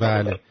کردم.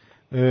 بله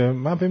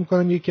من فکر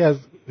میکنم یکی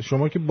از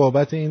شما که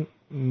بابت این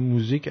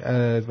موزیک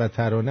و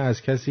ترانه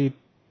از کسی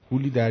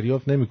پولی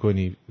دریافت نمی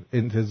کنی،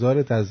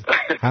 انتظارت از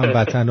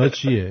هموطنا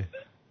چیه؟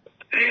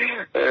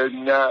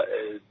 نه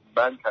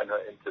من تنها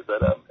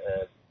انتظارم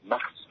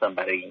مخصوصا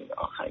برای این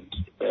آهنگ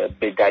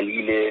به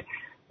دلیل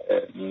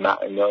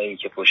معنایی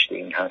که پشت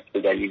این هست،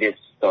 به دلیل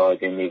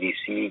ساده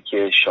نویسی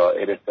که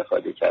شاعر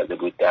استفاده کرده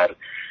بود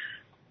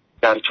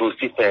در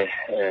توصیف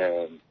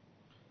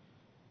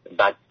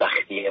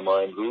بدبختی ما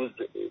امروز،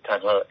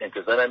 تنها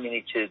انتظارم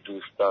اینه که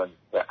دوستان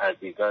و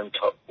عزیزان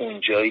تا اون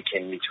جایی که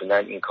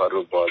میتونن این کار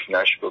رو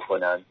بازنشر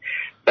بکنن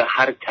به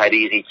هر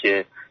طریقی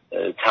که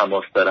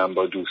تماس دارن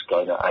با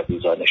دوستان و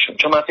عزیزانشون.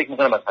 چون من فکر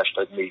میکنم از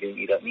 80 میلیون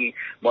ایرانی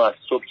ما از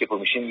صبح که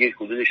پمیشیم یه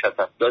حدود 60-70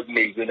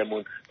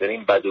 میلیونمون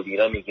داریم بد و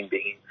بیرا میگیم به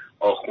این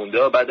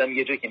آخونده ها، بعدم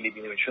یه جایی که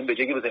میبینیمشون به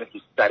جایی که بزنیم تو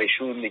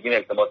سرشون میگیم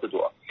التماس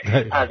دعا.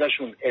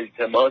 ازشون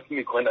التماس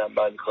میکنم،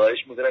 من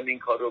خواهش میکنم این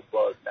کار رو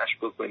بازنشر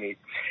بکنید.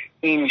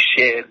 این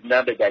شعر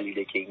نه به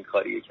دلیل که این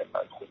کاریه که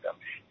من خوندم،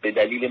 به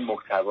دلیل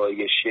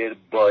محتوای شعر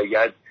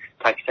باید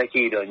تک تک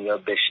ایرانی‌ها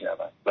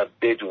بشنون و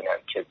بدونن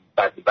که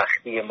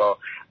بدبختی ما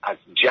از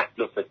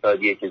جهل و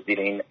فسادیه که زیر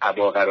این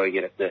عبا قرار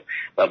گرفته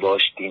و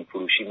باش دین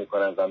فروشی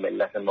میکنن و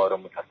ملت ما رو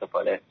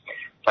متاسفانه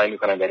سعی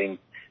میکنن در این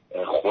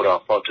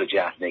خرافات و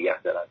جهل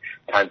نگه دارن.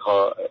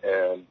 تنها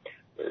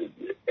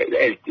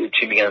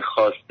چی میگن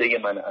خواسته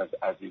من از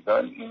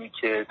عزیزان اینی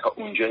که تا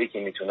اونجایی که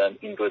میتونن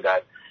این رو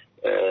در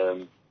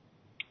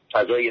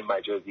فضای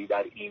مجازی،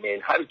 در ایمیل،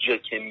 هر جا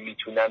که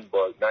میتونن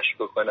بازنشر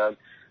بکنن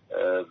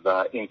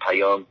و این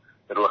پیام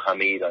رو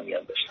همه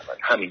ایرانیان بشنون.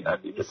 همین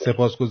عزیزه.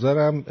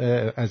 سپاسگزارم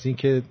از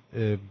اینکه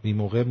بی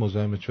موقع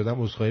مزاحمت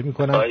شدم. عذرخواهی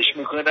میکنم. خواهش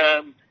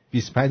میکنم.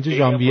 25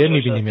 ژانویه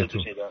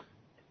میبینیمتون.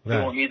 به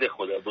امید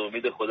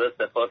خدا.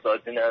 سپاس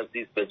آرتین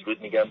عزیز.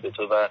 بدرود میگم به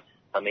تو و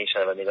همه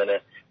شنوندگان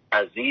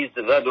عزیز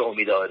و به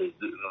امید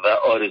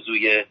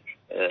آرزوی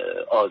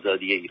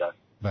آزادی ایران.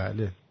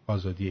 بله،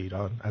 آزادی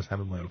ایران از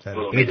همه مهمتره.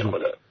 به امید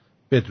خدا.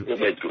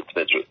 بدرود.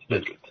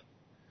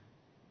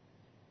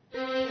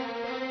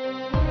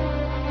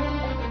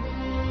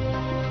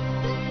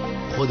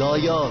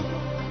 خدایا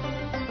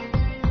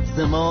ز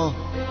ما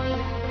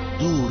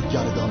دور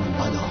گردان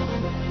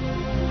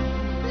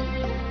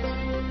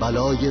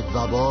بلای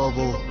وبا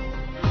و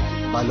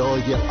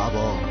بلای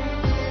عبا.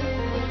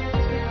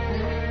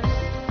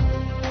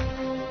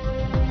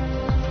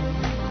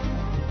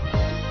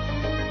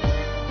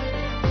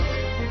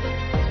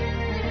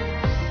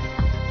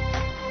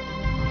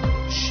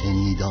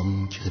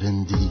 شنیدم که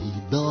رندی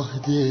به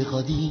عهد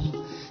قدیم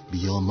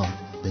بیامد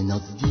به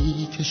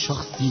نزدیک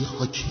شخصی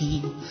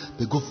حکیم،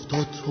 به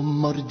گفتا تو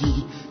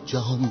مردی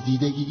جهان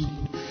دیده‌ای،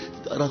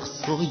 در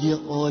اقصای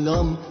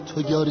عالم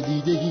تو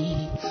گردیده‌ای،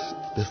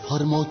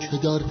 بفرما که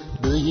در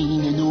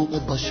بین نوع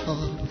بشر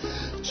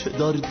چه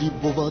دردی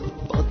بود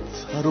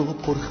بدتر و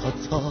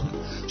پرخطر.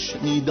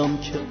 شنیدم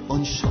که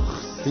آن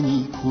شخص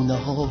نیکو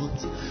نهاد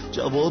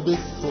جواب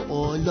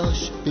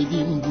سؤالش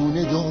بدین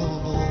گونه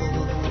داد،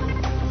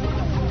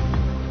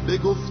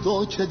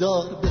 بگفتا که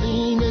در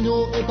بین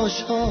نوع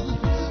بشر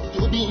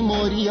دو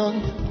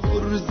بیماریان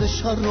پرز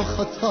شر و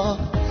خطر.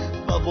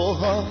 وبا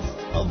هست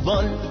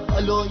اول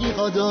بلایی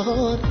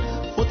قدر،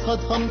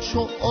 فتد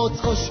همچو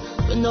آتش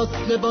به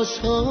نسل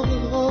بشر،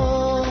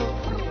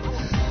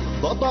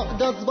 و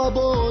بعد از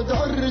وبا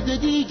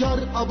درد دیگر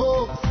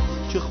عبا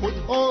که خود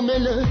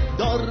عامل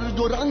درد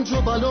و رنج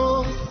و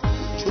بلاست.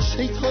 چو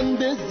شیطان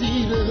به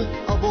زیر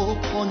عبا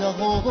پا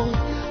نهاد،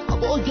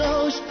 عبا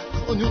گشت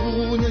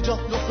قانون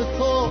جهل و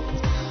فساد.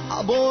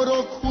 عبا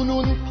را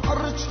کنون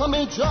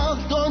پرچم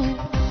جهدان،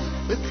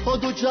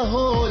 فساد و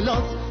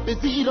جهالت به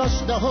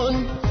زیرش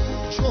نهان.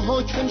 چو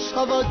حاکم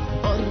شود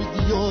بر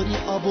دیاری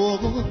عبا،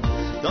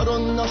 در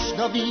آن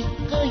نشنوی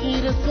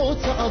غیر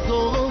صوت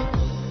عذاب.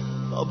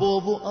 عبا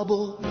و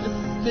عبا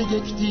مثل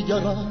یک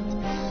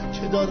دیگرند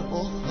که در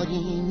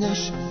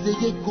آفرینش ز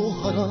یک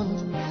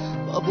گوهرند.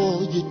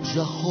 عبای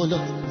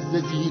جهالت ز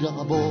زیر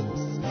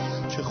عباست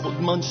که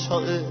خود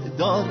منشأ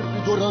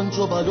درد و رنج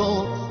و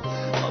بلاست.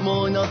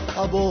 امان از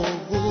عبا و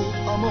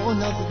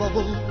امان از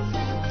وبا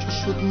که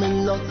شد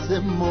ملت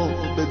ما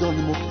بدان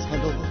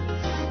مبتلا.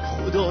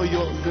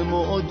 خدایا ز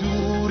ما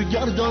دور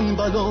گردان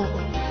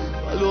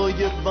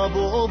بلای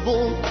وبا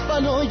و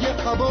بلای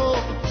عبا.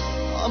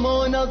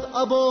 امان از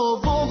عبا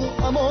و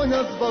امان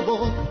از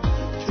وبا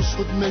که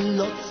شد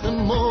ملت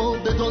ما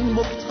بدان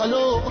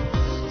مبتلا.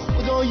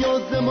 خدایا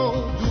ز ما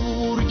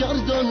دور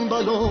گردان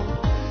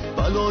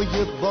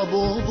بلای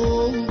وبا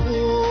و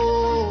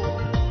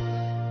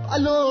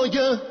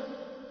بلای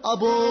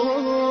عبا.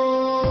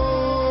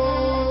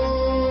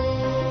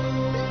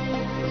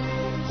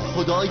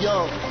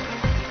 خدایا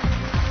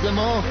ز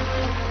ما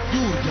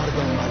دور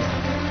گردان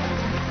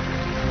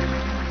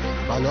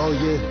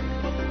بلای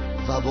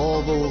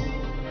وبا و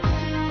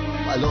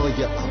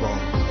بلای عبا.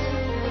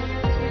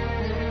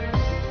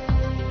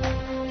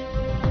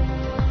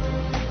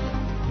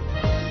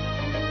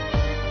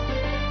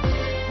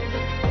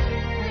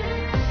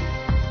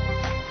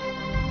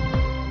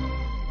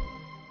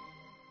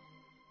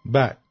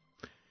 بله،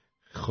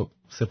 خب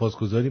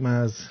سپاسگزاریم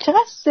از چقدر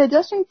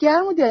صداشون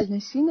گرم و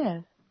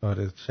دلنشینه.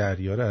 آره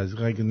شهریار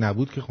عزیز، اگه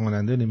نبود که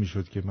خواننده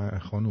نمیشد که من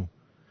خانوم.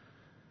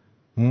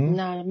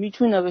 نه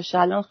میتونه بشه،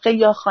 الان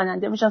خیلی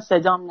خواننده میشن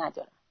صدام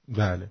ندارن.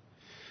 بله.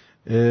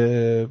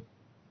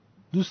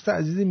 دوست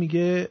عزیزی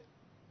میگه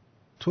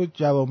تو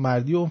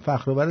جوانمردی و اون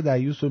فخرآور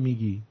دریوس رو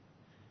میگی،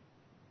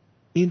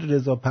 این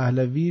رضا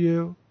پهلوی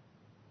رو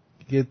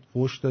که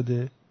فوش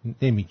داده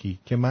نمیگی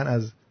که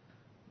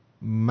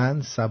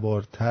من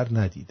سوارتر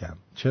ندیدم.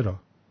 چرا؟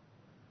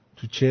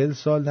 تو 40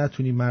 سال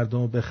نتونی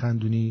مردم رو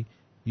بخندونی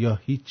یا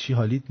هیچی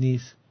حالیت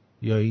نیست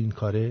یا این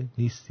کاره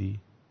نیستی؟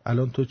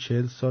 الان تو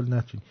 40 سال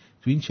نتونی.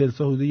 تو این 40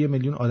 سال حدود 1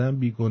 میلیون آدم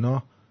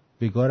بیگناه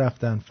بگاه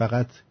رفتن،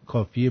 فقط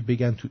کافیه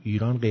بگن تو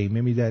ایران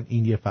قیمه میدن،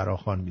 این یه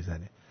فراخوان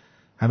میزنه،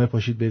 همه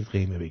پاشید برید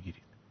قیمه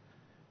بگیرید.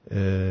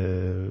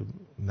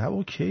 نه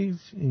اوکی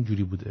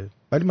اینجوری بوده،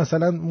 ولی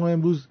مثلا ما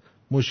امروز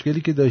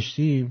مشکلی که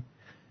داشتیم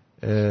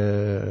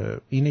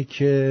اینه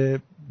که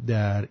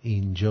در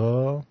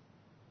اینجا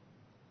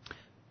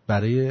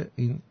برای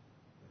این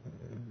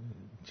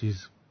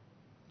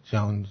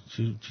جهان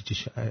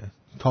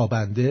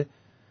تابنده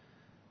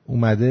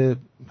اومده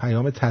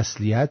پیام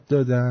تسلیت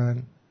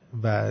دادن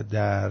و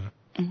در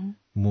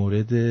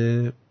مورد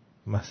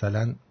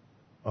مثلا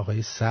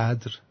آقای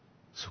صدر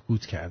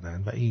سکوت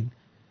کردن و این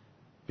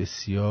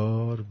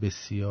بسیار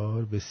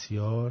بسیار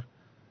بسیار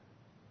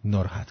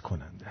ناراحت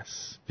کننده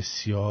است،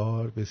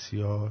 بسیار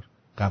بسیار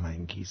غم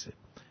انگیزه.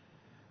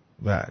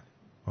 و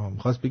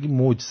میخواست بگی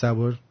موج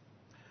سوار.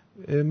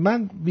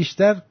 من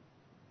بیشتر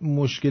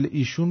مشکل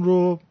ایشون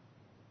رو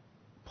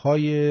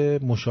پای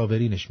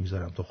مشاورینش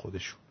میذارم تا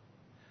خودشون.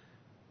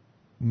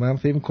 من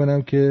فکر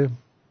میکنم که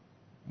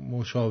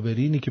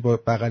مشاورینی که با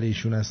بغل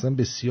ایشون هستن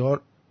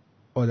بسیار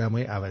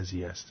آدمای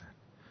عوضی هستن.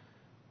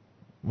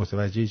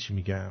 متوجه چی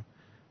میگم؟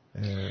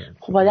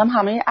 خب آدم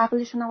همه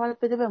عقلشون اول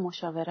بده به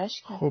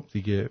مشاورش که خب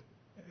دیگه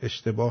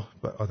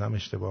آدم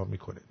اشتباه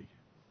میکنه دیگه.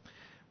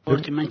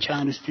 وقتی من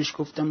چند روز پیش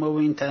گفتم بابا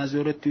این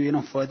تظاهرات توی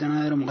ایران فایده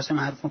نداره، می‌خواستم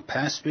حرفم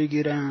پس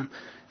بگیرم،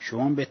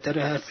 شما بهتر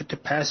حرفت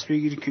پس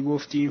بگیری که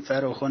گفتی این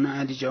فراخوان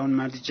علی جوان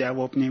مردی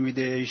جواب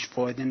نمیده، هیچ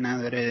فایده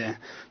نداره،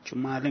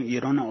 چون ما الان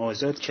ایران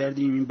آزاد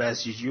کردیم، این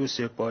بسیجی و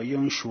سپاهی و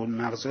اون شول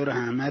مغزا رو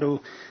همه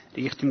رو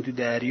ریختیم تو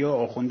دریا،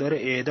 آخوندا رو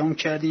اعدام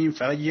کردیم،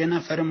 فقط یه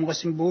نفر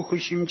می‌خواستیم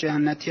بکشیم،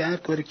 جنتی هر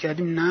کاری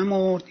کردیم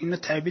نمرد، اینا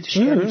تبعیدش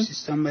کردیم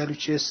سیستان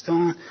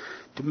بلوچستان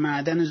تو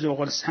معدن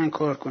زغال سنگ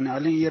کار کنه.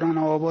 الان ایران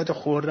آباد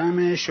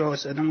خرمه، شاه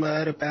سلام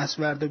قراره پس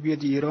ورده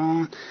بیاد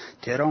ایران،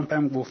 ترامپ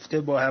هم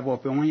گفته با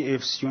هواپیمای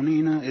F-35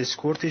 اینو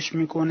اسکورتش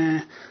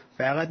میکنه،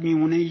 فقط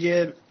میمونه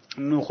یه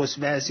نخست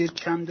وزیر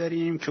کم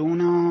داریم که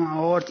اونا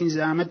آرتین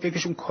زحمت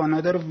بکشون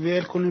کانادا رو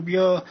ول کنه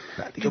بیا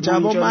که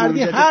جواب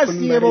مردی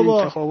هستیه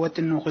بابا انتخابات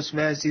نخست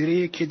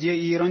وزیری که دیگه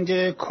ایران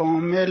دیگه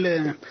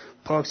کامل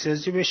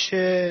پاکسازی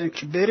بشه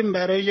که بریم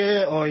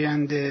برای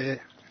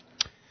آینده.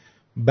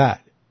 بله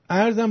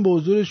عرضم به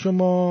حضور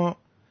شما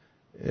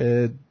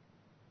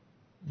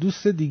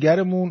دوست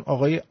دیگرمون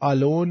آقای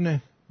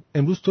آلون،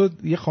 امروز تو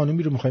یه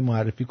خانومی رو میخوای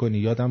معرفی کنی،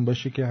 یادم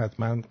باشه که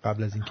حتما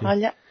قبل از اینکه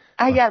حالا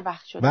اگر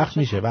وقت شد وقت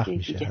میشه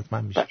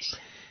حتما میشه.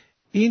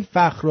 این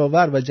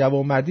فخرآور و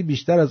جوانمردی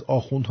بیشتر از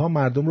آخوندها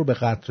مردم رو به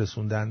قتل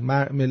رسوندن،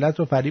 ملت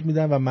رو فریب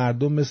میدن و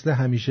مردم مثل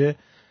همیشه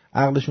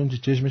عقلشون تو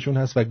چشمشون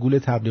هست و گول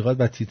تبلیغات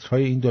و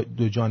تیترهای این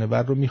دو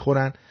جانور رو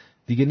میخورن.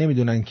 دیگه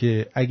نمیدونن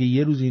که اگه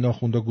یه روز این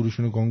آخوندا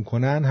گروشون رو گم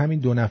کنن، همین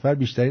 2 نفر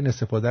بیشترین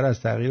استفاده رو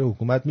از تغییر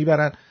حکومت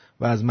میبرن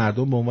و از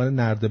مردم به عنوان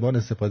نردبان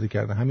استفاده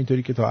کردن،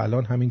 همینطوری که تا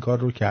الان همین کار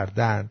رو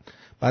کردن.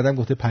 بعدم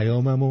گفته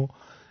پیاممو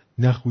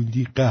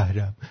نخوندی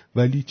قهرم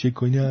ولی چه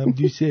کنم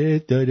دوست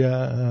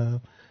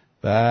دارم.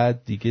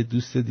 بعد دیگه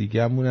دوست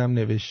دیگه‌مون هم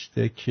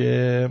نوشته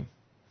که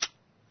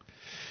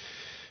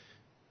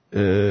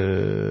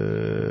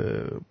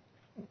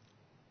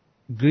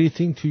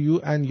Greeting to you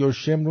and your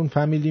Shemrun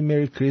family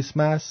Merry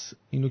Christmas.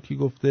 اینو کی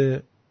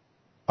گفته؟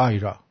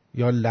 آیرا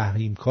یا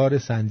لحیمکار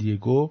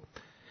سندیگو.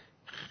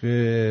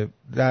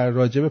 در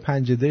راجب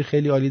پنجده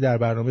خیلی عالی در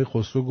برنامه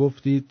خسرو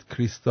گفتید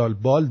کریستال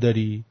بال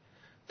داری،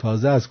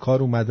 تازه از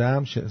کار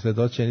اومدم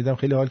صدات شنیدم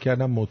خیلی حال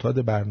کردم،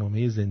 معتاد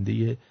برنامه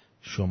زنده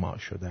شما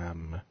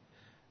شدم.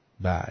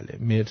 بله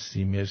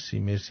مرسی مرسی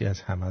مرسی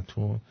از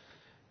همتون.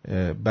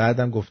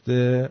 بعدم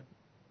گفته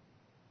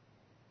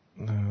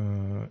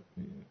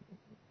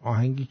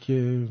آهنگی که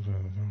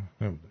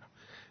نمیدونم.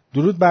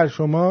 درود بر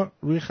شما،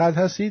 روی خط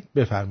هستید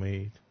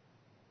بفرمایید.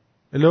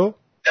 الو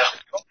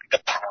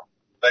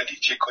ولی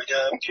چه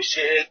کنم که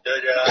شد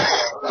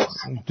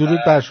دارم. درود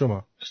بر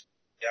شما.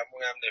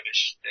 یمونم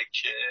نوشته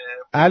که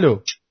الو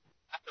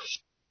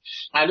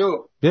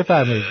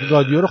بفرمایید،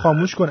 رادیو رو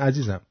خاموش کن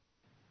عزیزم.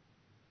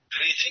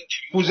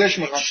 پوزش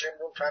میخوام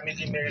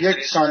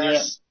یک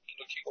ثانیه.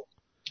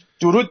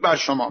 درود بر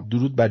شما.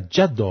 درود بر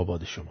جد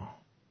آباد شما.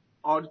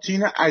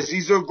 آرتین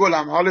عزیز و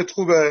گلم، حالت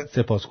خوبه؟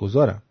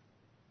 سپاسگزارم.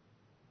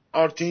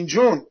 آرتین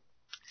جون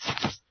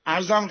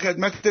عرضم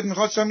خدمتت،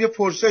 میخواستم یه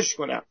پرسش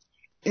کنم.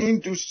 این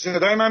دوست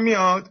صدای من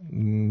میاد؟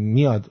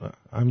 میاد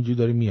همینجوری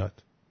داره میاد.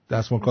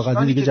 دستمال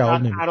کاغذی دیگه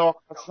جواب نمیده. عراق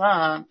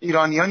هستن،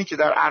 ایرانیانی که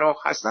در عراق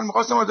هستن،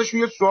 میخواستم ازشون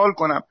یه سوال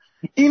کنم.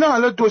 اینا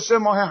حالا 2-3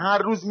 ماه هر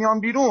روز میان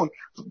بیرون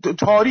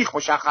تاریخ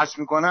مشخص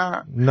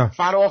میکنن؟ نه.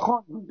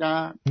 فراخوان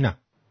میدن؟ نه.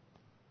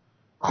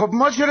 خب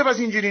ما چرا بس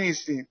اینجوری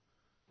نیستیم؟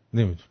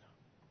 نمیدونم.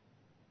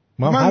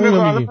 من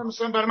میگم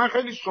مثلا برای من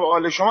خیلی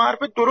سواله. شما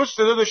حرفت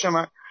درسته داداش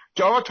من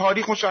که آقا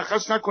تاریخ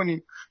مشخص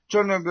نکنیم،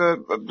 چون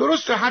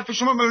درسته حرف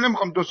شما، من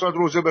نمیخوام 2 ساعت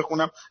روزه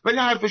بخونم ولی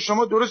حرف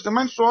شما درسته.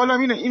 من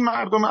سوالم اینه، این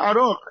مردم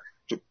عراق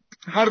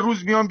هر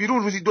روز میان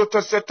بیرون روزی 2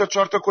 تا 3 تا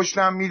 4 تا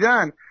کشته هم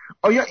میدن،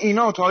 آیا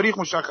اینا تاریخ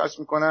مشخص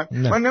میکنن؟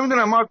 من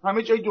نمیدونم، ما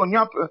همه جای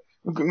دنیا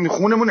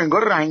خونمون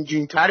انگار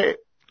رنگین تره،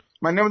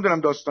 من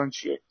نمیدونم داستان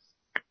چیه.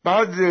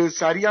 بعد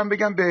سریع هم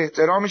بگم به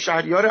احترام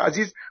شهریار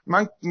عزیز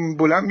من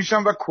بلند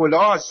میشم و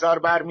کلاه از سر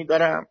بر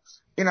میدارم.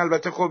 این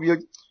البته خب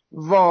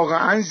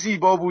واقعا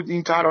زیبا بود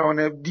این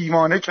ترانه،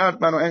 دیوانه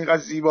کرد منو،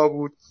 انقدر زیبا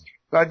بود.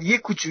 بعد یه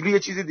کوچولو یه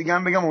چیز دیگه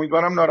هم بگم،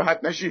 امیدوارم ناراحت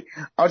نشی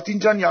آرتین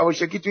جان،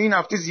 یواشکی تو این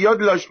هفته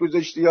زیاد لاش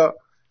گذاشتی یا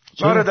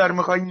چرا در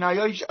میخوای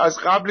نیایش از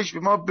قبلش به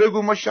ما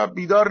بگو، ما شب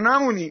بیدار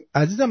نمونیم.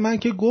 عزیزم من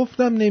که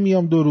گفتم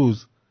نمیام 2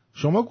 روز،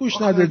 شما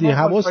گوش ندادی،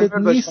 حواست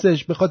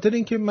نیستش. به خاطر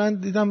اینکه من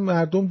دیدم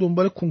مردم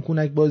دنبال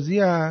کونکونک بازی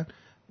هن،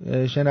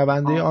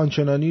 شنونده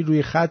آنچنانی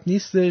روی خط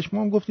نیستش.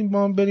 ما هم گفتیم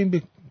ما هم بریم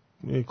به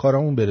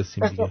کارامون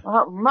برسیم دیگه.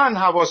 من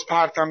حواس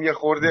پرتم یه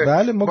خورده.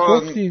 بله ما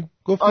گفتیم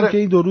که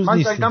این 2 روز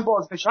نیستیم. من جدیدن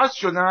بازنشست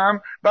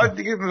شدم، بعد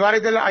دیگه ور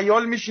دل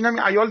عیال میشینم،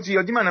 این عیال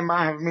زیادی منو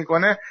محو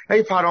میکنه،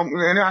 یعنی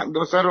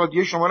مثلا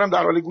رادیو شما رو هم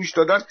در حال گوش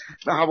دادن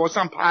و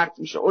حواسم پرت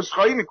میشه.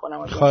 عذرخواهی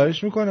میکنم.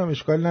 خواهش میکنم،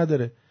 اشکال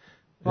نداره.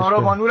 تارا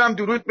بانو هم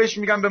درود بهش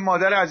میگم، به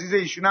مادر عزیز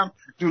ایشونم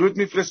درود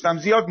میفرستم.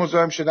 زیاد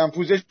مزاحم شدم،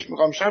 پوزش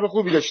میخوام، شب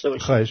خوبی داشته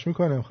باشید. خواهش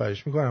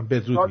میکنم.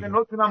 بدرود. سال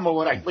نوتونم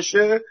مبارک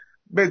باشه.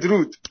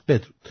 بدرود.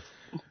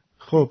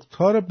 خب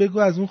تارا بگو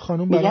از اون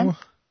خانم برام.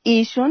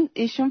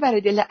 ایشون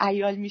برای دل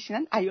عیال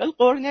میشینن، عیال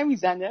قر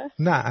نمیزنه؟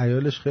 نه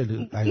عیالش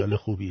خیلی عیال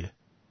خوبیه.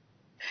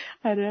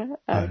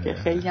 آره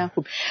خیلی هم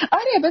خوب.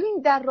 آره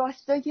ببین، در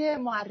راستای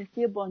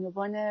معرفی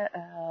بانوان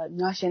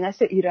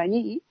ناشناس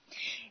ایرانی،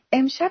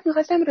 امشب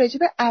میخواستم راجع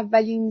به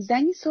اولین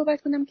زنی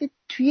صحبت کنم که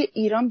توی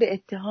ایران به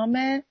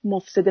اتهام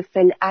مفسد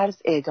فی‌الارض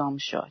اعدام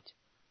شد.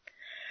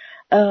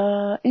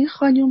 این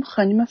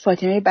خانم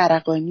فاطمه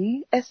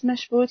برقانی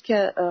اسمش بود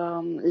که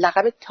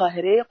لقب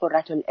طاهره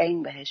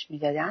قرةالعین بهش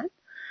میدادن.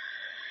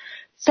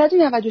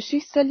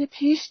 196 سال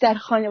پیش در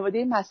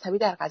خانواده مذهبی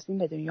در قزوین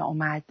به دنیا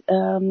اومد.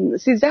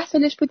 13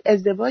 سالش بود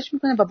ازدواج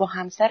میکنه و با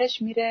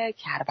همسرش میره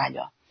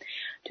کربلا.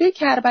 توی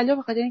کربلا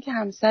به خاطر اینکه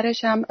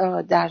همسرش هم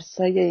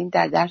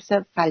در درس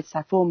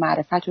فلسفه و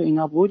معرفت و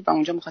اینا بود و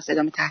اونجا می‌خواست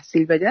ادامه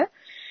تحصیل بده،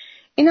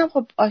 اینم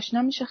خب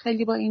آشنا میشه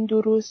خیلی با این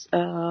دروس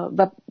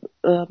و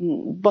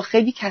با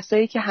خیلی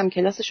کسایی که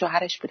همکلاس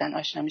شوهرش بودن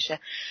آشنا میشه.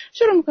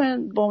 شروع میکنه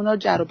با اونا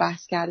جر و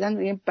بحث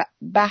کردن و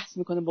بحث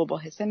میکنه،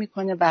 مباحثه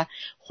میکنه و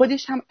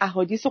خودش هم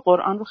احادیث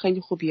قرآن رو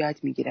خیلی خوب یاد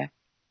میگیره.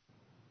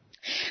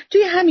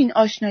 توی همین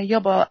آشنایی‌ها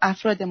با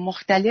افراد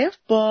مختلف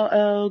با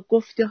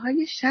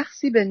گفته‌های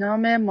شخصی به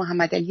نام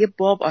محمد علی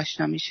باب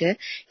آشنا میشه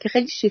که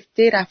خیلی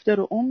شیفته رفتار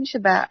و اون میشه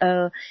و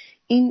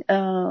این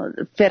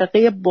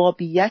فرقه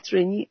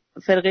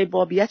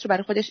بابیت رو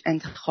برای خودش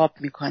انتخاب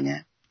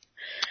میکنه.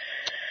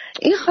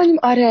 این خانم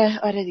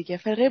آره دیگه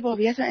فرقه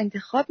بابیت رو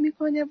انتخاب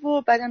میکنه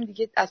و بعدم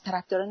دیگه از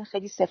طرفداران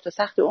خیلی سفت و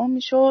سخت اون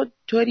میشه.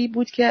 طوری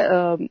بود که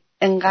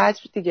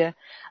انقدر دیگه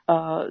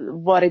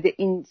وارد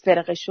این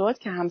فرقه شد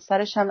که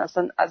همسرش هم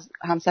اصلا از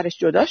همسرش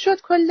جدا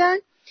شد کلا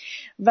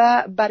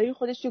و برای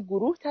خودش یه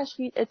گروه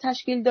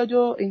تشکیل داد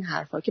و این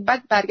حرفا، که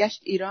بعد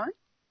برگشت ایران،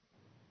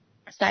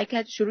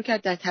 شروع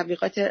کرد در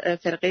تبلیغات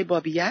فرقه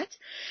بابیت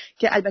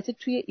که البته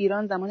توی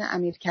ایران زمان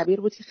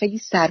امیرکبیر بود که خیلی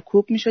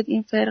سرکوب میشد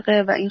این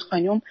فرقه و این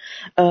خانم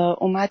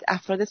اومد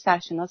افراد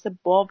سرشناس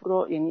باب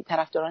رو، یعنی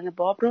طرفداران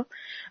باب رو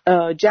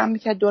جمع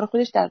میکرد دور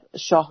خودش در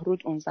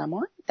شاهرود. اون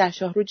زمان در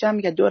شاهرود جمع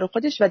میکرد دور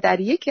خودش و در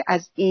یکی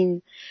از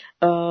این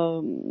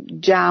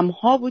جمع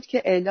ها بود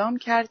که اعلام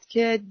کرد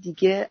که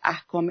دیگه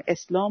احکام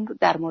اسلام رو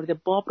در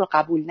مورد باب رو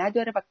قبول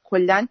نداره و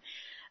کلاً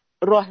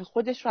راه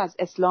خودش رو از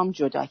اسلام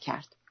جدا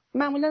کرد.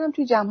 معمولا هم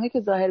توی جمع‌هایی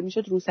که ظاهر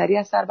میشد روسری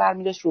از سر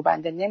برمی‌داشت،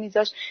 روبنده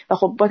نمیذاشت و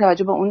خب با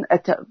توجه به اون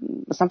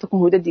مثلا فکر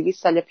کنم حدود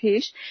 200 سال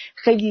پیش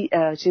خیلی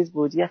چیز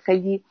بود یا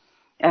خیلی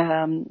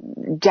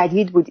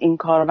جدید بود این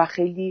کار و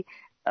خیلی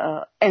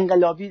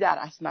انقلابی در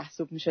اصل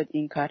محسوب میشد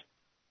این کار.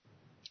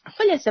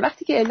 خلاصه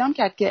وقتی که اعلام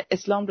کرد که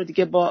اسلام رو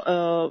دیگه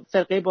با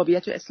فرقه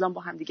بابیت و اسلام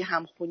با هم دیگه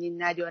همخونی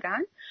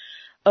ندارن،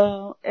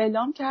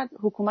 اعلام کرد،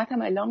 حکومت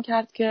هم اعلام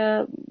کرد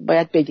که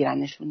باید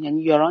بگیرنشون،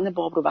 یعنی یاران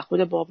باب رو و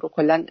خود باب رو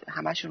کلا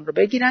همشون رو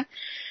بگیرن.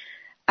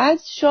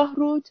 از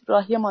شاهرود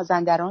راهی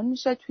مازندران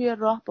میشه. توی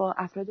راه با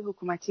افراد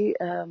حکومتی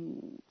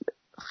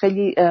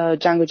خیلی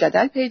جنگ و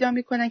جدل پیدا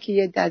میکنن که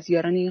یه عده از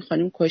یاران این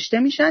خانم کشته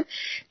میشن.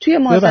 توی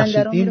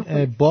مازندران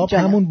این باب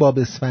همون باب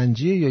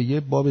اسفنجیه یا یه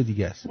باب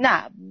دیگه است؟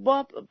 نه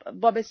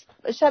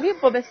شبیه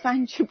باب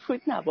اسفنجی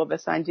بود. نه باب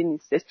اسفنجی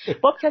نیستش.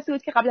 باب کسی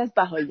بود که قبل از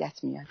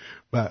بهاییت میاد.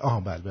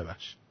 بله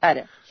ببخشید.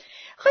 آره.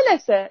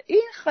 خلاصه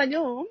این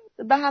خانم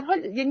به هر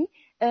حال، یعنی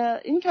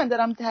این که من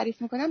دارم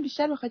تعریف میکنم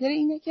بیشتر به خاطر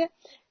اینه که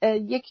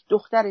یک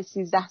دختر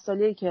 13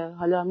 ساله‌ای که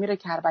حالا میره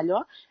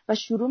کربلا و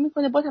شروع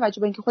میکنه، با توجه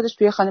به اینکه خودش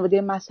توی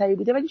خانواده مذهبی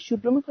بوده ولی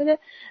شروع میکنه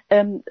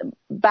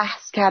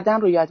بحث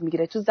کردن رو یاد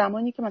میگیره. تو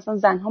زمانی که مثلا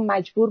زنها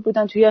مجبور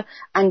بودن توی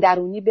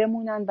اندرونی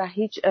بمونن و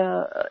هیچ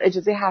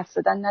اجازه حرف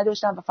زدن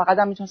نداشتن و فقط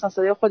هم میتونستن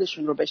صدای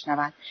خودشون رو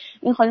بشنون،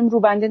 این خانم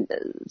روبنده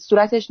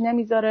صورتش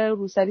نمیذاره،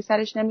 روسری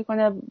سرش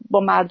نمیکنه، با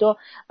مردا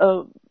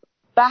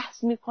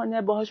بحث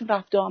میکنه، باهاشون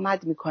رفت و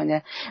آمد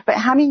میکنه و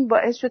همین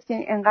باعث شد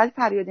که انقدر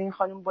فریاد این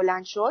خانم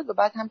بلند شد و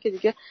بعد هم که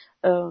دیگه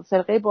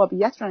فرقه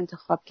بابیت رو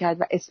انتخاب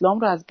کرد و اسلام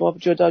رو از باب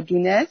جدا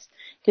دونست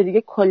که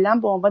دیگه کلا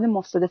به عنوان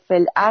مفسد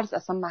فی‌الارض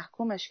اصلا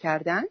محکومش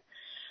کردن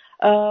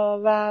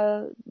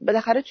و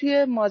بالاخره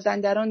توی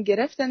مازندران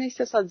گرفتن.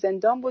 3 سال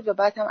زندان بود و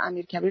بعد هم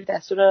امیرکبیر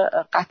دستور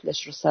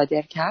قتلش رو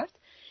صادر کرد.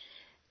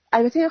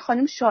 البته این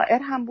خانم شاعر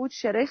هم بود،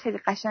 شعرهای خیلی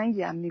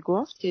قشنگی هم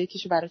میگفت که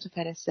یکیشو براتون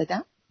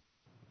فرستادم.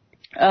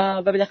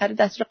 و بالاخره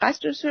دستور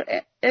قتل رو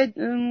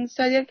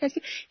صادر کرد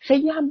که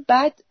خیلی هم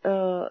بد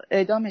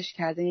اعدامش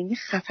کردن، یعنی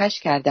خفش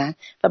کردن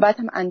و بعد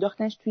هم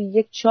انداختنش توی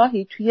یک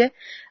چاهی توی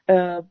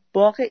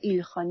باغ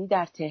ایلخانی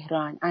در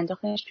تهران،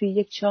 انداختنش توی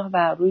یک چاه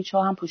و روی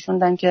چاه هم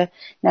پوشوندن که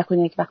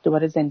نکنه یک وقت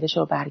دوباره زنده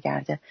شه و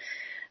برگرده.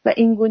 و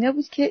این گونه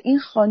بود که این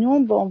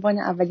خانم به عنوان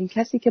اولین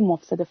کسی که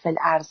مفسد فی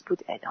الارض بود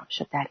اعدام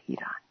شد در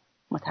ایران.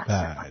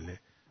 متاسفانه. بله.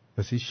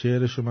 پس این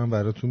شعرشو من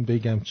براتون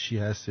بگم چی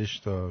هستش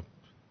تا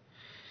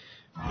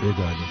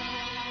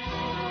بدانید.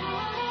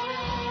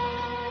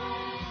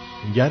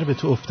 گر به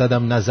تو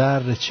افتادم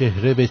نظر،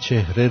 چهره به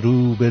چهره،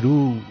 رو به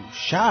رو،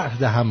 شرح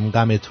دهم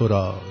غم تو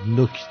را،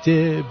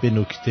 نکته به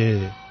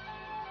نکته،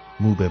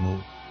 مو به مو.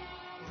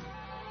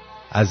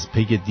 از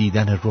پی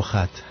دیدن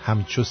رخت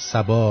همچو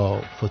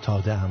صبا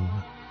فتادم،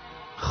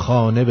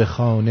 خانه به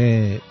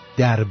خانه،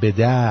 در به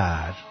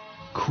در،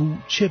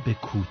 کوچه به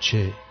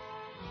کوچه،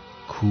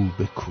 کو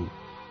به کو.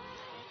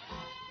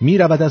 می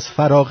رود از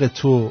فراق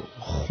تو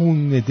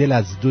خون دل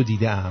از دو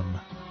دیدم،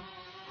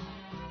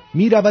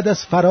 می رود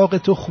از فراق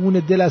تو خون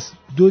دل از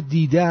دو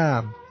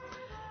دیدم.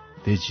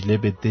 دجله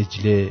به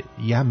دجله،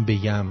 یم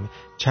به یم،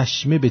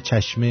 چشمه به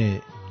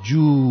چشمه،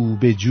 جو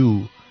به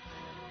جو.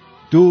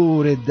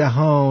 دور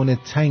دهان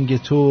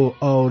تنگ تو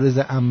عارض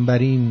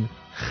عنبرین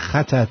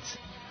خطت،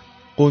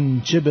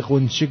 قنچه به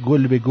قنچه،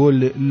 گل به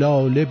گل،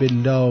 لاله به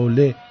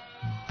لاله،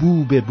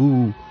 بو به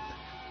بو.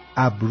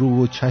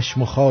 ابرو و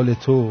چشم و خال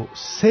تو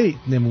صید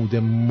نموده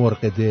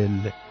مرغ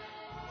دل،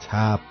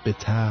 تب به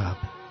تب،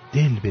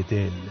 دل به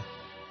دل،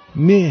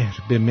 مهر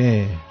به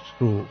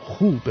مهر و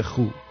خو به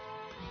خو.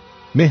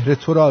 مهر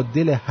تو را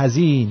دل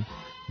حزین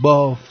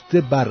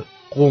بافته بر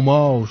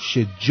قماش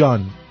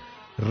جان،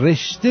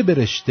 رشته به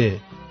رشته،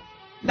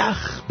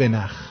 نخ به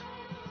نخ،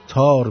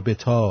 تار به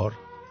تار،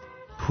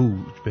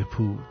 پود به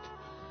پود.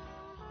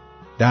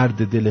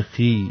 درد دل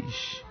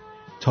خیش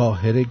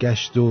طاهره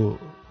گشت و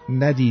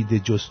ندیده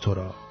جز تو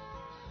را،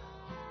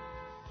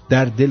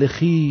 در دل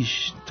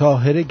خیش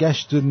طاهره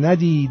گشت و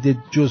ندیده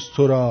جز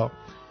تو را.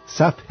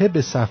 صفحه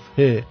به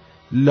صفحه،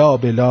 لا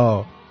به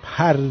لا،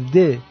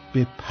 پرده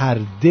به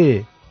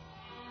پرده،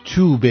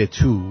 تو به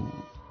تو،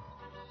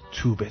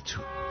 تو به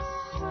تو.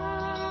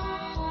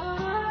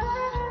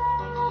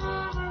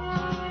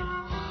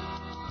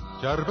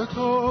 گر به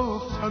تو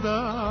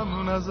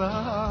افتادم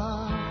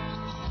نظر،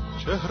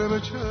 چهره به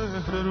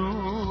چهره،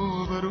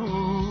 رو به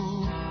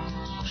رو،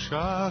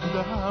 شرح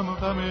دهم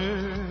غم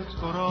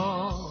تو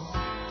را،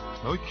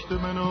 نکته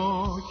به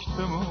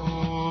نکته،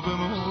 مو به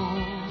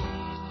مو.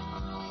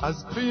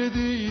 از پی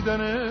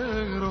دیدن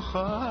رخت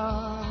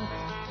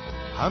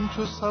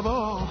همچو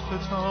صبا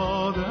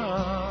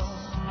فتادم،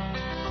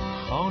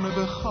 خانه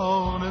به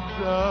خانه،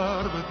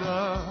 در به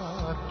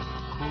در،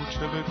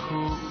 کوچه به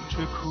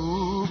کوچه،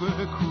 کو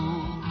به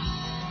کو.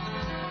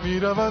 می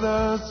رود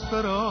از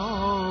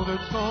فراق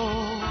تو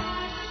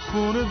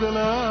خون دل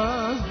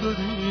از دو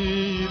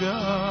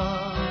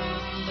دیدم،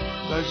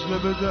 دجله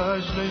به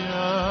دجله،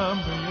 یم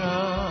به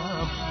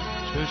یم،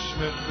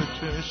 چشمه به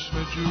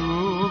چشمه،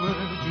 جو به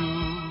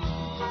جو.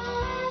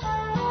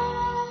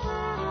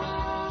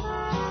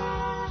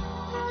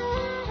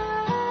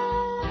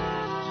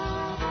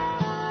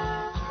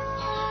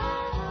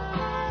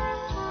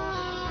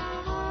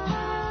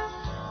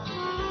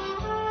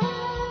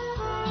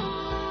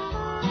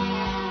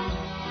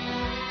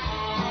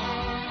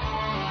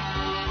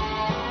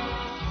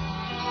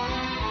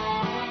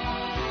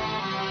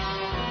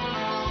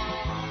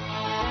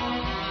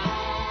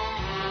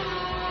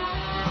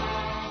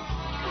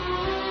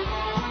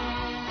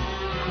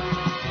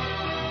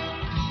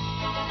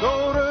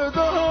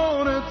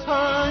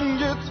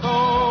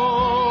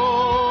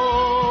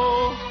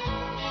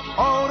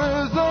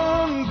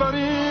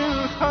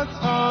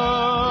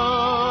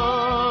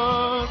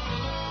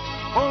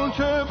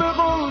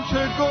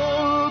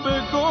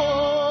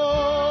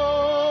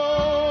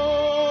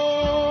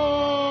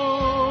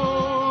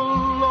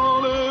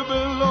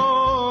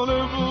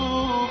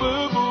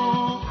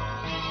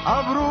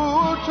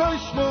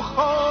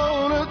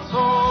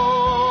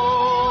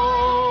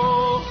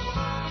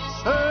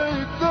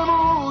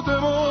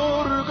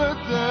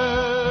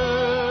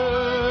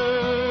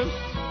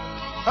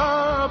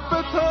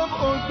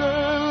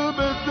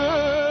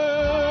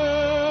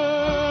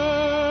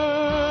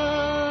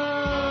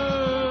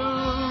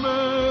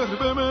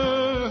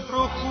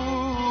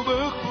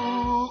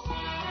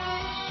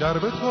 گر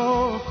به تو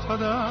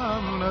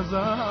افتادم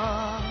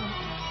نظر،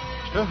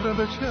 چهره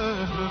به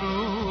چهره،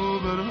 رو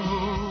به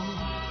رو،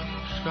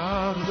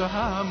 شرح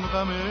دهم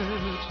غم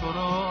تو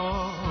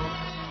را،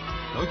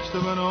 نکته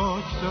به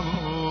نکته،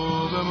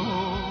 مو به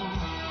مو.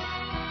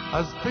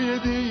 از پی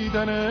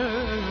دیدن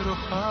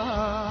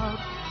رخت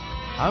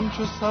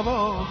همچو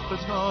صبا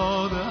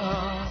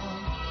فتادم،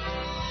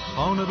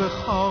 خانه به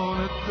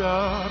خانه،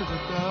 در به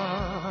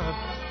در،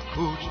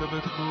 کوچه به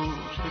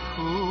کوچه،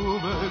 کو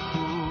به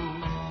کو.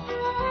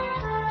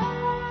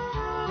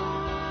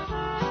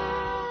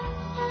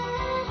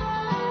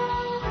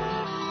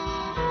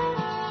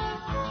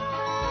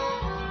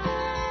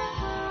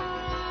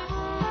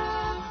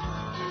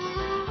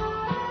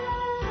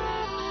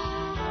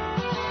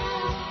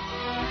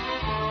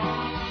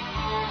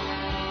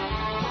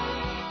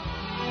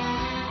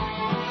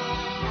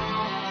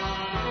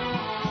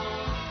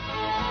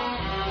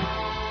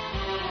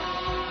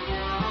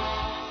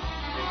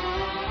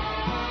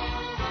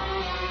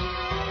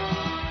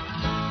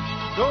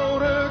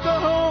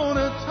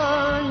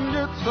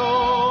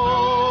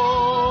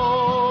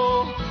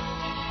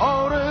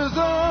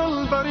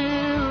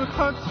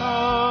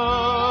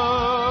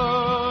 راحت‌تر،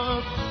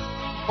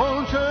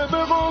 غنچه به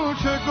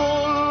غنچه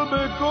گل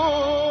به گل،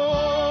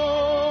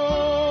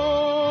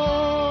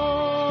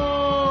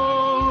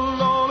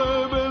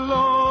 لاله به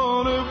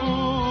لاله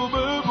بو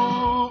به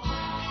بو،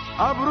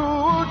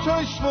 ابرو و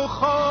چشم و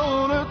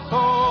خانه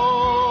تا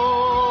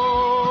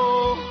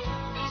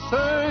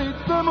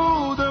سید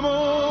نمود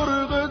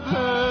مرغ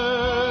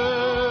دل،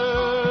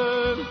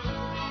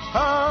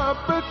 تب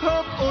به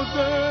تب و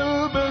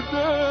دل به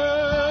دل،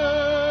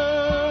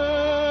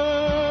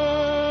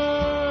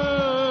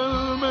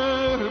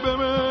 مهر به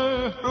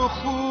مهر و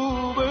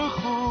خوب به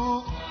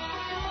خوب،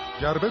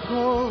 گر به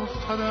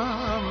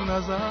گفتدم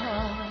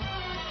نظر،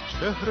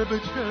 چهره به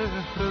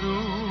چهره رو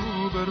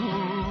به رو،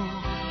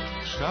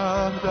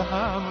 شهر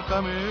دهم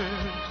غم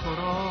تو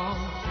را،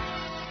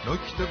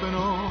 نکته به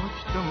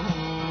نکته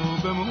مو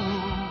به مو،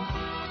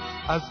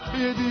 از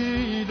پی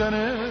دیدن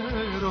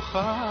رخت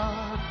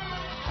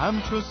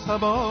همچو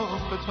صبا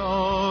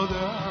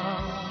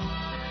فتادم،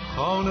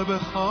 خانه به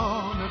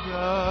خانه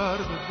در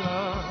به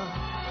در،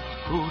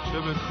 کوچه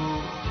به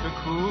کوچه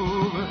کو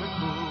به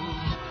کو،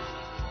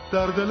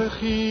 در دل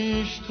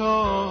خویش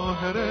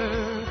طاهره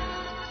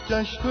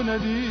گشت و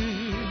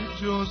ندید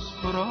جز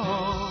تو را،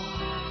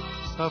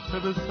 صفحه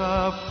به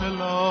صفحه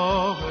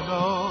لا به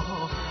لا،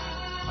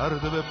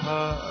 پرده به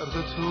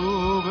پرده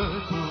تو به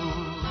تو،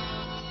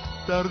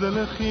 در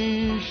دل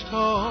خویش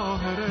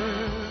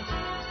طاهره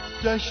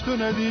گشت و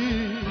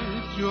ندید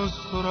جز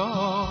تو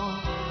را،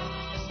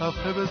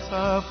 صفحه به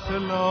صفحه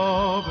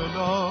لا به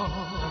لا،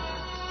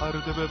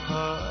 پرده به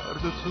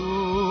پرده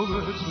تو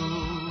به تو،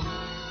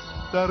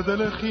 در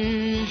دل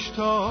خویش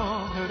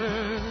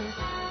طاهره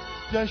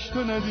گشت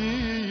و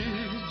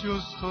ندید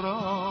جز تو را،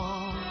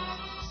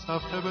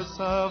 صفحه به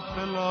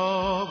صفحه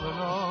لا به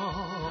لا،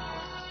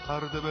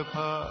 پرده به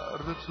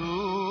پرده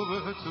تو به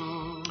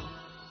تو.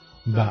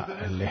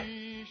 بله،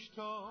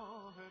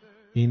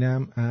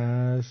 اینم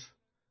از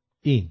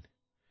این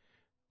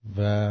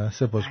و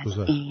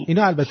سپاسگزارم.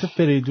 اینو البته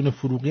فریدون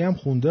فروغی هم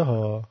خونده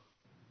ها.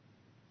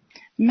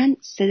 من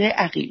صدای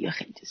عقیلی رو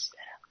خیلی دوست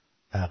دارم.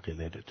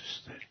 عقیله رو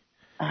دوست داری؟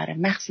 آره،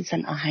 مخصوصا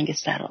آهنگ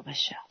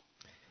سرابشا.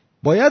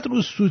 باید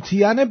رو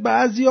سوتین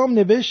بعضی هم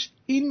نوشت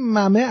این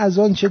ممه از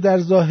آن چه در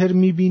ظاهر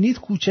میبینید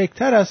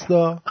کوچکتر است.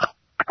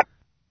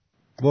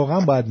 واقعا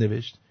باید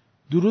نوشت.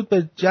 درود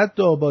به جد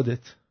و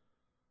آبادت.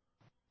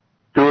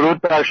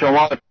 درود بر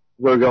شما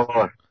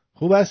بزرگوار.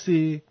 خوب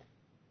هستی؟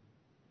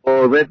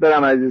 قربت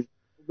برم عزیز.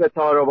 به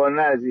تارا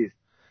بانو عزیز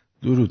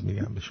درود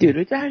میگم به شما.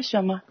 درود بر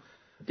شما.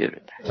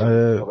 درود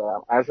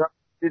اصلا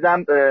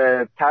دیدم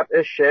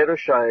طبع شعر و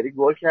شاعری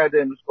گل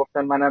کرده، امروز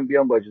گفتم منم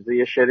بیام با اجازه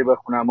یه شعری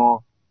بخونم و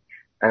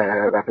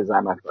رفع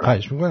زحمت کنم.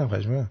 خواهش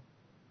میکنم.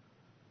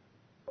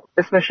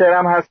 اسم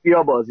شعرم هست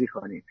بیا بازی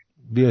کنیم.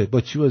 بیا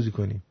با چی بازی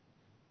کنیم؟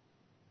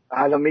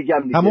 الان میگم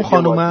دیگه. همون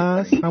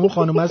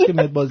خانوم است که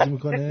میاد بازی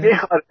میکنه.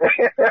 میخواد.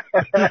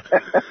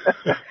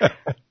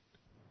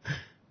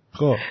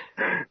 خب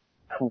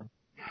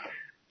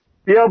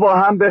بیا با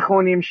هم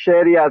بخونیم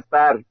شعری از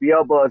بر،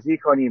 بیا بازی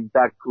کنیم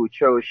در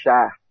کوچه و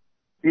شهر،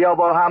 بیا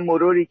با هم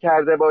مروری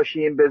کرده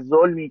باشیم به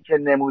ظلمی که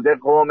نموده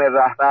قوم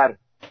رهبر،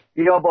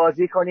 بیا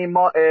بازی کنیم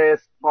ما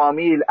اسم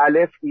فامیل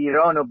الف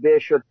ایران و ب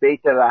شد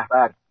بیت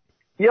رهبر،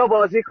 بیا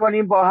بازی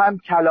کنیم با هم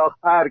کلاغ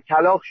پر،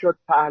 کلاغ شد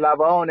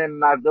پهلوان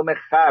مردم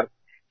خر،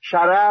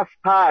 شرف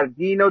پر،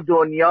 دین و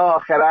دنیا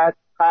آخرت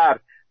پر،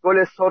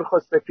 گل سرخ و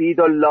سفید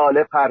و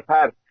لاله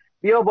پرپر،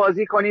 بیا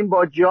بازی کنیم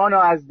با جان و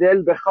از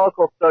دل به خاک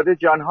افتاده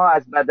جانها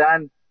از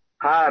بدن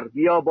پر،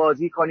 بیا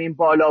بازی کنیم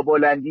بالا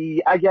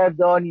بلندی اگر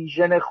دانی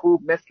ژن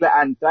خوب مثل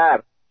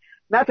عنتر،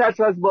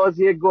 نترس از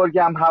بازی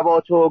گرگم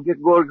هوا تو،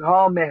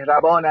 گرگها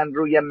مهربانن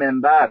روی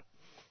منبر،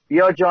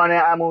 بیا جان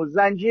عمو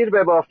زنجیر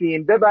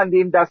ببافیم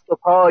ببندیم دست و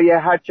پای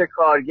هرچه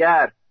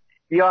کارگر،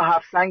 بیا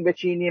هفت سنگ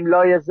بچینیم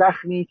لای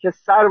زخمی که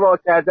سر وا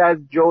کرده از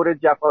جور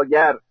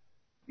جفاگر،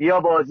 بیا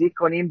بازی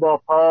کنیم با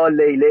پا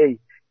لیلی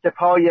که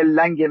پای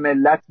لنگ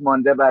ملت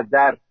مانده بر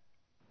در،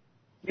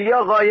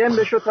 بیا قایم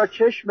بشو تا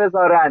چشم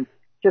بذارن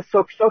که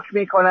سک سک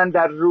میکنن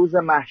در روز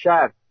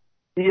محشر،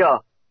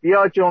 بیا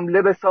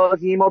جمله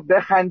بسازیم و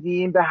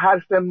بخندیم به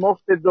حرف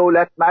مفت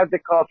دولت مرد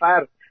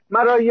کافر،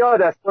 مرا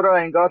یاد است تو را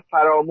انگار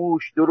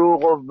فراموش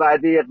دروغ و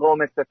وعده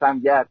قوم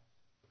ستمگر،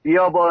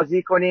 بیا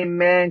بازی کنیم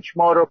منچ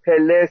مار و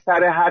پله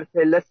سر هر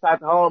پله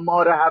صدها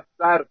مار هفت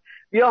سر،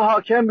 بیا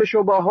حاکم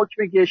بشو با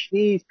حکم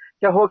گشنیز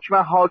که حکم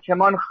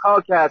حاکمان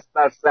خاک است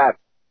بر سر،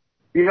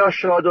 بیا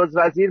شادوز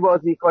وزیر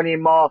بازی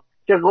کنیم ما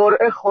که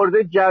قرعه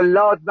خورده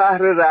جلاد بهر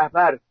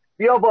رهبر،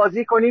 بیا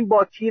بازی کنیم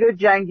با تیر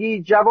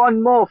جنگی جوان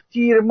مفت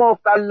تیر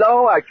مفت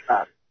الله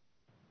اکبر،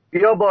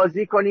 بیا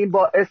بازی کنیم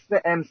با اسم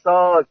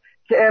امسال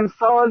که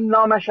امسال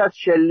نامش از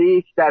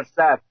شلیک در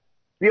سر،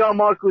 بیا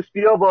مارکوس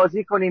بیا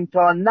بازی کنیم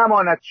تا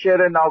نماند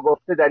شعر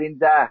ناگفته در این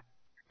ده،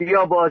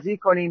 بیا بازی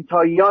کنیم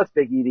تا یاد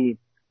بگیریم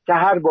که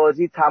هر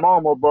بازی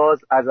تمام و باز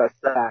از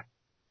استر،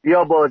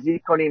 بیا بازی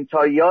کنیم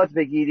تا یاد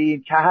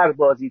بگیریم که هر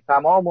بازی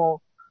تمام و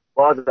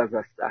باز از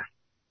استر.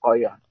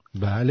 پایان.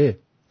 بله،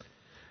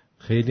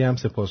 خیلی هم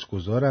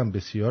سپاسگزارم،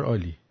 بسیار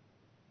عالی.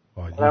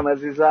 هم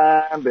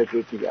عزیزم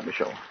بدرود میگم به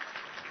شما.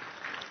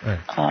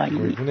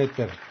 قربونت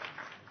برم.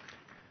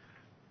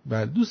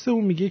 بله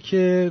دوستمون میگه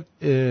که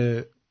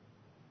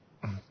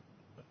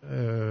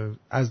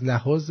از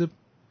لحاظ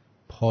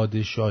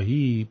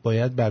پادشاهی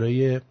باید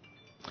برای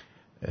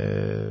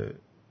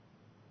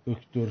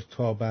دکتر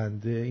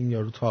تابنده، این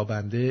یارو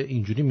تابنده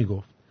اینجوری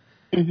میگفت.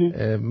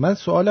 من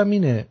سوالم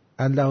اینه،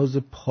 از لحاظ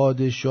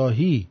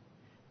پادشاهی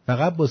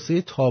فقط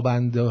واسه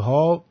تابنده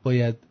ها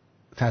باید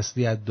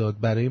تسلیت داد،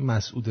 برای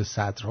مسعود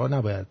صدرها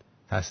نباید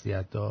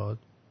تسلیت داد؟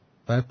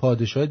 باید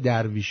پادشاه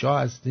درویش ها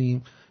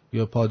هستیم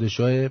یا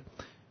پادشاه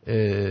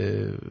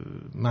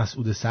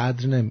مسعود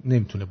صدر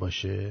نمیتونه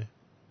باشه؟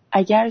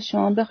 اگر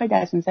شما بخواید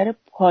از نظر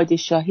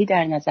پادشاهی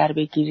در نظر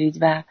بگیرید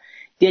و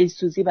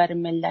دلسوزی برای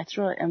ملت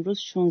رو، امروز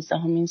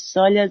 16مین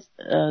سال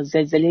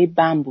زلزله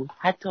بم بود،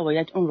 حتی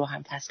باید اون رو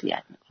هم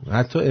تسلیت میکنه.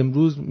 حتی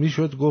امروز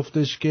میشد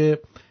گفتش که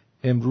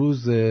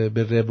امروز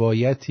به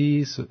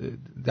روایتی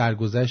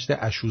درگذشت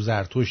اشو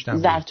زرتشت هم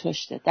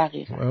زرتشته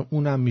دقیقاً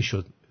اونم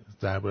میشد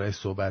درباره‌اش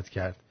صحبت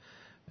کرد.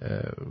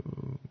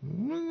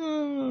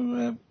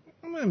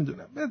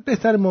 نمیدونم،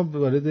 بهتر ما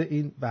وارد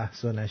این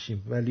بحثا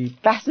نشیم، ولی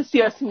بحث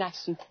سیاسی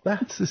نشیم،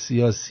 بحث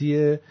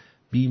سیاسی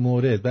بی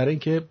مورد، برای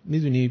اینکه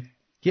میدونی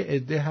یه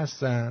عده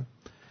هستن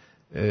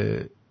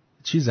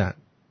چیزن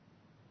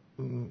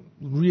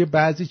روی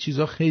بعضی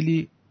چیزا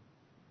خیلی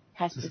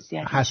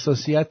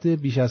حساسیت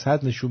بیش از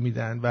حد نشون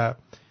میدن و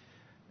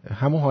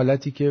همون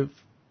حالتی که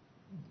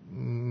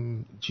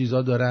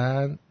چیزا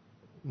دارن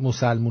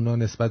مسلمونا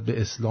نسبت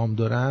به اسلام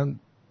دارن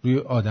روی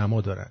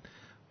آدما دارن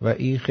و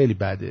این خیلی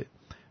بده.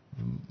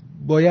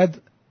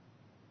 باید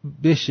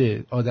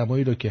بشه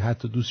آدمایی رو که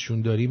حتی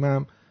دوستشون داریم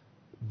هم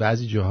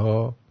بعضی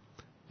جاها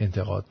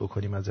انتقاد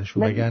بکنیم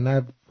ازشون،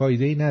 وگرنه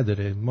فایده‌ای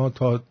نداره. ما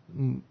تا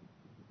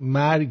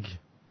مرگ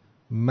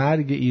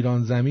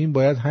ایران زمین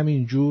باید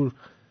همین جور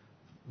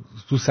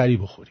تو سری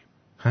بخوریم.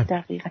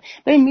 دقیقاً.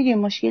 ببین میدونی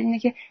مشکل اینه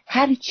که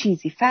هر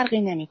چیزی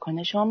فرقی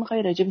نمیکنه، شما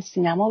میخوای راجع به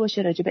سینما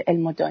باشه، راجع به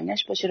علم و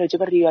دانش باشه، راجع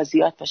به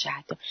ریاضیات باشه،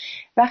 حتی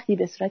وقتی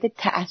به صورت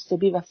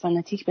تعصبی و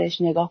فاناتیک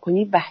بهش نگاه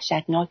کنی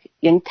وحشتناک،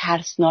 یعنی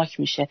ترسناک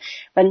میشه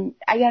و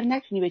اگر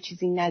نتونی به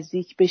چیزی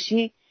نزدیک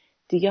بشی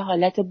دیگه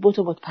حالت بت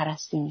و بت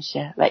پرستی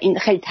میشه و این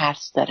خیلی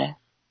ترس داره.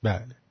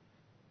 بله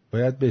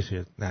باید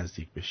بشه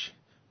نزدیک بشی،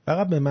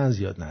 فقط به من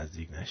زیاد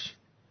نزدیک نشین.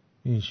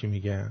 این چی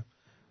میگم؟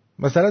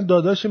 مثلا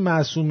داداش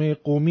معصومه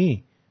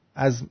قمی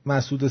از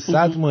مسعود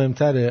صدر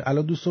مهمتره.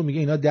 الان دوستو میگه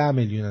اینا 10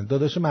 میلیونن،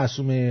 داداش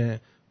معصومه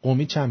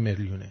قمی چند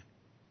میلیونه؟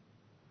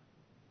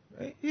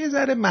 یه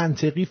ذره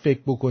منطقی فکر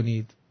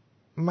بکنید،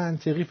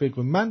 منطقی فکر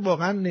کنید. من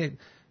واقعا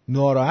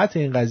ناراحت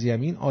این قضیه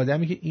ام، این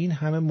آدمی که این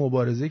همه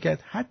مبارزه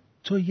کرد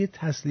حتی یه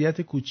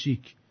تسلیت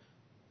کوچیک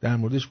در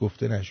موردش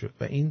گفته نشد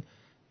و این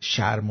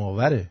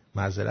شرم‌آوره.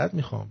 معذرت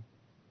میخوام،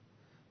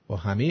 با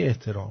همه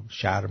احترام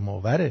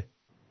شرم‌آوره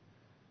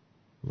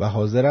و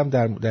حاضرم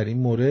در این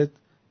مورد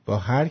با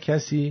هر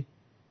کسی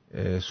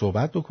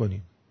صحبت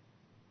بکنیم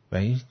و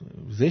این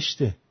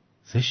زشته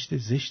زشته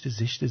زشته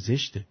زشته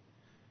زشته.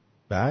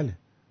 بله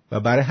و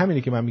برای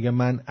همینه که من میگم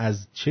من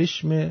از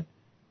چشم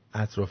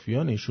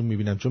اطرافیان ایشون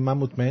میبینم، چون من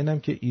مطمئنم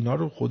که اینا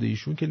رو خود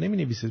ایشون که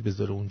نمینویسه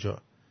بذاره اونجا،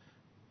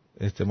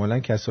 احتمالاً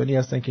کسانی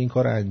هستن که این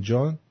کار رو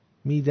انجام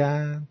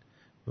میدن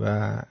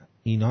و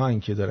اینها هن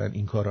که دارن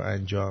این کار رو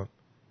انجام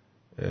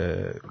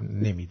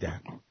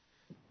نمیدن.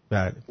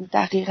 بله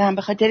دقیقاً.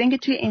 به خاطر اینکه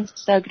توی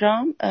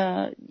اینستاگرام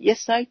یه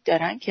سایت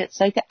دارن که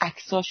سایت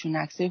عکساشون،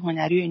 عکسای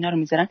هنری و اینا رو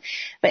میذارن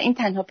و این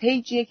تنها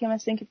پیجیه که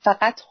مثلا اینکه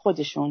فقط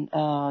خودشون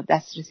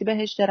دسترسی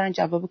بهش دارن،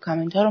 جواب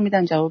کامنت ها رو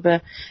میدن، جواب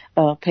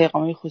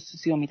پیغامای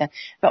خصوصی رو میدن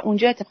و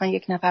اونجا اتفاقا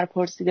یک نفر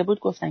پرسیده بود،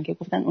 گفتن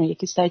اون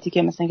یکی سایتی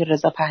که مثلا که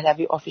رضا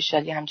پهلوی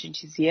آفیشالی همچین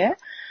چیزیه،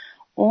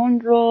 اون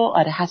رو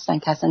آره هستن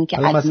کسانی که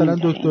مثلا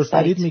دکتر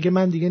فرید میگه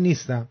من دیگه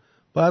نیستم،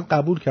 باید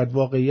قبول کرد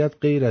واقعیت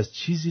غیر از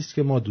چیزی است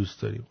که ما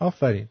دوست داریم.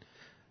 آفرین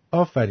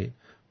آفرین.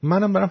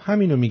 منم برام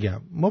همینو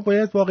میگم، ما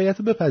باید واقعیت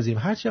رو بپذیریم.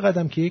 هر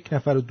چقدرم که یک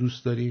نفر رو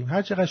دوست داریم،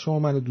 هر چقدر شما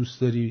منو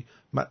دوست داری،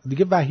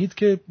 دیگه وحید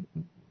که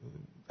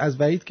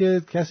از وحید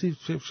که کسی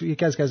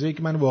یکی از کسایی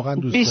که منو واقعا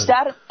دوست داره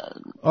بیشتر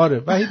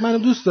آره وحید منو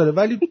دوست داره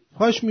ولی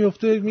پاش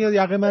میفته میاد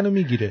یقه منو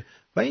میگیره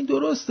و این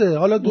درسته.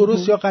 حالا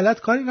درست یا غلط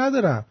کاری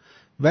ندارم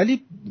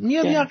ولی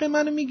میاد یقه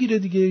منو میگیره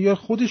دیگه، یا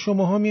خود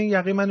شماها میان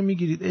یقه منو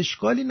میگیرید،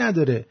 اشکالی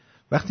نداره.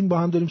 وقتی با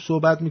هم داریم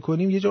صحبت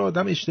میکنیم یه جا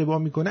آدم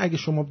اشتباه میکنه، اگه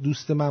شما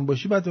دوست من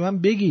باشی باید به من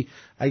بگی،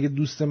 اگه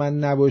دوست من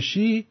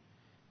نباشی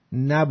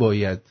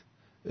نباید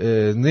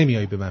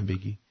نمیای به من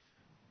بگی.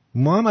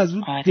 ما هم از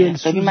روی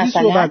دلسوزی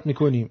صحبت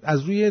میکنیم،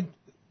 از روی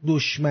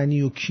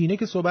دشمنی و کینه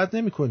که صحبت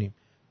نمیکنیم.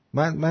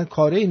 من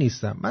کاری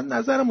نیستم، من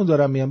نظرمو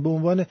دارم میگم، به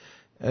عنوان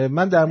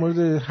من در مورد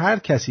هر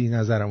کسی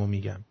نظرمو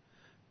میگم،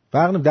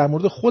 فرق در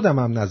مورد خودم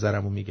هم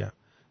نظرمو میگم،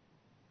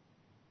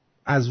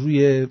 از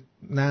روی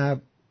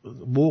نه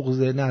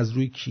بغض، نه از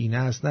روی کینه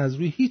است، نه از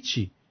روی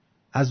هیچی،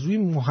 از روی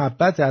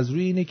محبت، از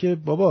روی اینه که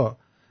بابا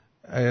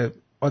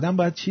آدم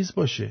باید چیز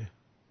باشه،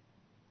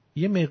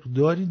 یه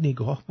مقداری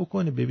نگاه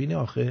بکنه ببینه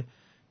آخه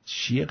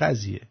چیه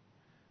قضیه،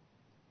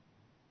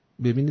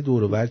 ببینه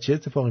دور و بر چه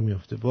اتفاقی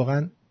میفته.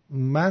 واقعا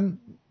من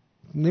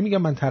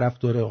نمیگم من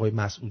طرفدار آقای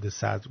مسعود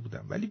صدر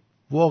بودم، ولی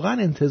واقعا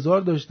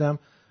انتظار داشتم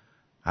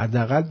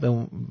حداقل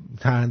به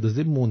تا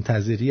اندازه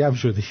منتظری هم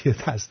شده که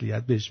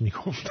تسلیت بهش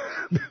میگفتن.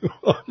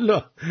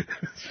 والا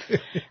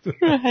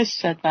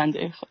روحش شد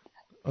بنده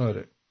خدا.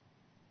 آره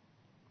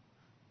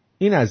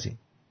این از این.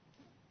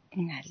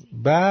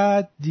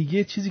 بعد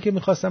دیگه چیزی که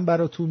میخواستم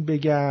براتون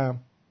بگم،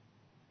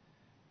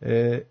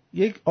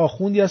 یک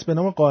آخوندی هست به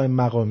نام قائم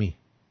مقامی.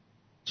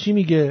 چی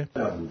میگه؟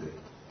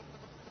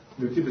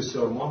 نکته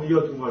بسیار مهمی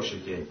یادتون باشه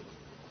که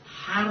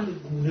هر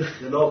گونه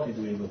خلافی در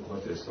این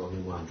حکومت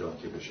اسلامی ما انجام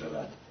که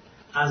بشود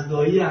از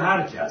ناحیه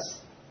هر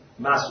کس،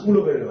 مسئول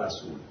و غیر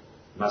مسئول،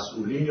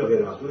 مسئولین یا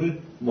غیر مسئولین،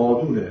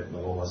 مادون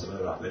مقام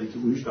معظم رهبری که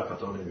گویش و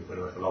خطا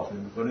نمیکنه و خلاف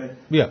نمیکنه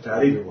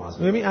تعریف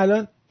معظم. ببین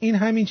الان این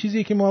همین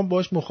چیزیه که ما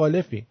باش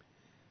مخالفیم.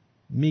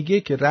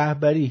 میگه که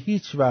رهبری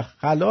هیچ وقت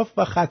خلاف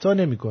و خطا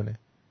نمیکنه.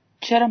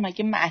 چرا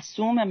مگه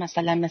معصومه؟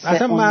 مثلا مثل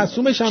اصلا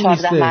معصومش هم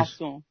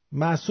نیستش،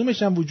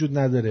 معصومش هم وجود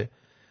نداره.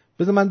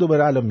 بذار من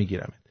دوباره الان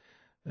میگیرم.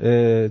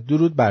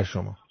 درود بر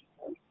شما.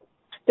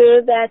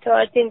 درود بر تو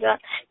آرتین جان.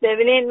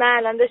 ببینید من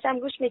الان داشتم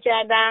گوش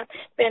میکردم،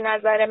 به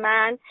نظر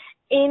من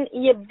این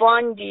یه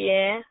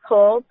باندیه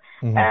خب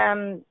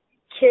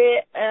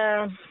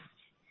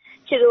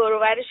که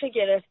دوروبرشو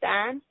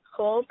گرفتن.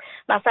 خب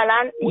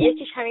مثلا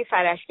یکیش همین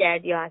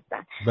فرشگردی ها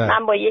هستن.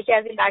 من با یکی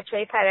از این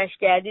بچهای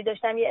فرشگردی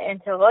داشتم یه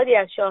انتقادی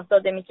از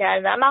شاهزاده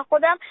میکردم. من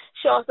خودم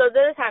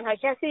شاهزاده تنها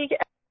کسی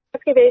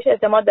که بهش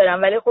اعتماد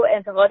دارم، ولی خب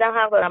انتقادم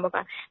حق دارم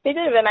بکنم.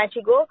 میدونی به من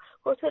چی گفت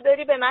تو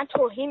داری به من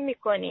توهین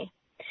میکنی،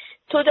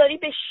 تو داری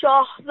به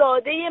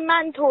شاهزاده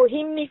من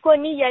توهین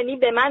میکنی، یعنی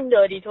به من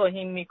داری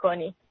توهین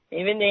میکنی.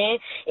 میبینی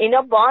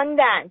اینا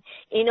باندن،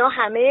 اینا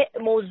همه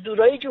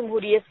مزدورای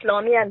جمهوری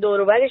اسلامی ان،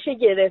 دوروبرش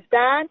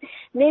گرفتن،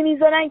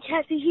 نمیذارن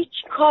کسی هیچ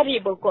کاری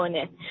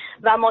بکنه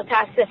و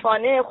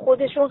متاسفانه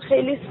خودشون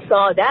خیلی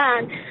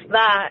سادن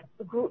و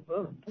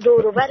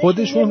دوروبرش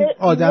خودشون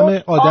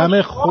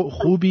آدم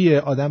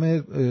خوبیه، آدم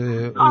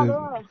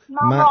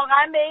من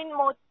واقعا به این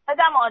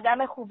معتقدم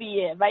آدم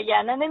خوبیه و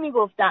یعنی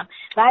نمیگفتم،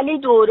 ولی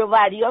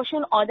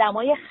دوروبریاشون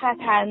آدمای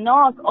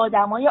خطرناک،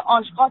 آدمای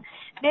آشغال.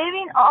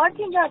 ببین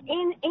آرتین جان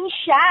این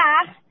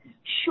شخص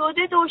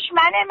شده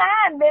دشمن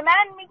من، به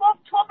من میگفت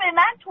تو به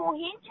من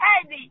توهین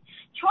کردی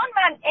چون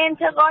من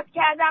انتقاد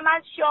کردم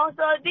از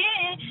شاهزاده،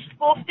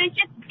 گفته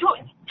که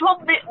تو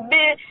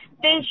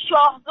به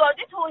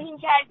شاهزاده توهین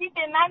کردی،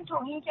 به من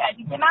توهین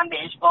کردی. که من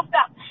بهش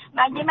گفتم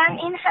مگه من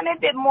این همه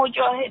به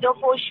مجاهدا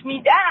فحش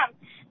میدم،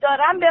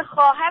 دارم به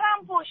خواهرم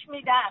فحش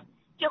میدم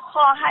که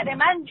خواهر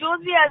من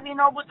جزئی از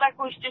اینا بود و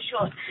کشته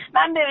شد.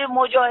 من به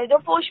مجاهدا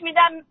فحش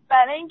میدم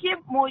برای اینکه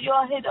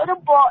مجاهدا رو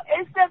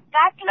باعث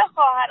قتل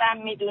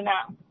خواهرم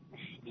میدونم،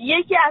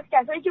 یکی از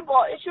کسایی که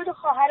باعث شده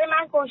خواهر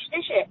من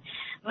کشته شه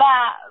و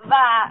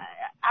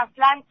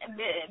اصلا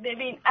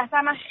ببین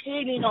اصلا من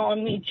خیلی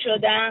ناامید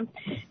شدم،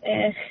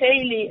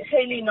 خیلی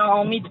خیلی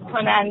ناامید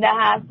کننده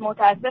هست.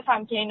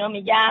 متاسفم که اینو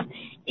میگم.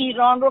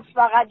 ایران رو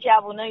فقط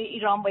جوانای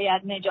ایران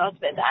باید نجات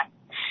بدن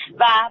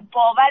و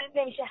باورت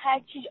نمیشه هر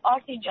چیز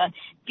آرتین جان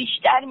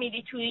بیشتر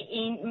میری توی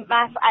این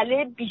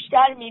مسئله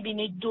بیشتر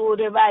میبینی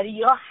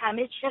دوره‌وری‌ها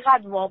همه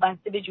چقدر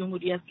وابسته به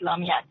جمهوری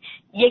اسلامی هست.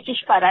 یکیش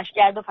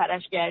فرشگرد و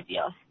فرشگردی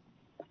هست.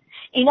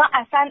 اینا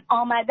اصلا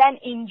آمدن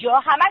اینجا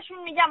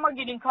همشون میگن ما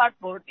گرین کارت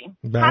بردیم.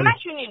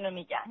 همشون اینو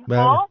میگن.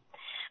 خب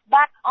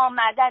بعد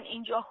آمدن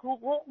اینجا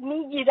حقوق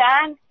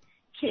میگیرن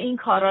که این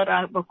کارا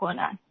رو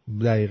بکنن.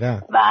 دقیقاً.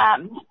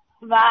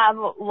 و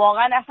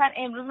واقعا اصلا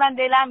امروز من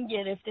دلم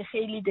گرفته،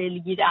 خیلی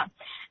دلگیرم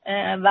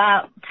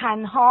و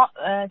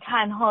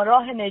تنها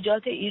راه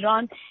نجات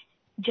ایران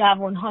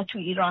جوانها تو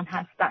ایران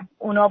هستن.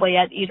 اونا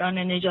باید ایران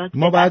نجات بدن.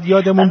 ما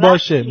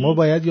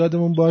باید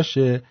یادمون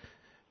باشه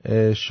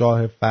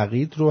شاه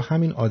فقید رو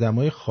همین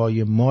آدمای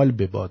خای مال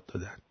به باد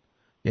دادن،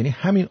 یعنی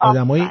همین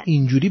آدمای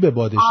اینجوری به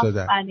بادش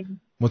دادن.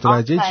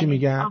 متوجه چی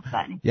میگم؟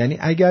 یعنی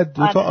اگر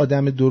دو تا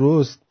آدم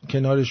درست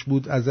کنارش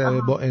بود، از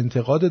با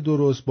انتقاد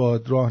درست، با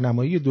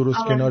راهنمایی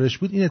درست کنارش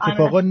بود، این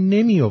اتفاقا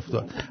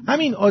نمیافتاد.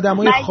 همین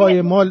آدمای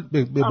خای مال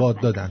به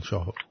باد دادن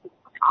شاهو.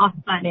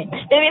 آفرین.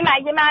 ببین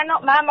مگه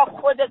من با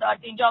خودت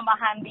اینجا ما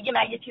هم دیگه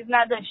مگه چیز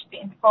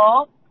نداشتیم؟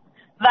 خب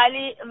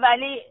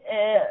ولی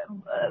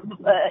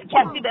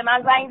کسی به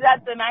من زنگ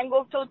زد به من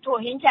گفت تو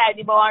توهین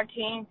کردی با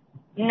آرتین؟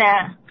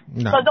 نه.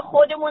 تازه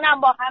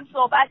خودمونم با هم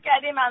صحبت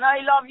کردیم and I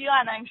love you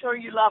and I'm sure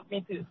you love me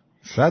too.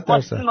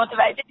 100%.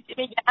 متوجه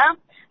میگم،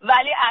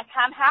 ولی از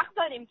هم حق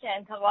داریم که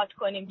انتقاد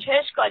کنیم، چه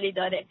اشکالی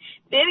داره؟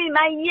 ببین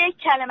من یک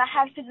کلمه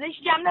حرف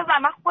زشت جمع و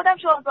من خودم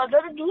شاهزاده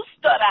رو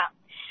دوست دارم،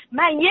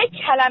 من یک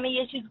کلمه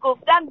یه چیز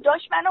گفتم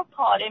داشت منو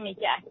پاره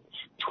میکرد.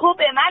 تو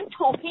به من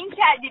توهین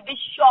کردی، به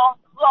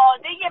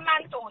شاهزاده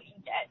من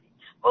توهین کردی.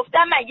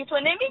 گفتم مگه تو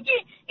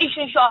نمیگی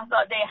ایشون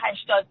شاهزاده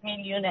 80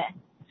 میلیونه؟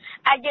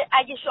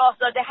 اگه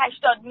شاهزاده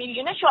 80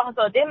 میلیونه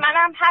شاهزاده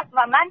منم هست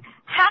و من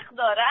حق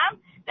دارم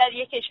در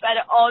یک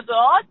کشور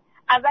آزاد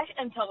ازش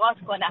انتقاد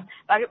کنم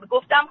و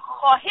گفتم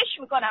خواهش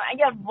میکنم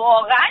اگر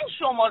واقعا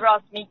شما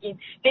راست میگید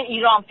به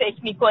ایران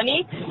فکر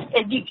میکنید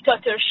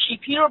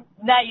دیکتاتورشیپی رو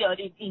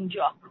نیارید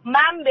اینجا،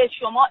 من به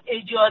شما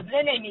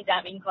اجازه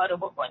نمیدم این کارو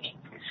بکنید.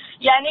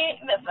 یعنی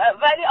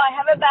ولی I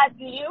have a bad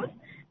news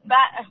و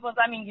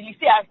بازم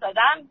انگلیسی حرف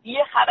زدم،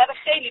 یه خبر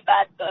خیلی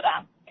بد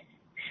دارم،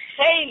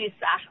 خیلی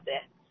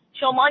سخته.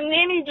 شما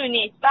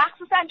نمیدونید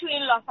مخصوصا تو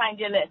این لس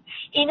آنجلس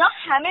اینا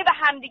همه به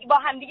همدیگه با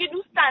همدیگه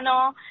دوستن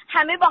ها،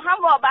 همه با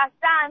هم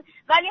وابستن،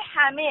 ولی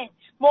همه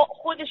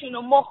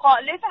خودشونو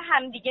مخالف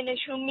همدیگه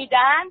نشون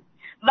میدن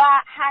و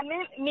همه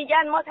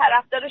میگن ما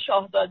طرفدار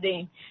شاهزاده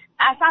ایم.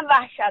 اصلا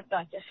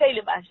وحشتناکه،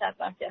 خیلی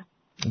وحشتناکه.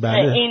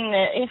 بله.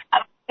 این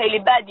خیلی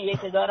بدیه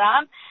که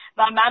دارم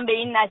و من به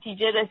این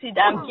نتیجه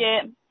رسیدم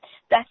که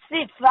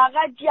دستید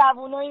فقط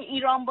جوانای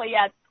ایران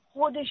باید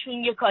خودشون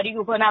یه کاری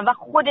بکنن و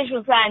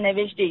خودشون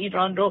سرنوشت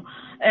ایران رو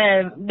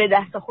به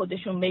دست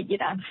خودشون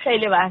بگیرن.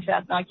 خیلی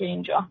وحشتناکه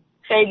اینجا،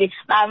 خیلی.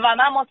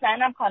 من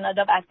مطمئنم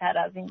کانادا بدتر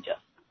از اینجا.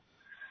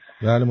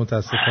 بله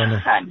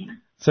متاسفانه.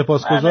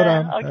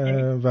 سپاسگزارم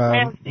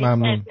و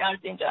ممنون.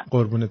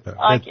 قربونت برم.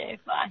 اوکی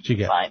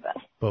بای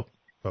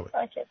بای.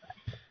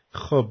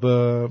 خب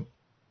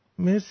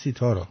مرسی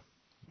تارا،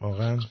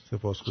 واقعا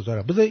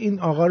سپاسگزارم. بذار این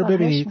آقا رو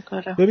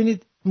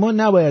ببینید ما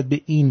نباید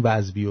به این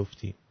وضع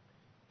بیفتیم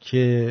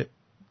که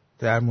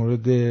در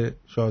مورد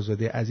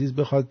شاهزاده عزیز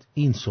بخواد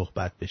این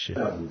صحبت بشه.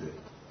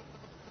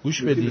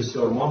 گوش بدید.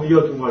 بسیار ما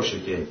یادتون باشه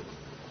که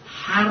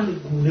هر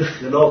گونه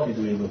خلافی در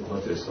این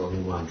نکات اسلامی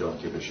ما انجام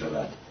که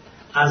بشود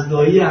از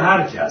دایه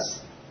هر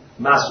کس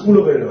مسئول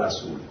و غیر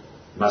مسئول،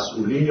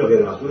 مسئولین یا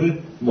غیر مسئولین،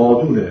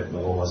 مادون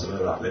مقام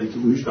معظم رهبری که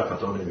او هیچ وقت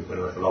خطا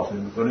نمیکنه و خلاف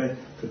نمیکنه،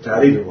 که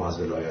تعریف ما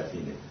از ولایت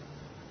اینه.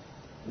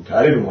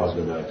 تعریف ما از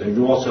ولایت این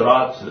ما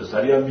صراحت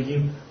سریع هم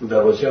میگیم، رو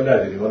درواسی هم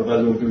نداریم. ولی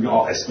بعضی موقع میگیم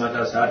اسمت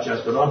از هر چی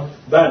از فلان.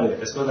 بله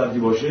اسمت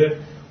هم باشه،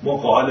 ما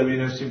قائل به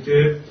این هستیم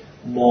که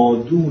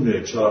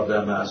مادون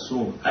 14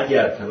 معصوم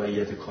اگر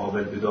تبعیت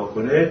کامل پیدا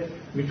کنه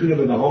میتونه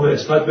به مقام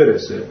اسمت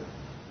برسه.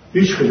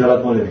 هیچ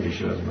خجالت ما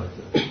نمیکشیم از این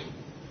مطلب.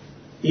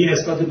 این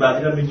اسمت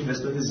بعدی هم میگیم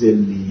اسمت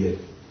ذلیه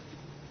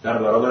در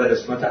برابر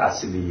اسمت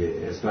اصلیه.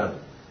 اسمت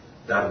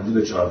در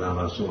حدود 14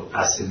 معصوم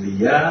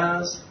اصلیه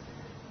است،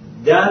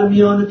 در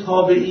میان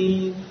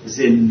تابعین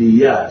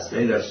ذلیه است،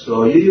 یعنی در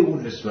سایه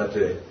اون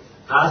اسمته.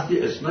 اصلی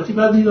اسمتی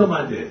بدید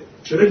آمده،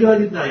 چرا که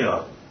بدید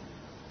نیاد؟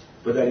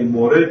 و در این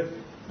مورد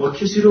ما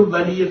کسی رو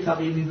ولی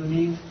فقیه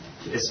میدونیم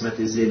که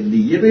اسمت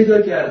ذلیه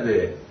پیدا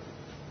کرده.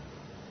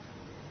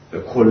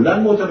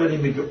 کلن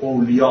معتقدیم که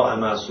اولیاء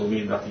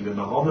معصومین وقتی به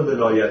مقام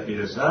ولایت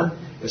میرسن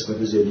اسمت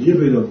ذلیه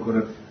پیدا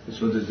میکنن.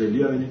 اسمت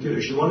ذلیه یعنی که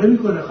اشتباه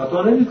نمیکنه،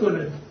 خطا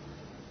نمیکنه.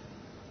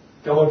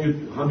 کما که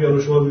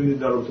همیانو شما ببینید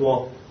در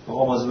ارتباط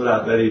مقام معظم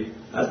رهبری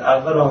از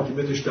اول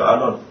حاکمیتش تا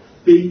الان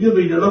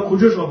بین الله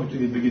کجا شما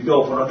میتونید بگید که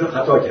آفرانجا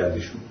خطا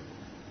کردشون؟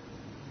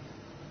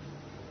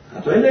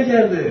 خطایی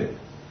نکرده.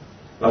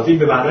 وقتی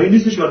به معنای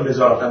نیستش که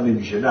نظارت هم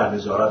نمیشه، نه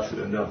نظارت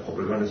شده، نه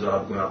خبرگان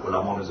نظارت میکنن،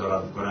 علما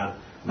نظارت میکنن،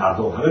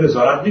 مردم همه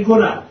نظارت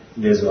میکنن،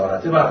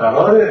 نظارت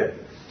برقراره،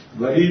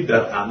 ولی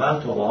در عمل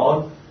تا به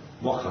حال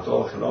ما خطا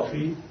و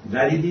خلافی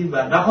ندیدیم و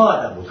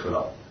نخواهد بود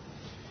خلاف.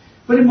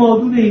 ولی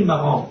مادون این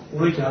مقام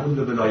اونایی که هنوز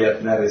به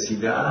ولایت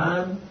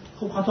نرسیدن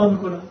خب خطا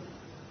میکنن.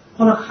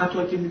 حالا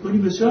خطا که میکنی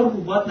بسیار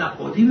خوب، باید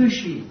نقادی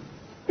بشی،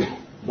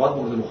 باید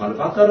مورد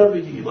مخالفت قرار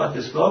بگیری، باید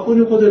اصلاح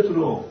کنی خودت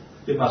رو.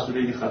 یه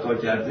مسئولی خطا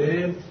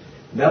کرده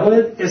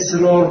نباید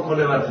اصرار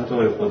کنه بر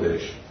خطای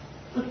خودش.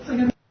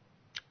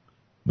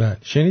 بله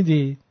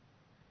شنیدی؟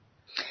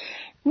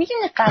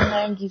 میدونی غم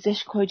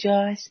انگیزش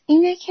کجاست؟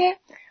 اینه که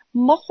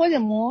ما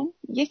خودمون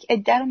یک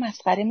عده رو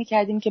مسخره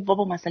میکردیم که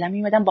بابا مثلا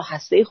میمدن با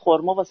هسته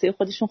خرما واسه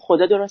خودشون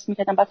خدا درست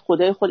میکردن، بعد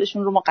خدای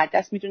خودشون رو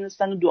مقدس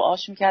میدونستن و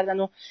دعاش میکردن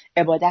و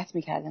عبادت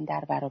میکردن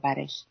در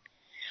برابرش.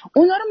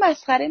 اونا رو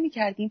مسخره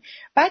میکردیم.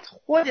 بعد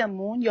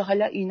خودمون یا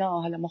حالا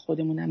اینا، حالا ما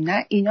خودمونم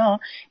نه، اینا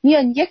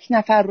میان یک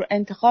نفر رو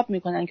انتخاب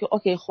میکنن که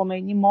اوکی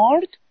خمینی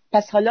مرد،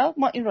 پس حالا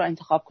ما این رو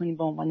انتخاب کنیم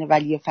به عنوان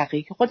ولی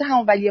فقیه. که خود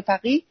همون ولی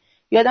فقیه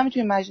یادم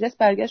توی مجلس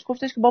برگشت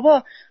گفتش که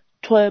بابا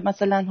تو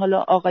مثلا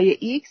حالا آقای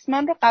ایکس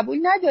من رو قبول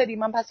نداری،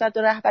 من پس وقت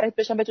رهبرت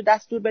بشم به تو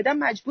دستور بدم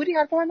مجبوری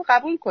حرف منو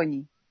قبول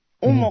کنی.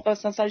 اون موقع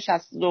سال 67-8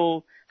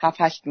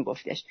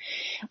 میگفتش.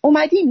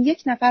 اومدیم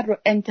یک نفر رو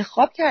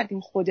انتخاب کردیم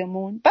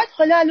خودمون، بعد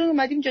حالا الان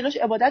اومدیم جلوش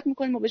عبادت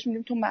میکنیم و بهش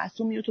میگیم تو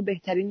معصومی و تو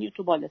بهترینی و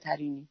تو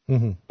بالاترینی،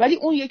 ولی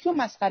اون یکی رو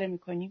مسخره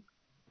میکنیم.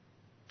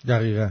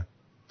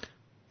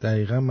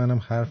 دقیقا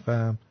منم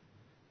حرفم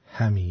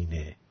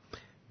همینه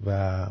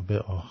و به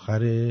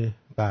آخر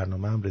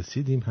برنامه هم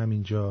رسیدیم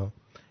همینجا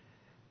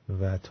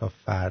و تا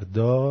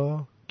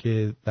فردا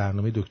که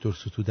برنامه دکتر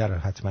ستوده رو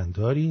حتما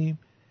داریم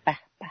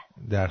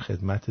در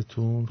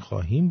خدمتتون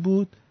خواهیم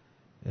بود.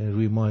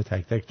 روی ماه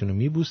تک تکتون رو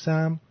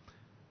میبوسم.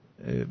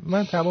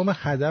 من تمام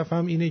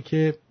هدفم اینه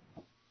که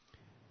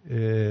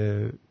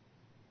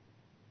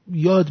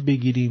یاد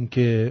بگیریم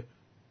که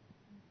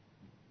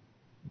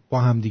با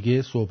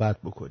همدیگه صحبت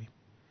بکنیم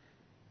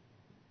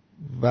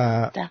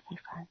و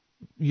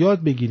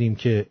یاد بگیریم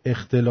که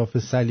اختلاف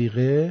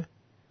سلیقه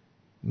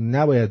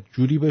نباید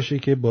جوری باشه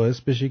که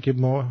باعث بشه که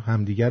ما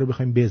همدیگر رو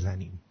بخوایم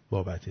بزنیم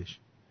بابتش.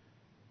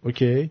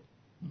 اوکی؟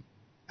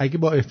 اگه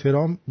با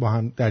احترام با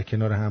هم در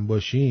کنار هم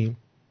باشیم،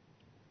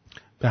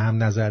 به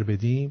هم نظر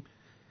بدیم،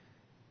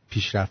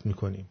 پیشرفت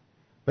میکنیم.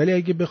 ولی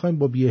اگه بخوایم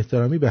با بی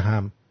احترامی به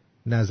هم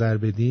نظر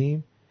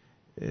بدیم،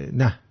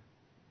 نه،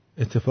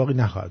 اتفاقی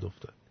نخواهد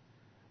افتاد.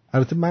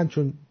 البته من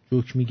چون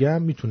جوک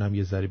میگم میتونم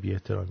یه ذره بی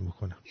احترامی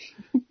بکنم.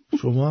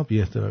 شما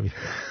بی احترامی.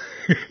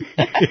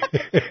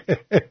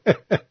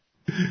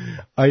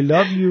 I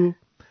love you.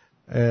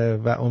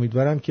 و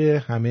امیدوارم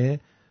که همه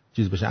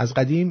چیز باشه. از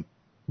قدیم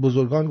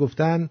بزرگان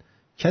گفتن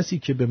کسی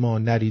که به ما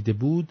نریده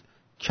بود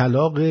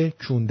کلاغ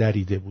چون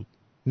دریده بود.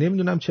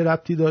 نمیدونم چه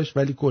ربطی داشت،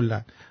 ولی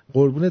کلا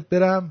قربونت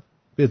برم.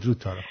 بدرود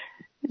تارا.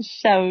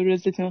 شب و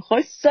روزتون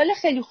خوش. سال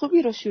خیلی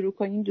خوبی رو شروع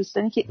کنیم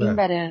دوستانی که این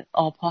برای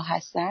آبها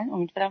هستن.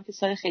 امیدوارم که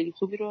سال خیلی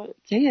خوبی رو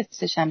که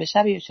سه‌شنبه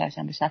شب یا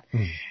چهارشنبه شب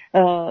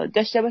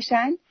داشته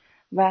باشن.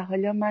 و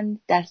حالا من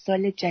در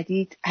سال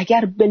جدید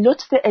اگر به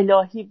لطف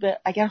الهی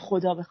اگر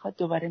خدا بخواد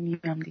دوباره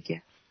میام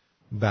دیگه.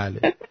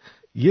 بله.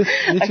 یه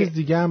چیز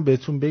دیگه هم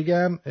بهتون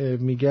بگم.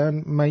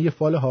 میگن من یه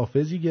فال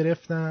حافظی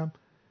گرفتم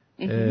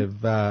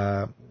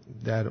و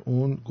در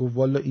اون گفت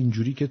والا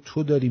اینجوری که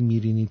تو داری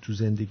میرینی تو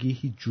زندگی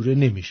هیچ جوره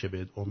نمیشه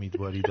بهت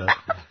امیدواری داد.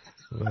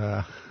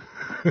 و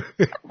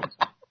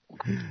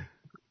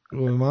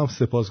ما هم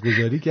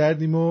سپاسگزاری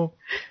کردیم و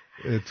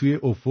توی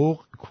افق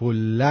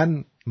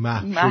کلن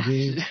محو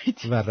شدیم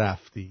و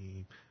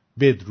رفتیم.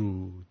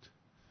 بدرود.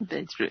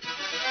 بدرود.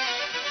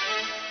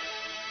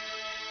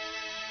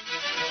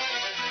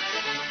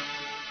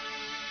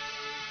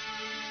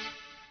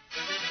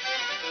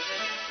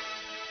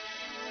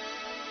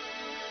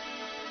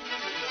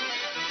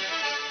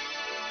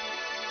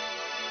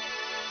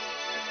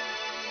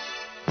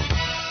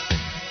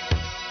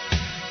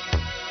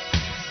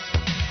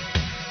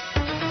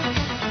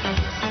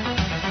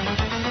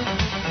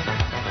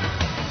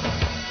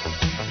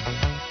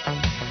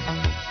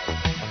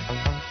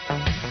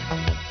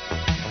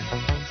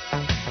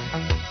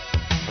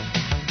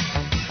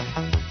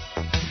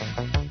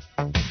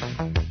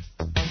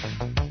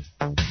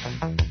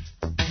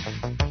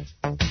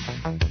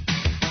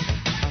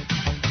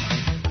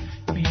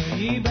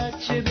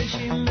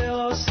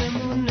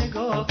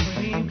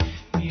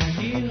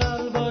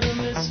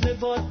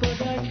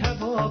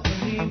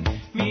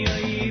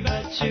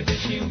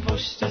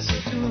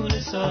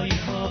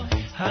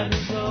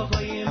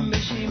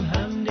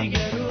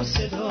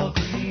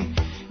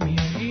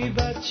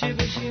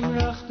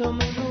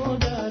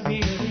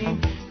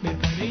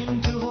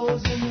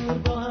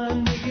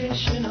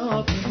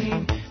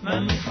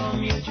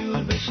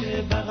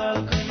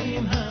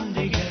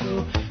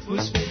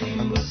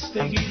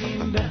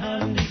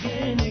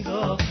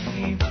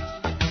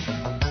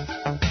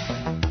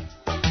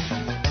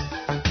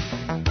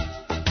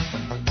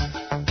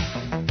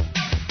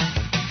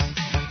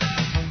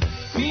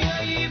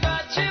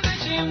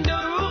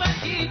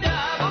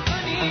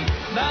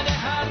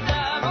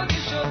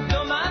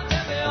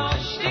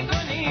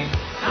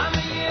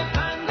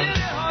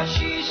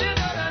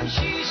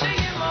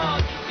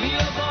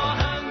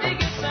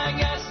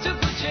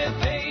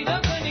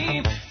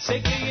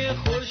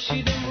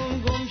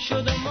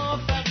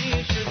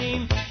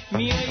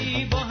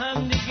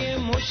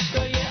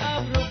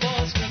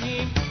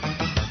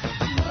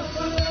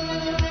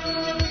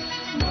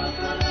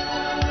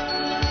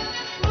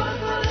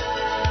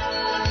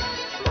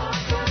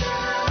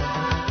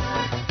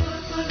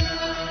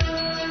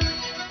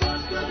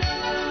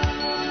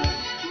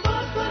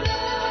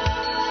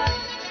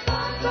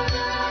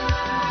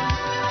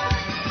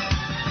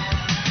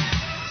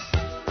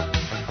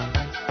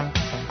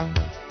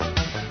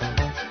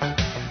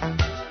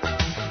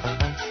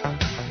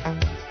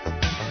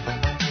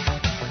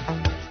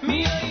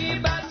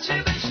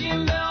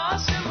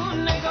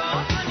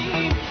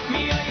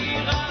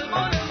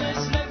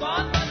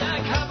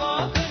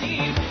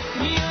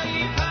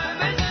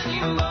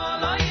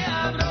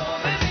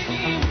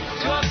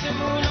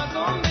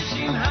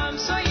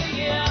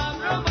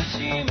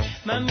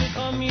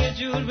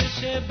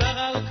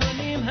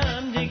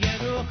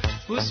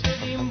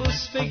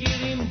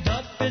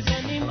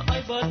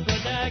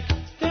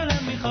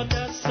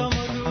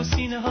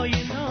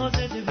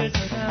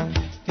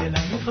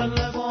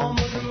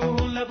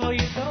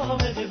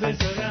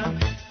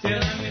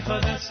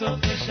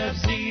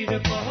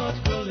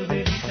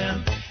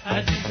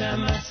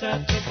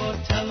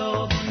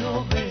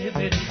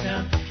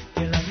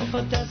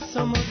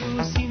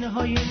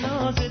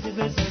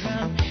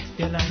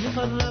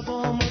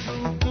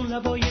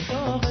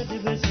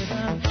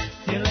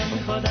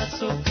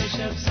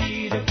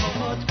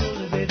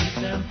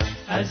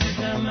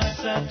 عزیزم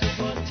از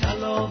تو با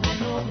طلا و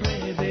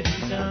نقره